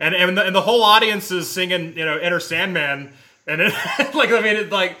 And the whole audience is singing, Inner Sandman. And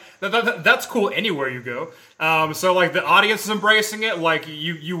that's cool anywhere you go. So like the audience is embracing it, like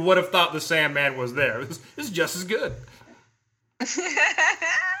you would have thought the Sandman was there. This is just as good.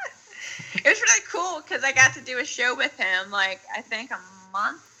 It was really cool because I got to do a show with him, like I think a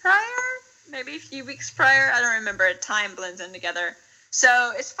month prior, maybe a few weeks prior. I don't remember. Time blends in together.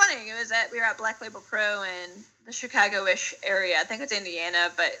 So it's funny. We were at Black Label Pro in the Chicago-ish area. I think it's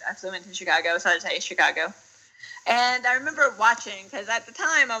Indiana, but I flew into Chicago, so I had to say Chicago. And I remember watching, because at the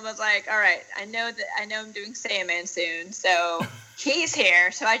time I was like, all right, I know I'm doing Sandman soon, so he's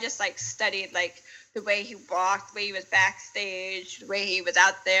here. So I just like studied like the way he walked, the way he was backstage, the way he was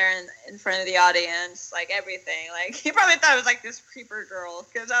out there in front of the audience, like everything. Like he probably thought I was like this creeper girl,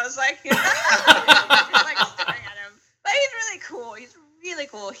 because I was like, like staring at him. But he's really cool. He's really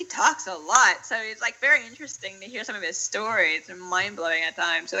cool. He talks a lot, so it's like very interesting to hear some of his stories, and mind blowing at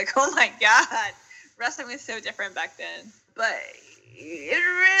times. So like, oh my god. Wrestling was so different back then, but it's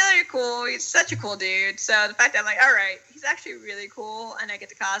really cool. He's such a cool dude. So the fact that I'm like, all right, he's actually really cool, and I get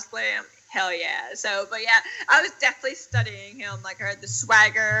to cosplay him, hell yeah. So, but yeah, I was definitely studying him. Like I heard the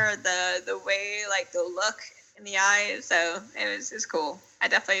swagger, the way, like the look in the eyes. So it was cool. I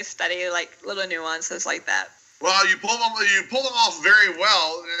definitely study like little nuances like that. Well, you pulled them off very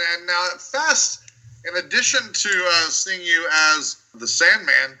well. And now at Fest, in addition to seeing you as the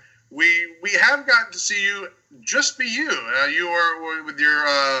Sandman, we have gotten to see you just be you. You were with your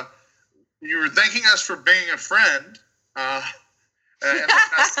you were thanking us for being a friend in the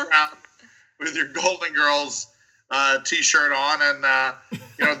past round with your Golden Girls T-shirt on, and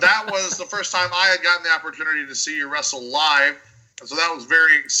that was the first time I had gotten the opportunity to see you wrestle live, and so that was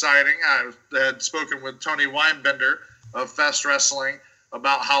very exciting. I had spoken with Tony Weinbender of Fest Wrestling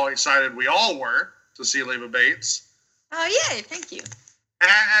about how excited we all were to see Leva Bates. Oh yay! Thank you.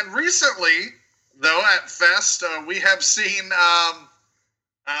 And recently, though, at Fest, we have seen, I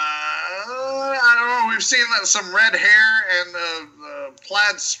don't know, we've seen some red hair and a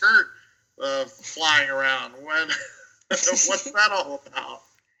plaid skirt flying around. What's that all about?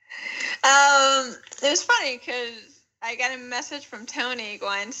 It was funny because I got a message from Tony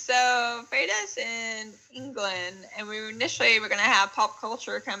going, so Freda's in England, and we initially were going to have Pop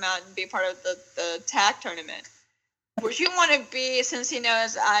Culture come out and be part of the tag tournament. Would you want to be, since he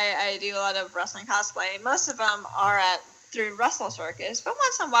knows I do a lot of wrestling cosplay, most of them are through Wrestle Circus, but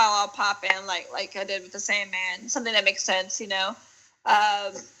once in a while I'll pop in like I did with the Sandman, something that makes sense, you know.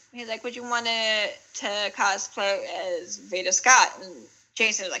 He's like, would you want to cosplay as Veda Scott? And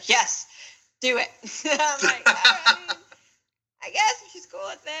Jason was like, yes, do it. I'm like, all right, I guess she's cool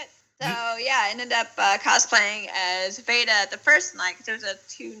with it. So yeah, I ended up cosplaying as Veda the first night, because there was a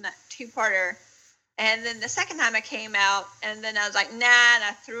two-parter. And then the second time I came out, and then I was like, nah, and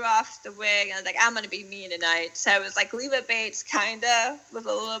I threw off the wig, and I was like, I'm going to be me tonight. So it was like Leva Bates, kind of, with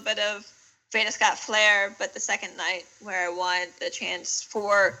a little bit of Veda Scott flair, but the second night where I won the chance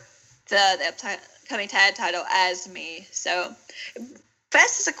for the upcoming tag title as me. So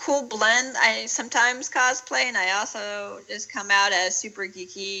Fest is a cool blend. I sometimes cosplay, and I also just come out as super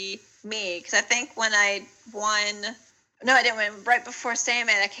geeky me, because I think when I won... No, I didn't win. Right before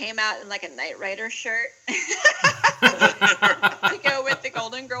Sandman, I came out in like a Knight Rider shirt to go with the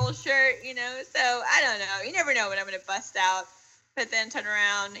Golden Girls shirt, you know. So I don't know. You never know when I'm going to bust out. But then turn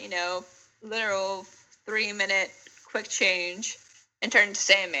around, you know, literal 3-minute quick change and turn into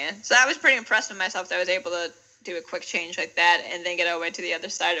Sandman. So I was pretty impressed with myself that I was able to do a quick change like that and then get all the way to the other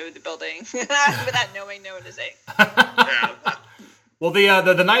side of the building without knowing no one to say. Yeah. Well,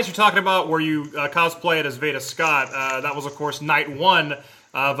 the nights you're talking about where you cosplayed as Veda Scott, that was, of course, night 1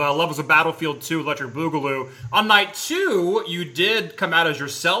 of Levels of Battlefield 2 Electric Boogaloo. On night 2, you did come out as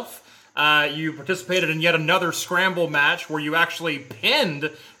yourself. You participated in yet another scramble match where you actually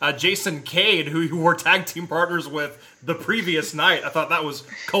pinned Jason Cade, who you were tag team partners with the previous night. I thought that was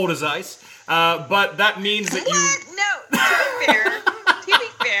cold as ice. But that means that you... No, to be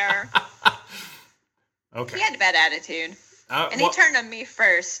fair. Okay. He had a bad attitude. And he turned on me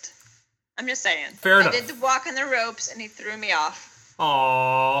first. I'm just saying. Fair enough. I did the walk on the ropes, and he threw me off.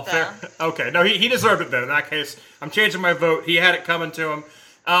 Aww. So. Okay. No, he deserved it then. In that case, I'm changing my vote. He had it coming to him.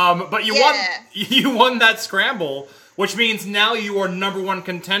 But you won. You won that scramble, which means now you are #1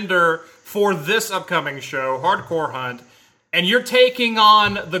 contender for this upcoming show, Hardcore Hunt, and you're taking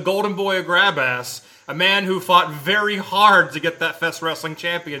on the Golden Boy of Grabass, a man who fought very hard to get that Fest Wrestling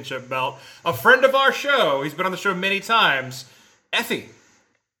Championship belt. A friend of our show. He's been on the show many times. Effy.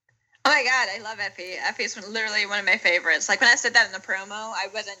 Oh my god, I love Effy. Effy's literally one of my favorites. Like, when I said that in the promo, I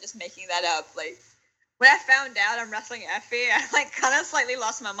wasn't just making that up. Like, when I found out I'm wrestling Effy, I, like, kind of slightly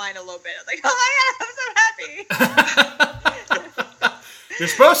lost my mind a little bit. I was like, oh my god, I'm so happy. You're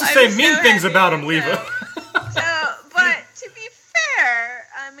supposed to say mean things about him, Leva. But to be fair,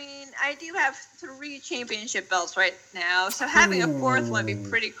 I mean, I do have 3 championship belts right now, so having a 4th one would be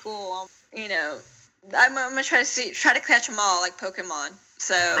pretty cool. You know, I'm gonna try to catch them all like Pokemon.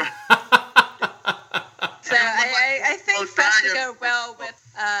 So, I think Fest would go well with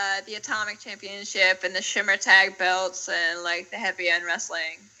the Atomic Championship and the Shimmer Tag belts and like the Heavy End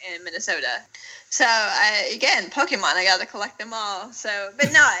Wrestling in Minnesota. So, again, Pokemon, I gotta collect them all. So,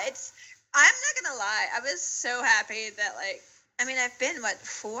 but no, I'm not gonna lie, I was so happy that, like, I mean, I've been,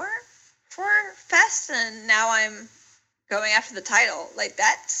 4 Fests, and now I'm going after the title. Like,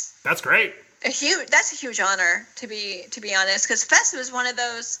 that's great. That's a huge honor, to be honest, because Fest was one of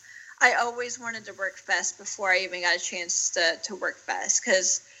those, I always wanted to work Fest before I even got a chance to work Fest,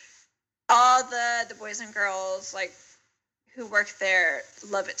 because all the boys and girls, like, who work there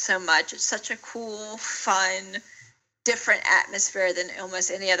love it so much. It's such a cool, fun, different atmosphere than almost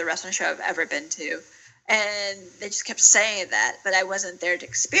any other wrestling show I've ever been to. And they just kept saying that, but I wasn't there to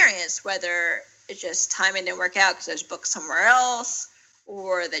experience, whether it just timing didn't work out because I was booked somewhere else,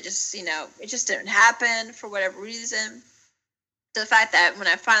 or they just, you know, it just didn't happen for whatever reason. The fact that when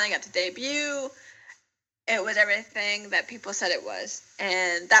I finally got to debut, it was everything that people said it was.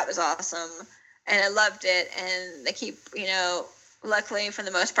 And that was awesome. And I loved it. And they keep, you know, luckily, for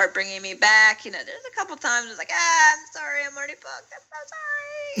the most part, bringing me back. You know, there's a couple times it's like, I'm sorry, I'm already booked. I'm so sorry.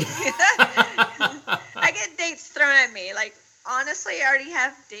 I get dates thrown at me. Like, honestly, I already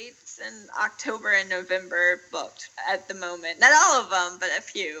have dates in October and November booked at the moment. Not all of them, but a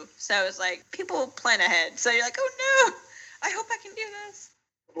few. So it's like, people plan ahead. So you're like, oh no, I hope I can do this.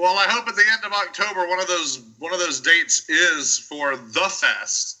 Well, I hope at the end of October, one of those dates is for the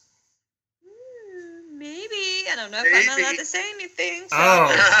Fest. Maybe. I don't know if I'm not allowed to say anything. So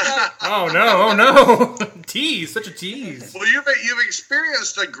Oh no. Tease. Such a tease. Well, you've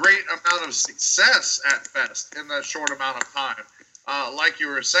experienced a great amount of success at Fest in that short amount of time. Like you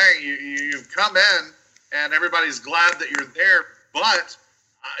were saying, you've come in, and everybody's glad that you're there, but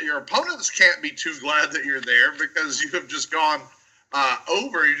your opponents can't be too glad that you're there because you have just gone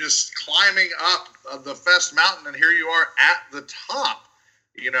over. You're just climbing up the Fest mountain, and here you are at the top.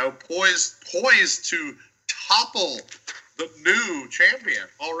 You know, poised to topple the new champion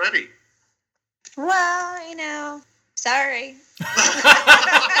already. Well, sorry.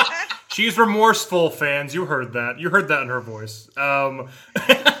 She's remorseful, fans. You heard that. You heard that in her voice.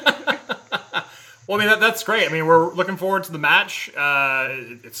 Well, I mean, that's great. I mean, we're looking forward to the match.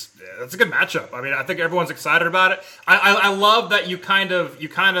 It's a good matchup. I mean, I think everyone's excited about it. I love that you kind of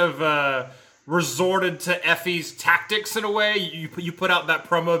resorted to Effy's tactics in a way. You put out that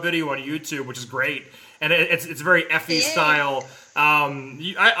promo video on YouTube, which is great, and it's very Effy style.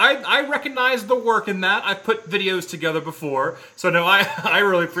 I recognize the work in that. I've put videos together before, so no, I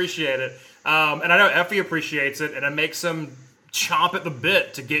really appreciate it. And I know Effy appreciates it, and it makes him chomp at the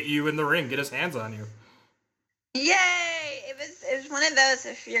bit to get you in the ring, get his hands on you. Yay! It was one of those,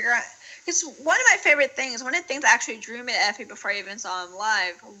 if you're... Because one of my favorite things, one of the things that actually drew me to Effy before I even saw him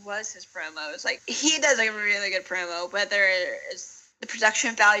live was his promos. Like, he does a really good promo, whether it's the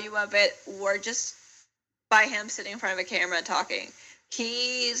production value of it or just by him sitting in front of a camera talking.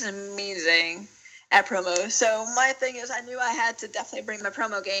 He's amazing at promos. So my thing is, I knew I had to definitely bring my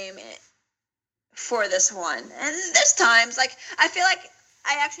promo game in for this one. And there's times, like, I feel like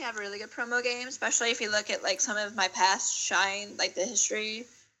I actually have a really good promo game, especially if you look at, like, some of my past shine, like, the history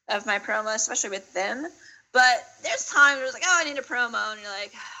of my promo, especially with them. But there's times where it's like, I need a promo, and you're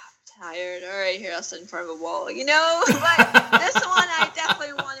like, I'm tired. All right, here, I'll sit in front of a wall, But this one, I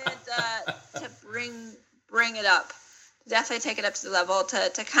definitely wanted to bring it up, to definitely take it up to the level,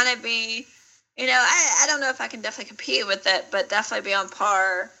 to kind of be, I don't know if I can definitely compete with it, but definitely be on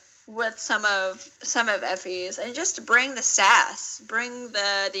par with some of Effy's, and just to bring the sass, bring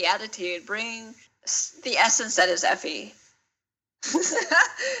the attitude, bring the essence that is Effy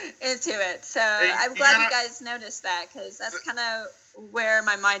into it. So I'm glad you guys noticed that, because that's kind of where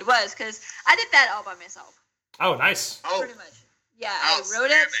my mind was, because I did that all by myself. Oh, nice. Pretty much. Yeah, I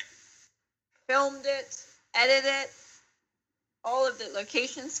wrote it, filmed it, edited it, all of the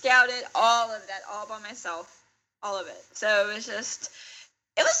location scouted, all of that, all by myself, all of it. So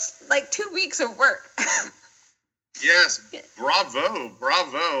it was like 2 weeks of work. Yes,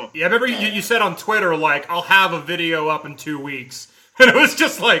 bravo. Yeah, I remember you said on Twitter, like, I'll have a video up in 2 weeks. And it was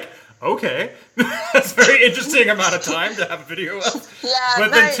just like, okay. That's a very interesting amount of time to have a video up. Yeah,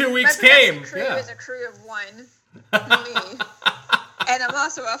 but then 2 weeks came. Crew was a crew of one. Me. And I'm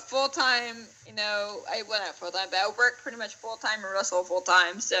also a full-time, I went out full-time, but I work pretty much full-time and wrestle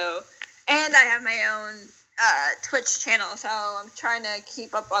full-time. So, and I have my own Twitch channel, so I'm trying to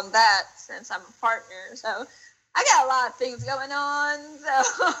keep up on that since I'm a partner. So I got a lot of things going on. So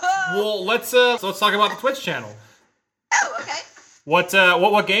well, let's talk about the Twitch channel. Oh, okay.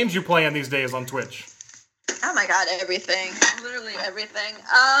 What games you playing these days on Twitch? Oh my God, everything, literally everything.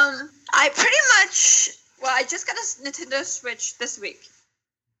 I pretty much. Well, I just got a Nintendo Switch this week.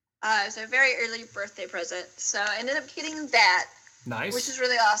 It's a very early birthday present, so I ended up getting that. Nice. Which is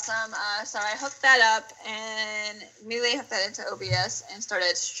really awesome. So I hooked that up and immediately hooked that into OBS and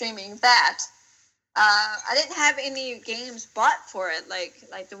started streaming that. I didn't have any games bought for it,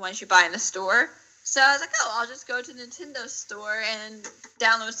 like the ones you buy in the store. So I was like, I'll just go to the Nintendo store and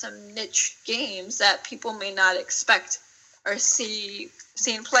download some niche games that people may not expect or seen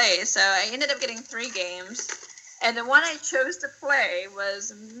play. So I ended up getting 3 games. And the one I chose to play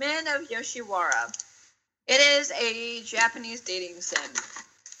was Men of Yoshiwara. It is a Japanese dating sim.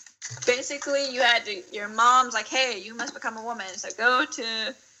 Basically, your mom's like, hey, you must become a woman. So go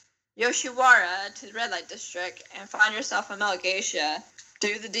to Yoshiwara, to the red light district, and find yourself a male geisha.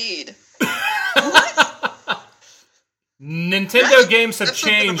 Do the deed. What? Nintendo games have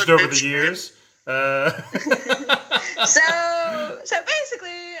changed over the years. So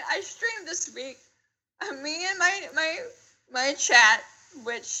basically, I streamed this week. Me and my chat,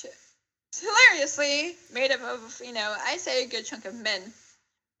 which hilariously made up of, I say a good chunk of men.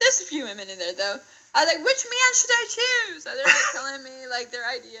 There's a few women in there, though. I was like, which man should I choose? So they're like telling me like their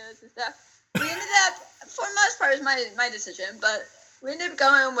ideas and stuff. We ended up, for the most part, it was my decision, but we ended up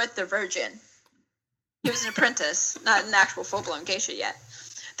going with the virgin. He was an apprentice, not an actual full-blown geisha yet.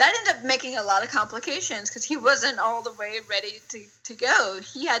 That ended up making a lot of complications because he wasn't all the way ready to go.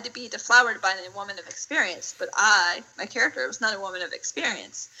 He had to be deflowered by a woman of experience, but my character, was not a woman of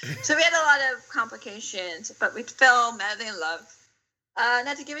experience. So we had a lot of complications, but we fell madly in love.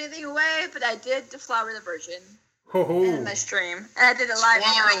 Not to give anything away, but I did deflower the virgin in my stream. And I did a live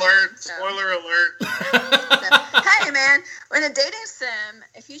Spoiler alert. So, hey, man, in a dating sim,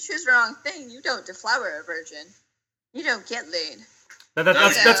 if you choose the wrong thing, you don't deflower a virgin. You don't get laid.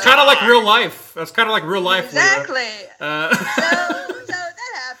 That's kind of like real life. That's kind of like real life. Exactly. So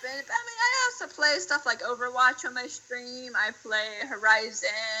that happened. But, I also play stuff like Overwatch on my stream. I play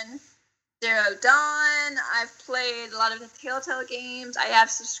Horizon. Zero Dawn. I've played a lot of the Telltale games. I have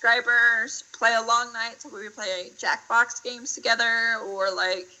subscribers. Play a long night, so we play Jackbox games together, or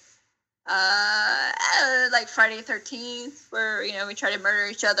like Friday the 13th, where we try to murder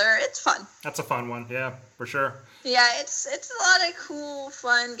each other. It's fun. That's a fun one, yeah, for sure. Yeah, it's a lot of cool,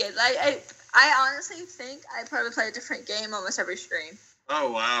 fun games. I honestly think I probably play a different game almost every stream.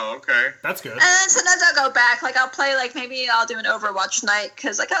 Oh, wow, okay. That's good. And then sometimes I'll go back, I'll play, maybe I'll do an Overwatch night,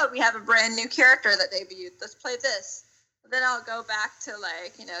 because, we have a brand new character that debuted, let's play this. Then I'll go back to,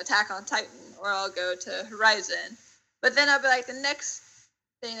 Attack on Titan, or I'll go to Horizon. But then I'll be the next,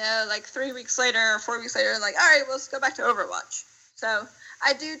 3 weeks later, or 4 weeks later, all right, well, let's go back to Overwatch. So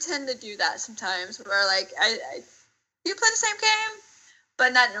I do tend to do that sometimes, where, I do play the same game,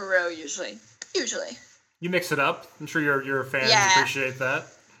 but not in a row, usually. You mix it up. I'm sure your fans appreciate that.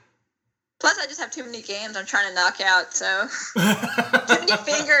 Plus, I just have too many games I'm trying to knock out, so too many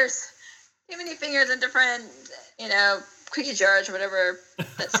fingers and different, cookie jars or whatever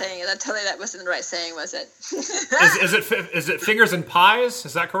that saying is. I tell you that wasn't the right saying, was it? Is it fingers and pies?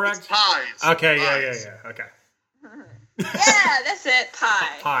 Is that correct? It's pies. Okay, pies. Yeah. Okay. Yeah, that's it.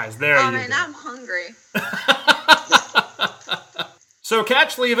 Pie. Pies. There you go. Oh man, now I'm hungry. So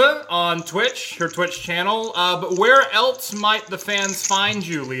catch Leva on Twitch, her Twitch channel. But where else might the fans find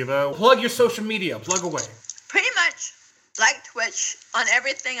you, Leva? Plug your social media. Plug away. Pretty much like Twitch on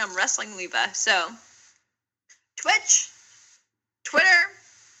everything. I'm Wrestling Leva. So Twitch, Twitter,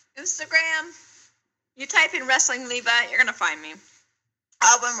 Instagram. You type in Wrestling Leva, you're gonna find me.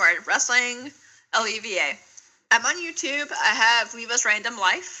 All one word: Wrestling Leva. I'm on YouTube. I have Leva's Random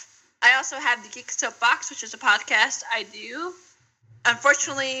Life. I also have the Geek Soapbox, which is a podcast I do.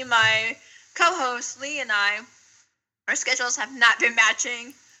 Unfortunately, my co-host Lee and our schedules have not been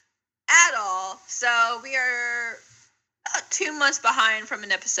matching at all. So we are 2 months behind from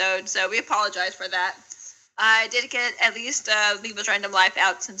an episode, so we apologize for that. I did get at least Leva's Random Life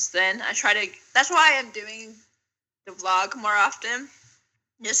out since then. That's why I'm doing the vlog more often,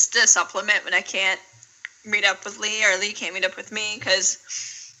 just to supplement when I can't meet up with Lee, or Lee can't meet up with me, because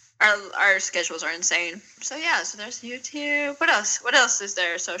our schedules are insane. So yeah, so there's YouTube. What else is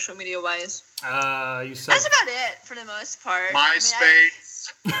there social media wise? You said that's about it for the most part.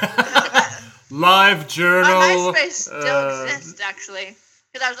 MySpace. Live Journal. My MySpace still exists, actually,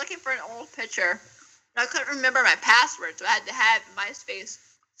 because I was looking for an old picture. I couldn't remember my password, so I had to have MySpace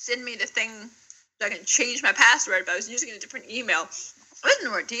send me the thing so I can change my password, but I was using a different email. It was an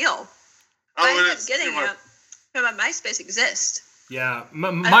ordeal. I ended up getting it, but my MySpace exists. Yeah, I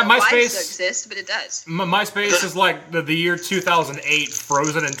don't know MySpace why it still exists, but it does. MySpace is like the year 2008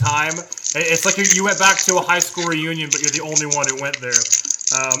 frozen in time. It's like you went back to a high school reunion, but you're the only one who went there.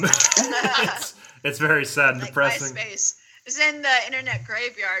 It's very sad and depressing. MySpace is in the internet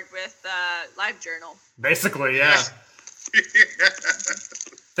graveyard with LiveJournal. Basically, yeah. I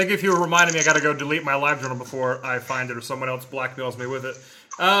think if you were reminding me, I got to go delete my LiveJournal before I find it or someone else blackmails me with it.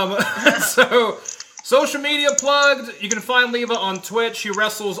 So, social media plugged. You can find Leva on Twitch. She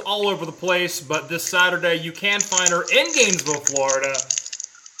wrestles all over the place, but this Saturday you can find her in Gainesville, Florida,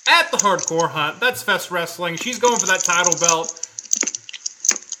 at the Hardcore Hunt. That's Fest Wrestling. She's going for that title belt.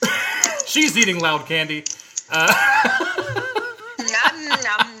 She's eating loud candy. Nom,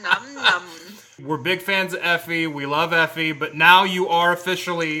 nom, nom, nom. We're big fans of Effy. We love Effy, but now you are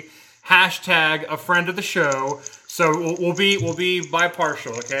officially hashtag a friend of the show. So we'll be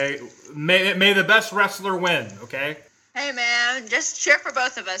bipartial, okay? May the best wrestler win, okay? Hey man, just cheer for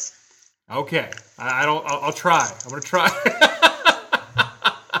both of us. Okay, I'll try. I'm gonna try.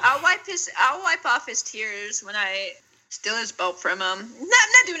 I'll wipe off his tears when I steal his belt from him. I'm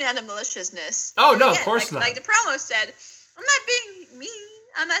not doing it out of maliciousness. Oh no, of course not. Like the promo said, I'm not being mean.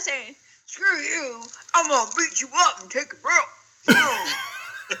 I'm not saying screw you. I'm gonna beat you up and take a belt.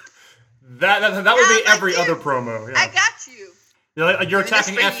 That would be every other promo. Yeah. I got you. You're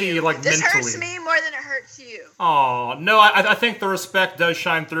attacking Effy like this mentally. This hurts me more than it hurts you. Oh no, I think the respect does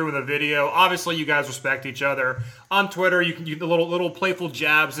shine through in the video. Obviously, you guys respect each other on Twitter. You can do little playful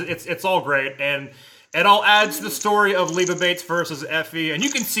jabs. It's all great, and it all adds to the story of Leva Bates versus Effy. And you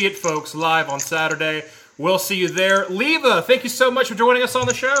can see it, folks, live on Saturday. We'll see you there. Leva, thank you so much for joining us on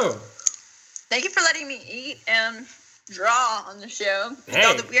the show. Thank you for letting me eat and draw on the show. With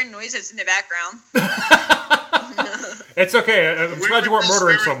all the weird noises in the background. It's okay. I'm glad you weren't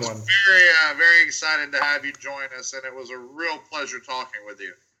murdering someone. Very excited to have you join us, and it was a real pleasure talking with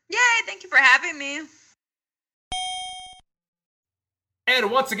you. Yay, thank you for having me.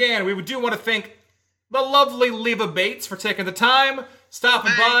 And once again, we do want to thank the lovely Leva Bates for taking the time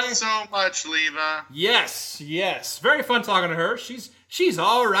stopping by. Thanks so much, Leva. Yes. Very fun talking to her. She's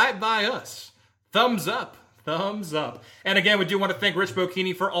all right by us. Thumbs up. And again, we do want to thank Rich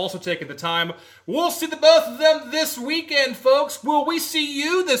Bocchini for also taking the time. We'll see the both of them this weekend, folks. Will we see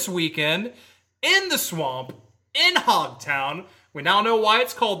you this weekend in the swamp, in Hogtown? We now know why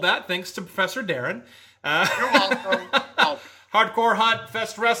it's called that, thanks to Professor Daryn. You're welcome. Hardcore Hunt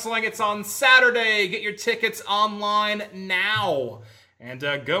Fest Wrestling. It's on Saturday. Get your tickets online now. And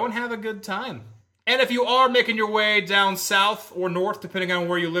go and have a good time. And if you are making your way down south or north, depending on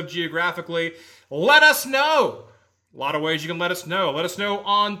where you live geographically, let us know. A lot of ways you can let us know. Let us know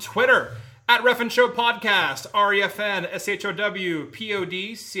on Twitter at Ref and Show Podcast,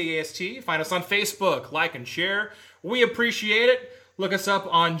 REFNSHOWPODCAST. Find us on Facebook. Like and share. We appreciate it. Look us up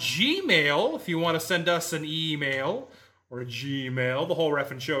on Gmail if you want to send us an email or a Gmail. The whole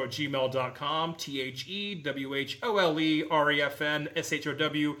Ref and Show at gmail.com.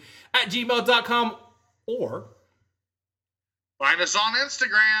 THEWHOLEREFNSHOW at gmail.com. Or find us on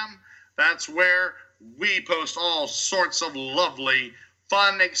Instagram. That's where we post all sorts of lovely,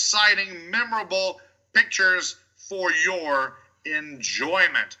 fun, exciting, memorable pictures for your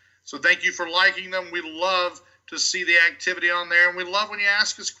enjoyment. So thank you for liking them. We love to see the activity on there, and we love when you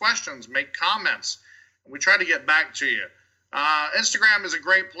ask us questions, make comments, and we try to get back to you. Instagram is a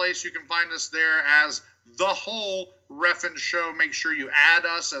great place. You can find us there as The Whole Ref and Show. Make sure you add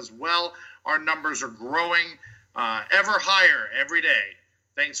us as well. Our numbers are growing ever higher every day.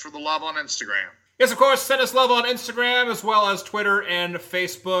 Thanks for the love on Instagram. Yes, of course, send us love on Instagram as well as Twitter and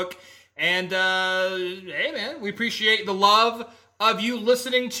Facebook. And, hey, man, we appreciate the love of you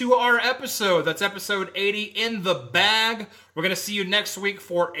listening to our episode. That's episode 80 in the bag. We're going to see you next week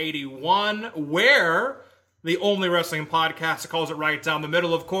for 81, where the only wrestling podcast that calls it right down the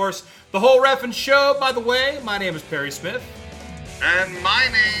middle, of course. The Whole Ref and Show, by the way. My name is Perry Smith. And my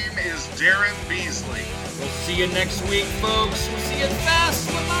name is Daryn Beasley. We'll see you next week, folks. We'll see you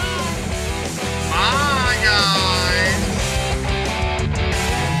fast. Bye-bye. Bye, guys.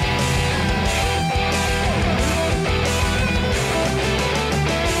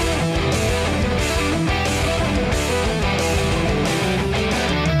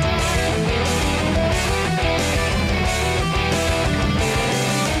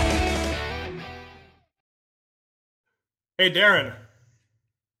 Hey, Daryn.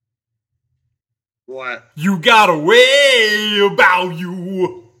 What? You got a way about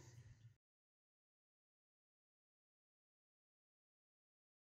you.